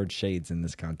understand the word shades in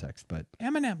this context, but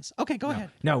M&M's. Okay, go ahead.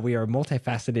 no, we are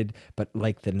multifaceted, but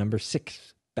like the number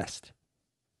 6 best.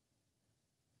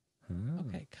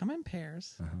 Okay, come in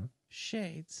pairs.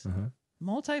 Shades.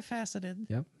 Multifaceted.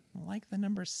 Yep. Like the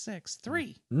number 6.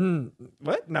 3.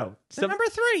 What? No. The number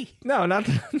 3. No, not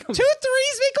the 2 3s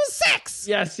equals 6.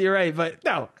 Yes, you're right, but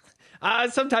no.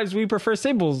 Sometimes we prefer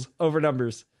symbols over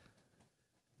numbers.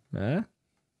 Huh?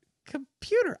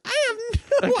 Computer. I have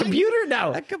no A computer?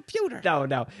 No. A computer.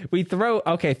 No. We throw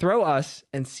us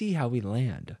and see how we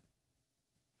land.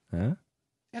 Huh?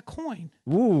 A coin.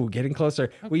 Ooh, getting closer.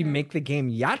 Okay. We make the game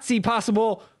Yahtzee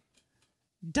possible.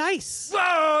 Dice.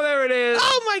 Whoa, there it is.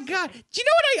 Oh my God. Do you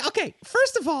know what okay,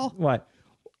 first of all. What?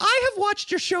 I have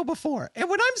watched your show before, and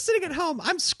when I'm sitting at home,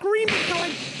 I'm screaming, going,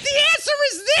 the answer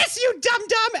is this, you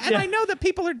dum-dum! And I know that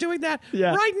people are doing that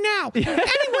right now.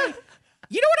 Anyway,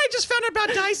 you know what I just found out about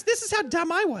dice? This is how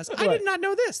dumb I was. I did not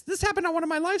know this. This happened on one of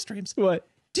my live streams. What?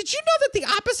 Did you know that the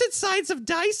opposite sides of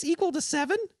dice equal to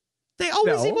 7? They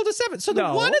always equal to 7. So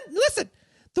the 1 and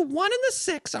the 1 and the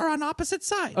 6 are on opposite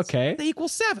sides. Okay. They equal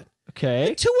 7. Okay.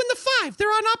 The 2 and the 5, they're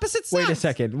on opposite sides. Wait a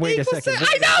second.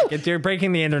 I know. You're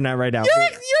breaking the internet right now.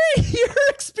 You're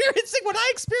experiencing what I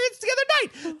experienced the other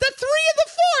night. The 3 and the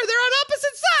 4, they're on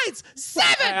opposite sides.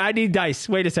 7. I need dice.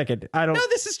 Wait a second. I don't. No,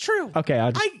 this is true. Okay,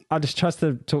 I'll just trust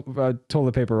the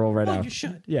toilet paper roll right now. Oh, you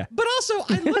should. Yeah. But also,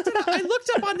 I looked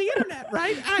up on the internet,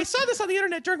 right? And I saw this on the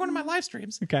internet during one of my live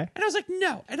streams. Okay. And I was like,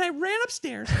 no. And I ran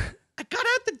upstairs. I got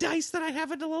out the dice that I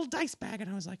have in a little dice bag, and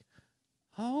I was like,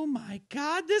 oh my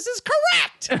God, this is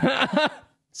correct.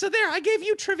 So there, I gave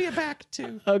you trivia back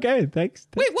too. Okay, thanks.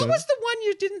 Wait, what was the one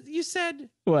you said?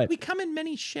 What? We come in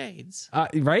many shades.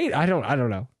 Right? I don't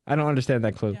know. I don't understand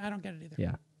that clue. Yeah, I don't get it either.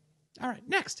 Yeah. All right,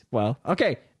 next. Well,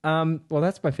 okay. Well,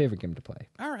 that's my favorite game to play.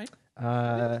 All right.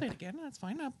 We'll play it again. That's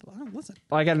fine. Listen.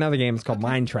 Well, I got another game. It's called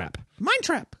Mind Trap. Mind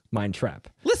Trap. Mind Trap.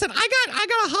 Listen, I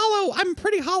got a hollow. I'm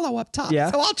pretty hollow up top.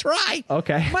 Yeah. So I'll try.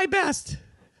 Okay. My best.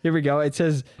 Here we go. It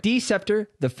says, Deceptor,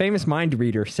 the famous mind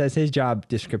reader, says his job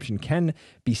description can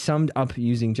be summed up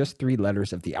using just 3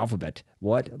 letters of the alphabet.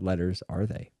 What letters are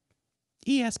they?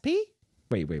 ESP?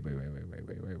 Wait.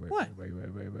 What?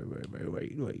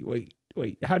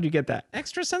 Wait. How'd you get that?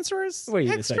 Extrasensory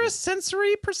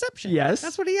perception. Yes.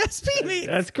 That's what ESP means.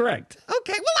 That's correct.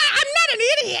 Okay. Well, I'm not an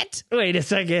idiot. Wait a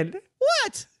second.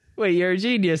 What? Wait, you're a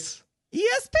genius.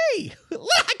 ESP. Look,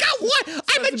 I got one.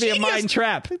 I'm a to genius. Be a mind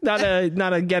trap, not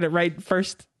a get it right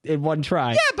first in one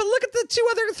try. Yeah, but look at the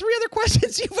 3 other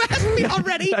questions you've asked me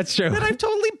already. That's true. That I've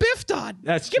totally biffed on.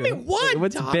 That's Give true. me one.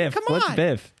 What's dog. biff? Come on. What's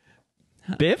biff?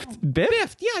 Biffed? Biff?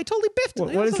 Biffed. Yeah, I totally biffed.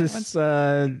 What is this?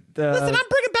 Listen, I'm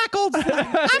bringing back old.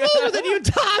 I'm older than you,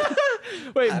 Tom.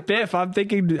 Wait, Biff. I'm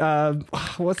thinking.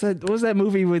 What was that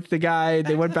movie with the guy?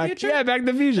 They went back. Future? Yeah, Back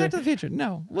to the Future. Back to the Future.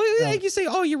 No. Well, you say,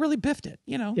 oh, you really biffed it.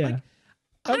 You know. Yeah. Like,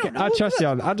 I don't know. I'll trust you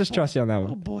on. I'll just trust you on that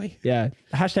one. Oh boy. Yeah.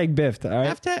 Hashtag biffed. All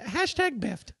right. Hashtag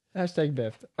biffed. Hashtag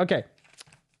biffed. Okay.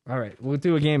 All right. We'll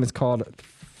do a game. It's called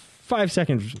 5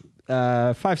 seconds.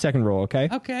 5 second rule. Okay.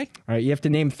 Okay. All right. You have to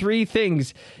name 3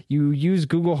 things you use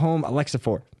Google Home Alexa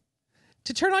for.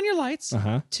 To turn on your lights,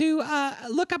 to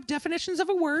look up definitions of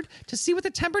a word, to see what the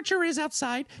temperature is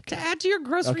outside, to add to your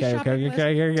grocery shopping list,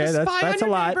 to spy That's on a your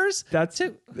lot. neighbors. That's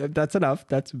enough.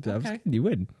 That's you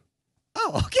win.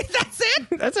 Oh, okay, that's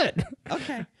it? That's it.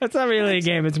 Okay. That's not really a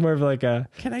game. It's more of like a...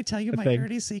 Can I tell you my thing.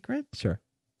 dirty secret? Sure.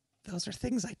 Those are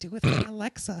things I do with my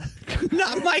Alexa,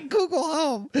 not my Google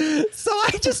Home. So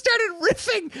I just started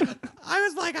riffing. I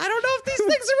was like, I don't know if these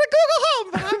things are with Google Home,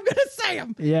 but I'm going to say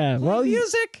them. Yeah, well...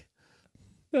 Music.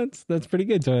 That's pretty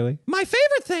good, Toiley. My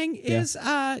favorite thing is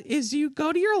you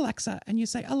go to your Alexa and you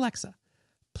say, Alexa,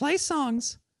 play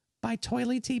songs by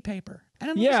Toiley Tea Paper. And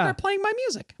then you start playing my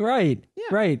music. Right. Yeah.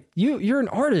 Right. You're an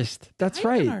artist. That's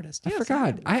right. I'm an artist. Yes, I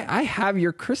forgot. I have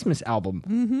your Christmas album.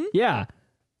 Mm-hmm. Yeah.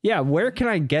 Yeah. Where can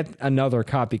I get another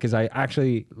copy? Because I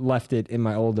actually left it in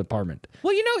my old apartment.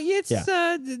 Well, you know, it's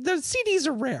the CDs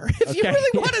are rare. If you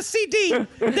really want a CD,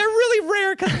 they're really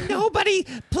rare because nobody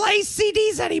plays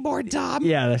CDs anymore, Dom.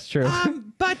 Yeah, that's true.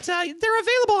 But they're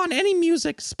available on any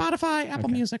music, Spotify, Apple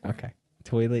Music. Okay.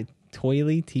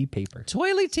 Toiley Tea Paper.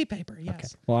 Toiley Tea Paper, yes. Okay.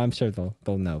 Well, I'm sure they'll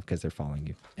know because they're following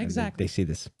you. Exactly. They see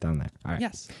this down there. All right.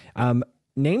 Yes.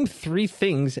 Name 3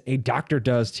 things a doctor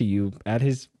does to you at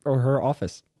his or her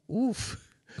office. Oof.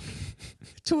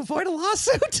 To avoid a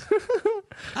lawsuit.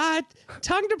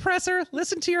 Tongue depressor,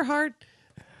 listen to your heart,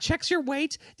 checks your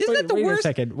weight. Isn't that the worst? Wait a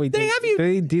second. Wait, they have you.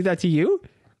 They do that to you?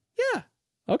 Yeah.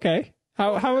 Okay.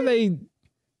 How are they?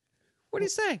 What do you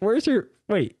say? Where's your...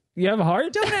 Wait, you have a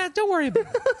heart? Don't worry about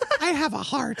it. I have a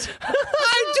heart. How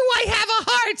do I have a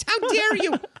heart? How dare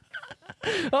you?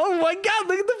 Oh my God,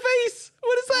 look at the face.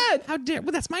 What is that? How dare...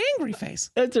 Well, that's my angry face.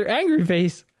 That's her angry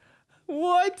face.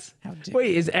 What? How dare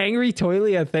Wait, is Angry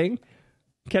Toiley a thing?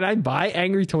 Can I buy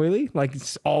Angry Toiley? Like,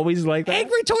 it's always like that?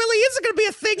 Angry Toiley isn't going to be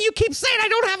a thing. You keep saying I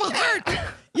don't have a heart.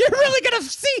 You're really going to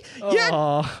see...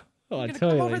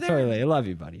 Toiley. I love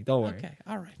you, buddy. Don't worry. Okay,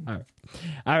 all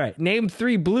right. Name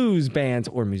 3 blues bands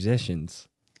or musicians.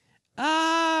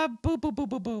 Boo.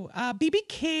 BB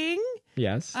King.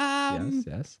 Yes.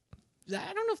 Yes.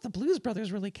 I don't know if the Blues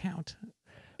Brothers really count.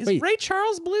 Is Wait. Ray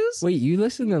Charles blues? Wait, you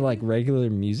listen to like regular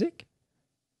music?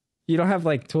 You don't have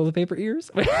like toilet paper ears?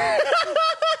 He's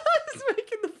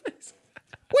making the face.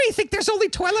 Wait, you think there's only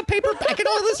toilet paper? I can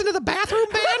only listen to the bathroom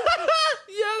band?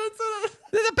 Yeah, that's what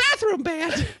The bathroom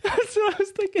band. That's what I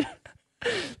was thinking.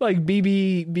 Like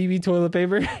BB toilet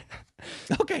paper.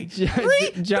 Okay.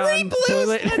 Three blues.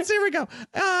 Toilet. And here we go.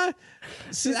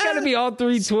 It's got to be all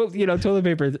 3 toilet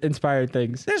paper inspired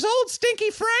things. There's Old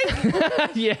Stinky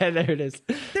Frank. Yeah, there it is.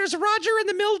 There's Roger and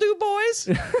the Mildew Boys.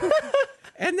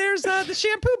 And there's the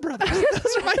Shampoo Brothers.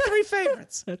 Those are my 3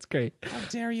 favorites. That's great. How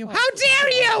dare you? How dare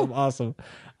you? Awesome.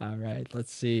 All right,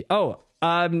 let's see. Oh,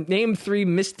 name 3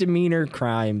 misdemeanor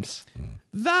crimes.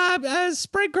 The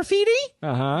spray graffiti,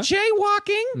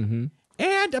 jaywalking,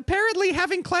 and apparently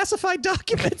having classified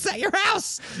documents at your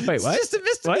house. Wait, what? It's just a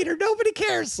misdemeanor. What? Nobody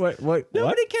cares. What?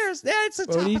 Nobody cares. Yeah, it's a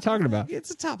what are you talking about? It's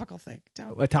a topical thing.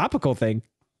 A topical thing?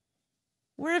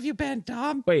 Where have you been,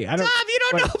 Dom? Wait, I don't... Dom, you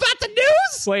don't know about the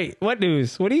news? Wait, what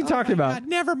news? What are you talking about? God,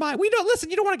 never mind. We don't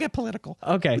listen. You don't want to get political.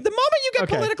 Okay. The moment you get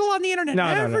political on the internet,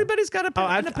 everybody's got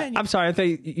an opinion. I'm sorry. I thought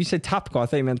you said topical. I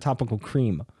thought you meant topical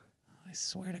cream. I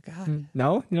swear to God.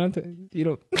 No, you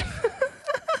don't.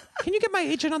 Can you get my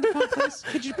agent on the phone, please?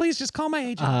 Could you please just call my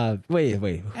agent?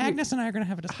 Wait. Agnes and I are going to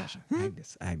have a discussion.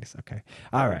 Agnes. Okay.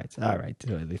 All right.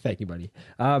 Thank you, buddy.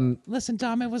 Listen,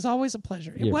 Dom, it was always a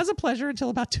pleasure. It was a pleasure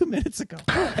until about 2 minutes ago.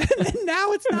 And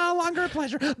now it's no longer a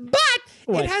pleasure. But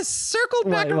it has circled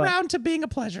back around to being a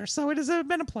pleasure. So it has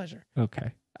been a pleasure.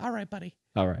 Okay. All right, buddy.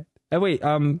 All right. Wait,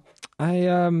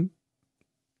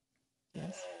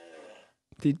 Yes.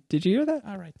 Did you hear that?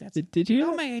 All right. That's Did you hear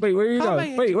Call that? my agent. Wait, where are you Call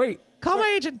going? my agent. Wait. Call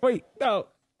my agent. Wait, no.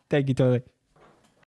 Thank you, Toiley.